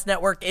Podcast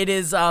Network. It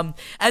is,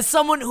 as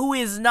someone who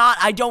is not,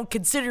 I don't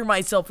consider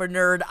myself a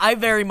nerd, I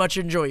very much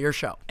enjoy your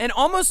show. And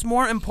almost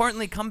more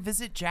importantly, come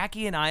visit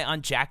Jackie and I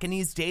on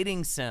Jackanee's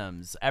Dating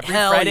Sims every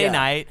Hell Friday yeah.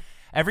 night.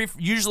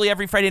 Usually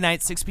every Friday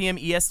night, 6 p.m.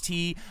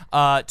 EST,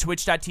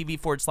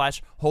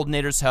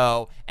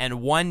 twitch.tv/HoldenatorsHo.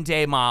 And one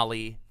day,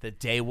 Molly, the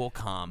day will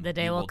come. The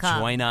day will come.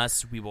 Join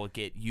us. You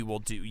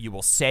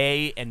will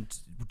say and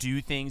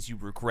do things you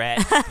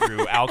regret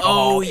through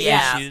alcohol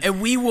issues. And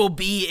we will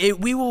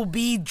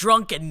be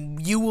drunk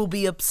and you will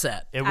be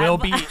upset. It will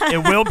be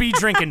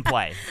drink and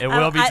play. It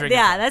will be drink and play.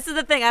 Yeah, that's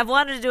the thing. I've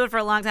wanted to do it for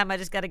a long time. I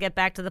just got to get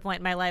back to the point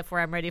in my life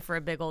where I'm ready for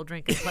a big old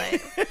drink and play.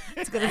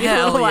 It's going to be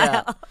a little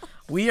while.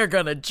 We are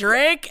going to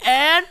drink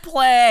and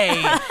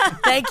play.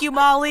 Thank you,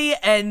 Molly.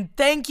 And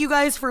thank you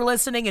guys for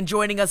listening and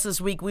joining us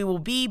this week. We will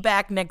be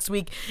back next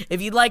week.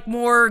 If you'd like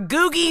more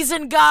googies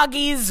and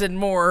goggies and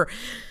more,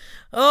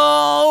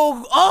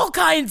 all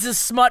kinds of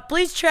smut,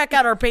 please check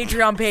out our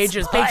Patreon page.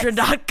 It's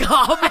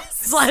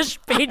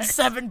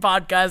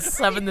patreon.com/page7podcast,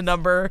 7 the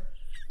number.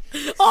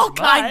 All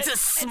kinds of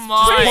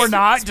smut.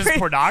 Just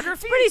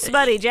pornography? Pretty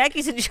smutty.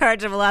 Jackie's in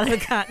charge of a lot of the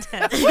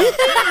content.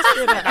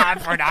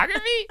 Not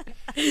pornography?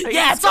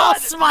 Yeah, it's all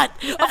smut.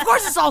 Of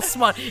course it's all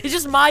smut. It's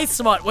just my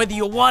smut, whether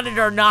you want it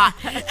or not.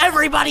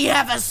 Everybody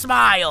have a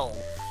smile.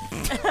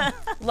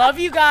 Love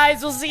you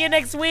guys. We'll see you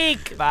next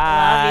week.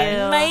 Bye.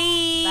 Love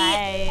you.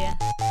 Bye.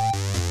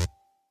 Bye.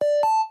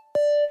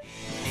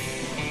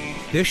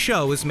 This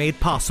show is made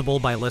possible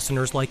by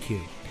listeners like you.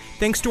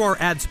 Thanks to our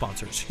ad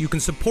sponsors, you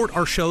can support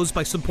our shows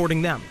by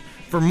supporting them.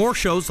 For more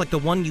shows like the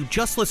one you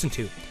just listened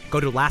to, go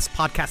to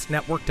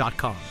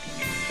lastpodcastnetwork.com.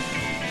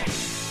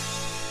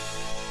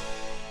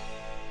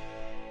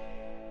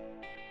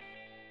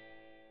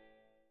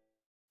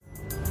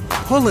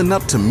 Pulling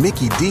up to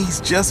Mickey D's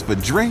just for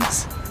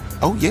drinks?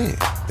 Oh yeah,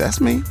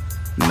 that's me.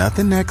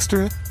 Nothing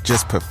extra,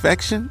 just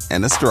perfection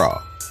and a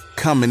straw.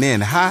 Coming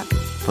in hot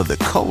for the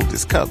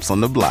coldest cups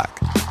on the block.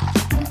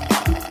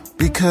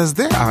 Because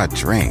there are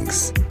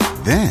drinks.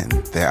 Then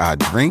there are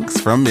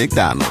drinks from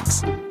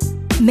McDonald's.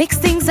 Mix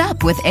things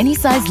up with any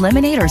size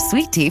lemonade or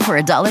sweet tea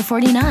for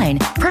 $1.49.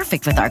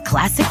 Perfect with our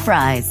classic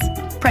fries.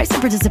 Price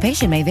and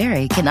participation may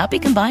vary. Cannot be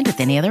combined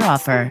with any other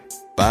offer.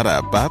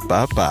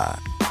 Ba-da-ba-ba-ba.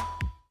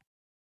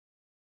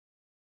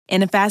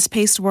 In a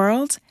fast-paced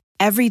world,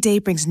 every day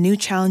brings new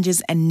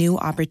challenges and new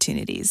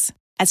opportunities.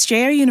 At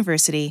Strayer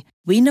University,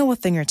 we know a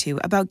thing or two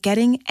about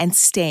getting and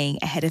staying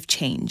ahead of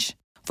change.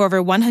 For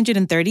over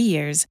 130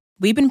 years,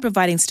 we've been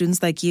providing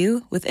students like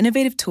you with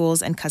innovative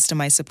tools and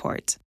customized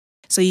support,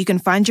 so you can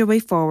find your way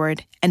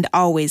forward and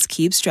always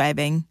keep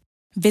striving.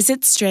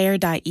 Visit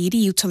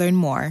strayer.edu to learn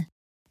more.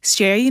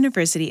 Strayer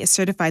University is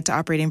certified to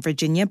operate in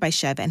Virginia by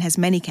Chev and has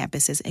many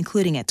campuses,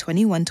 including at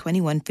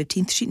 2121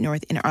 15th Street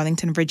North in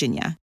Arlington,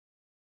 Virginia.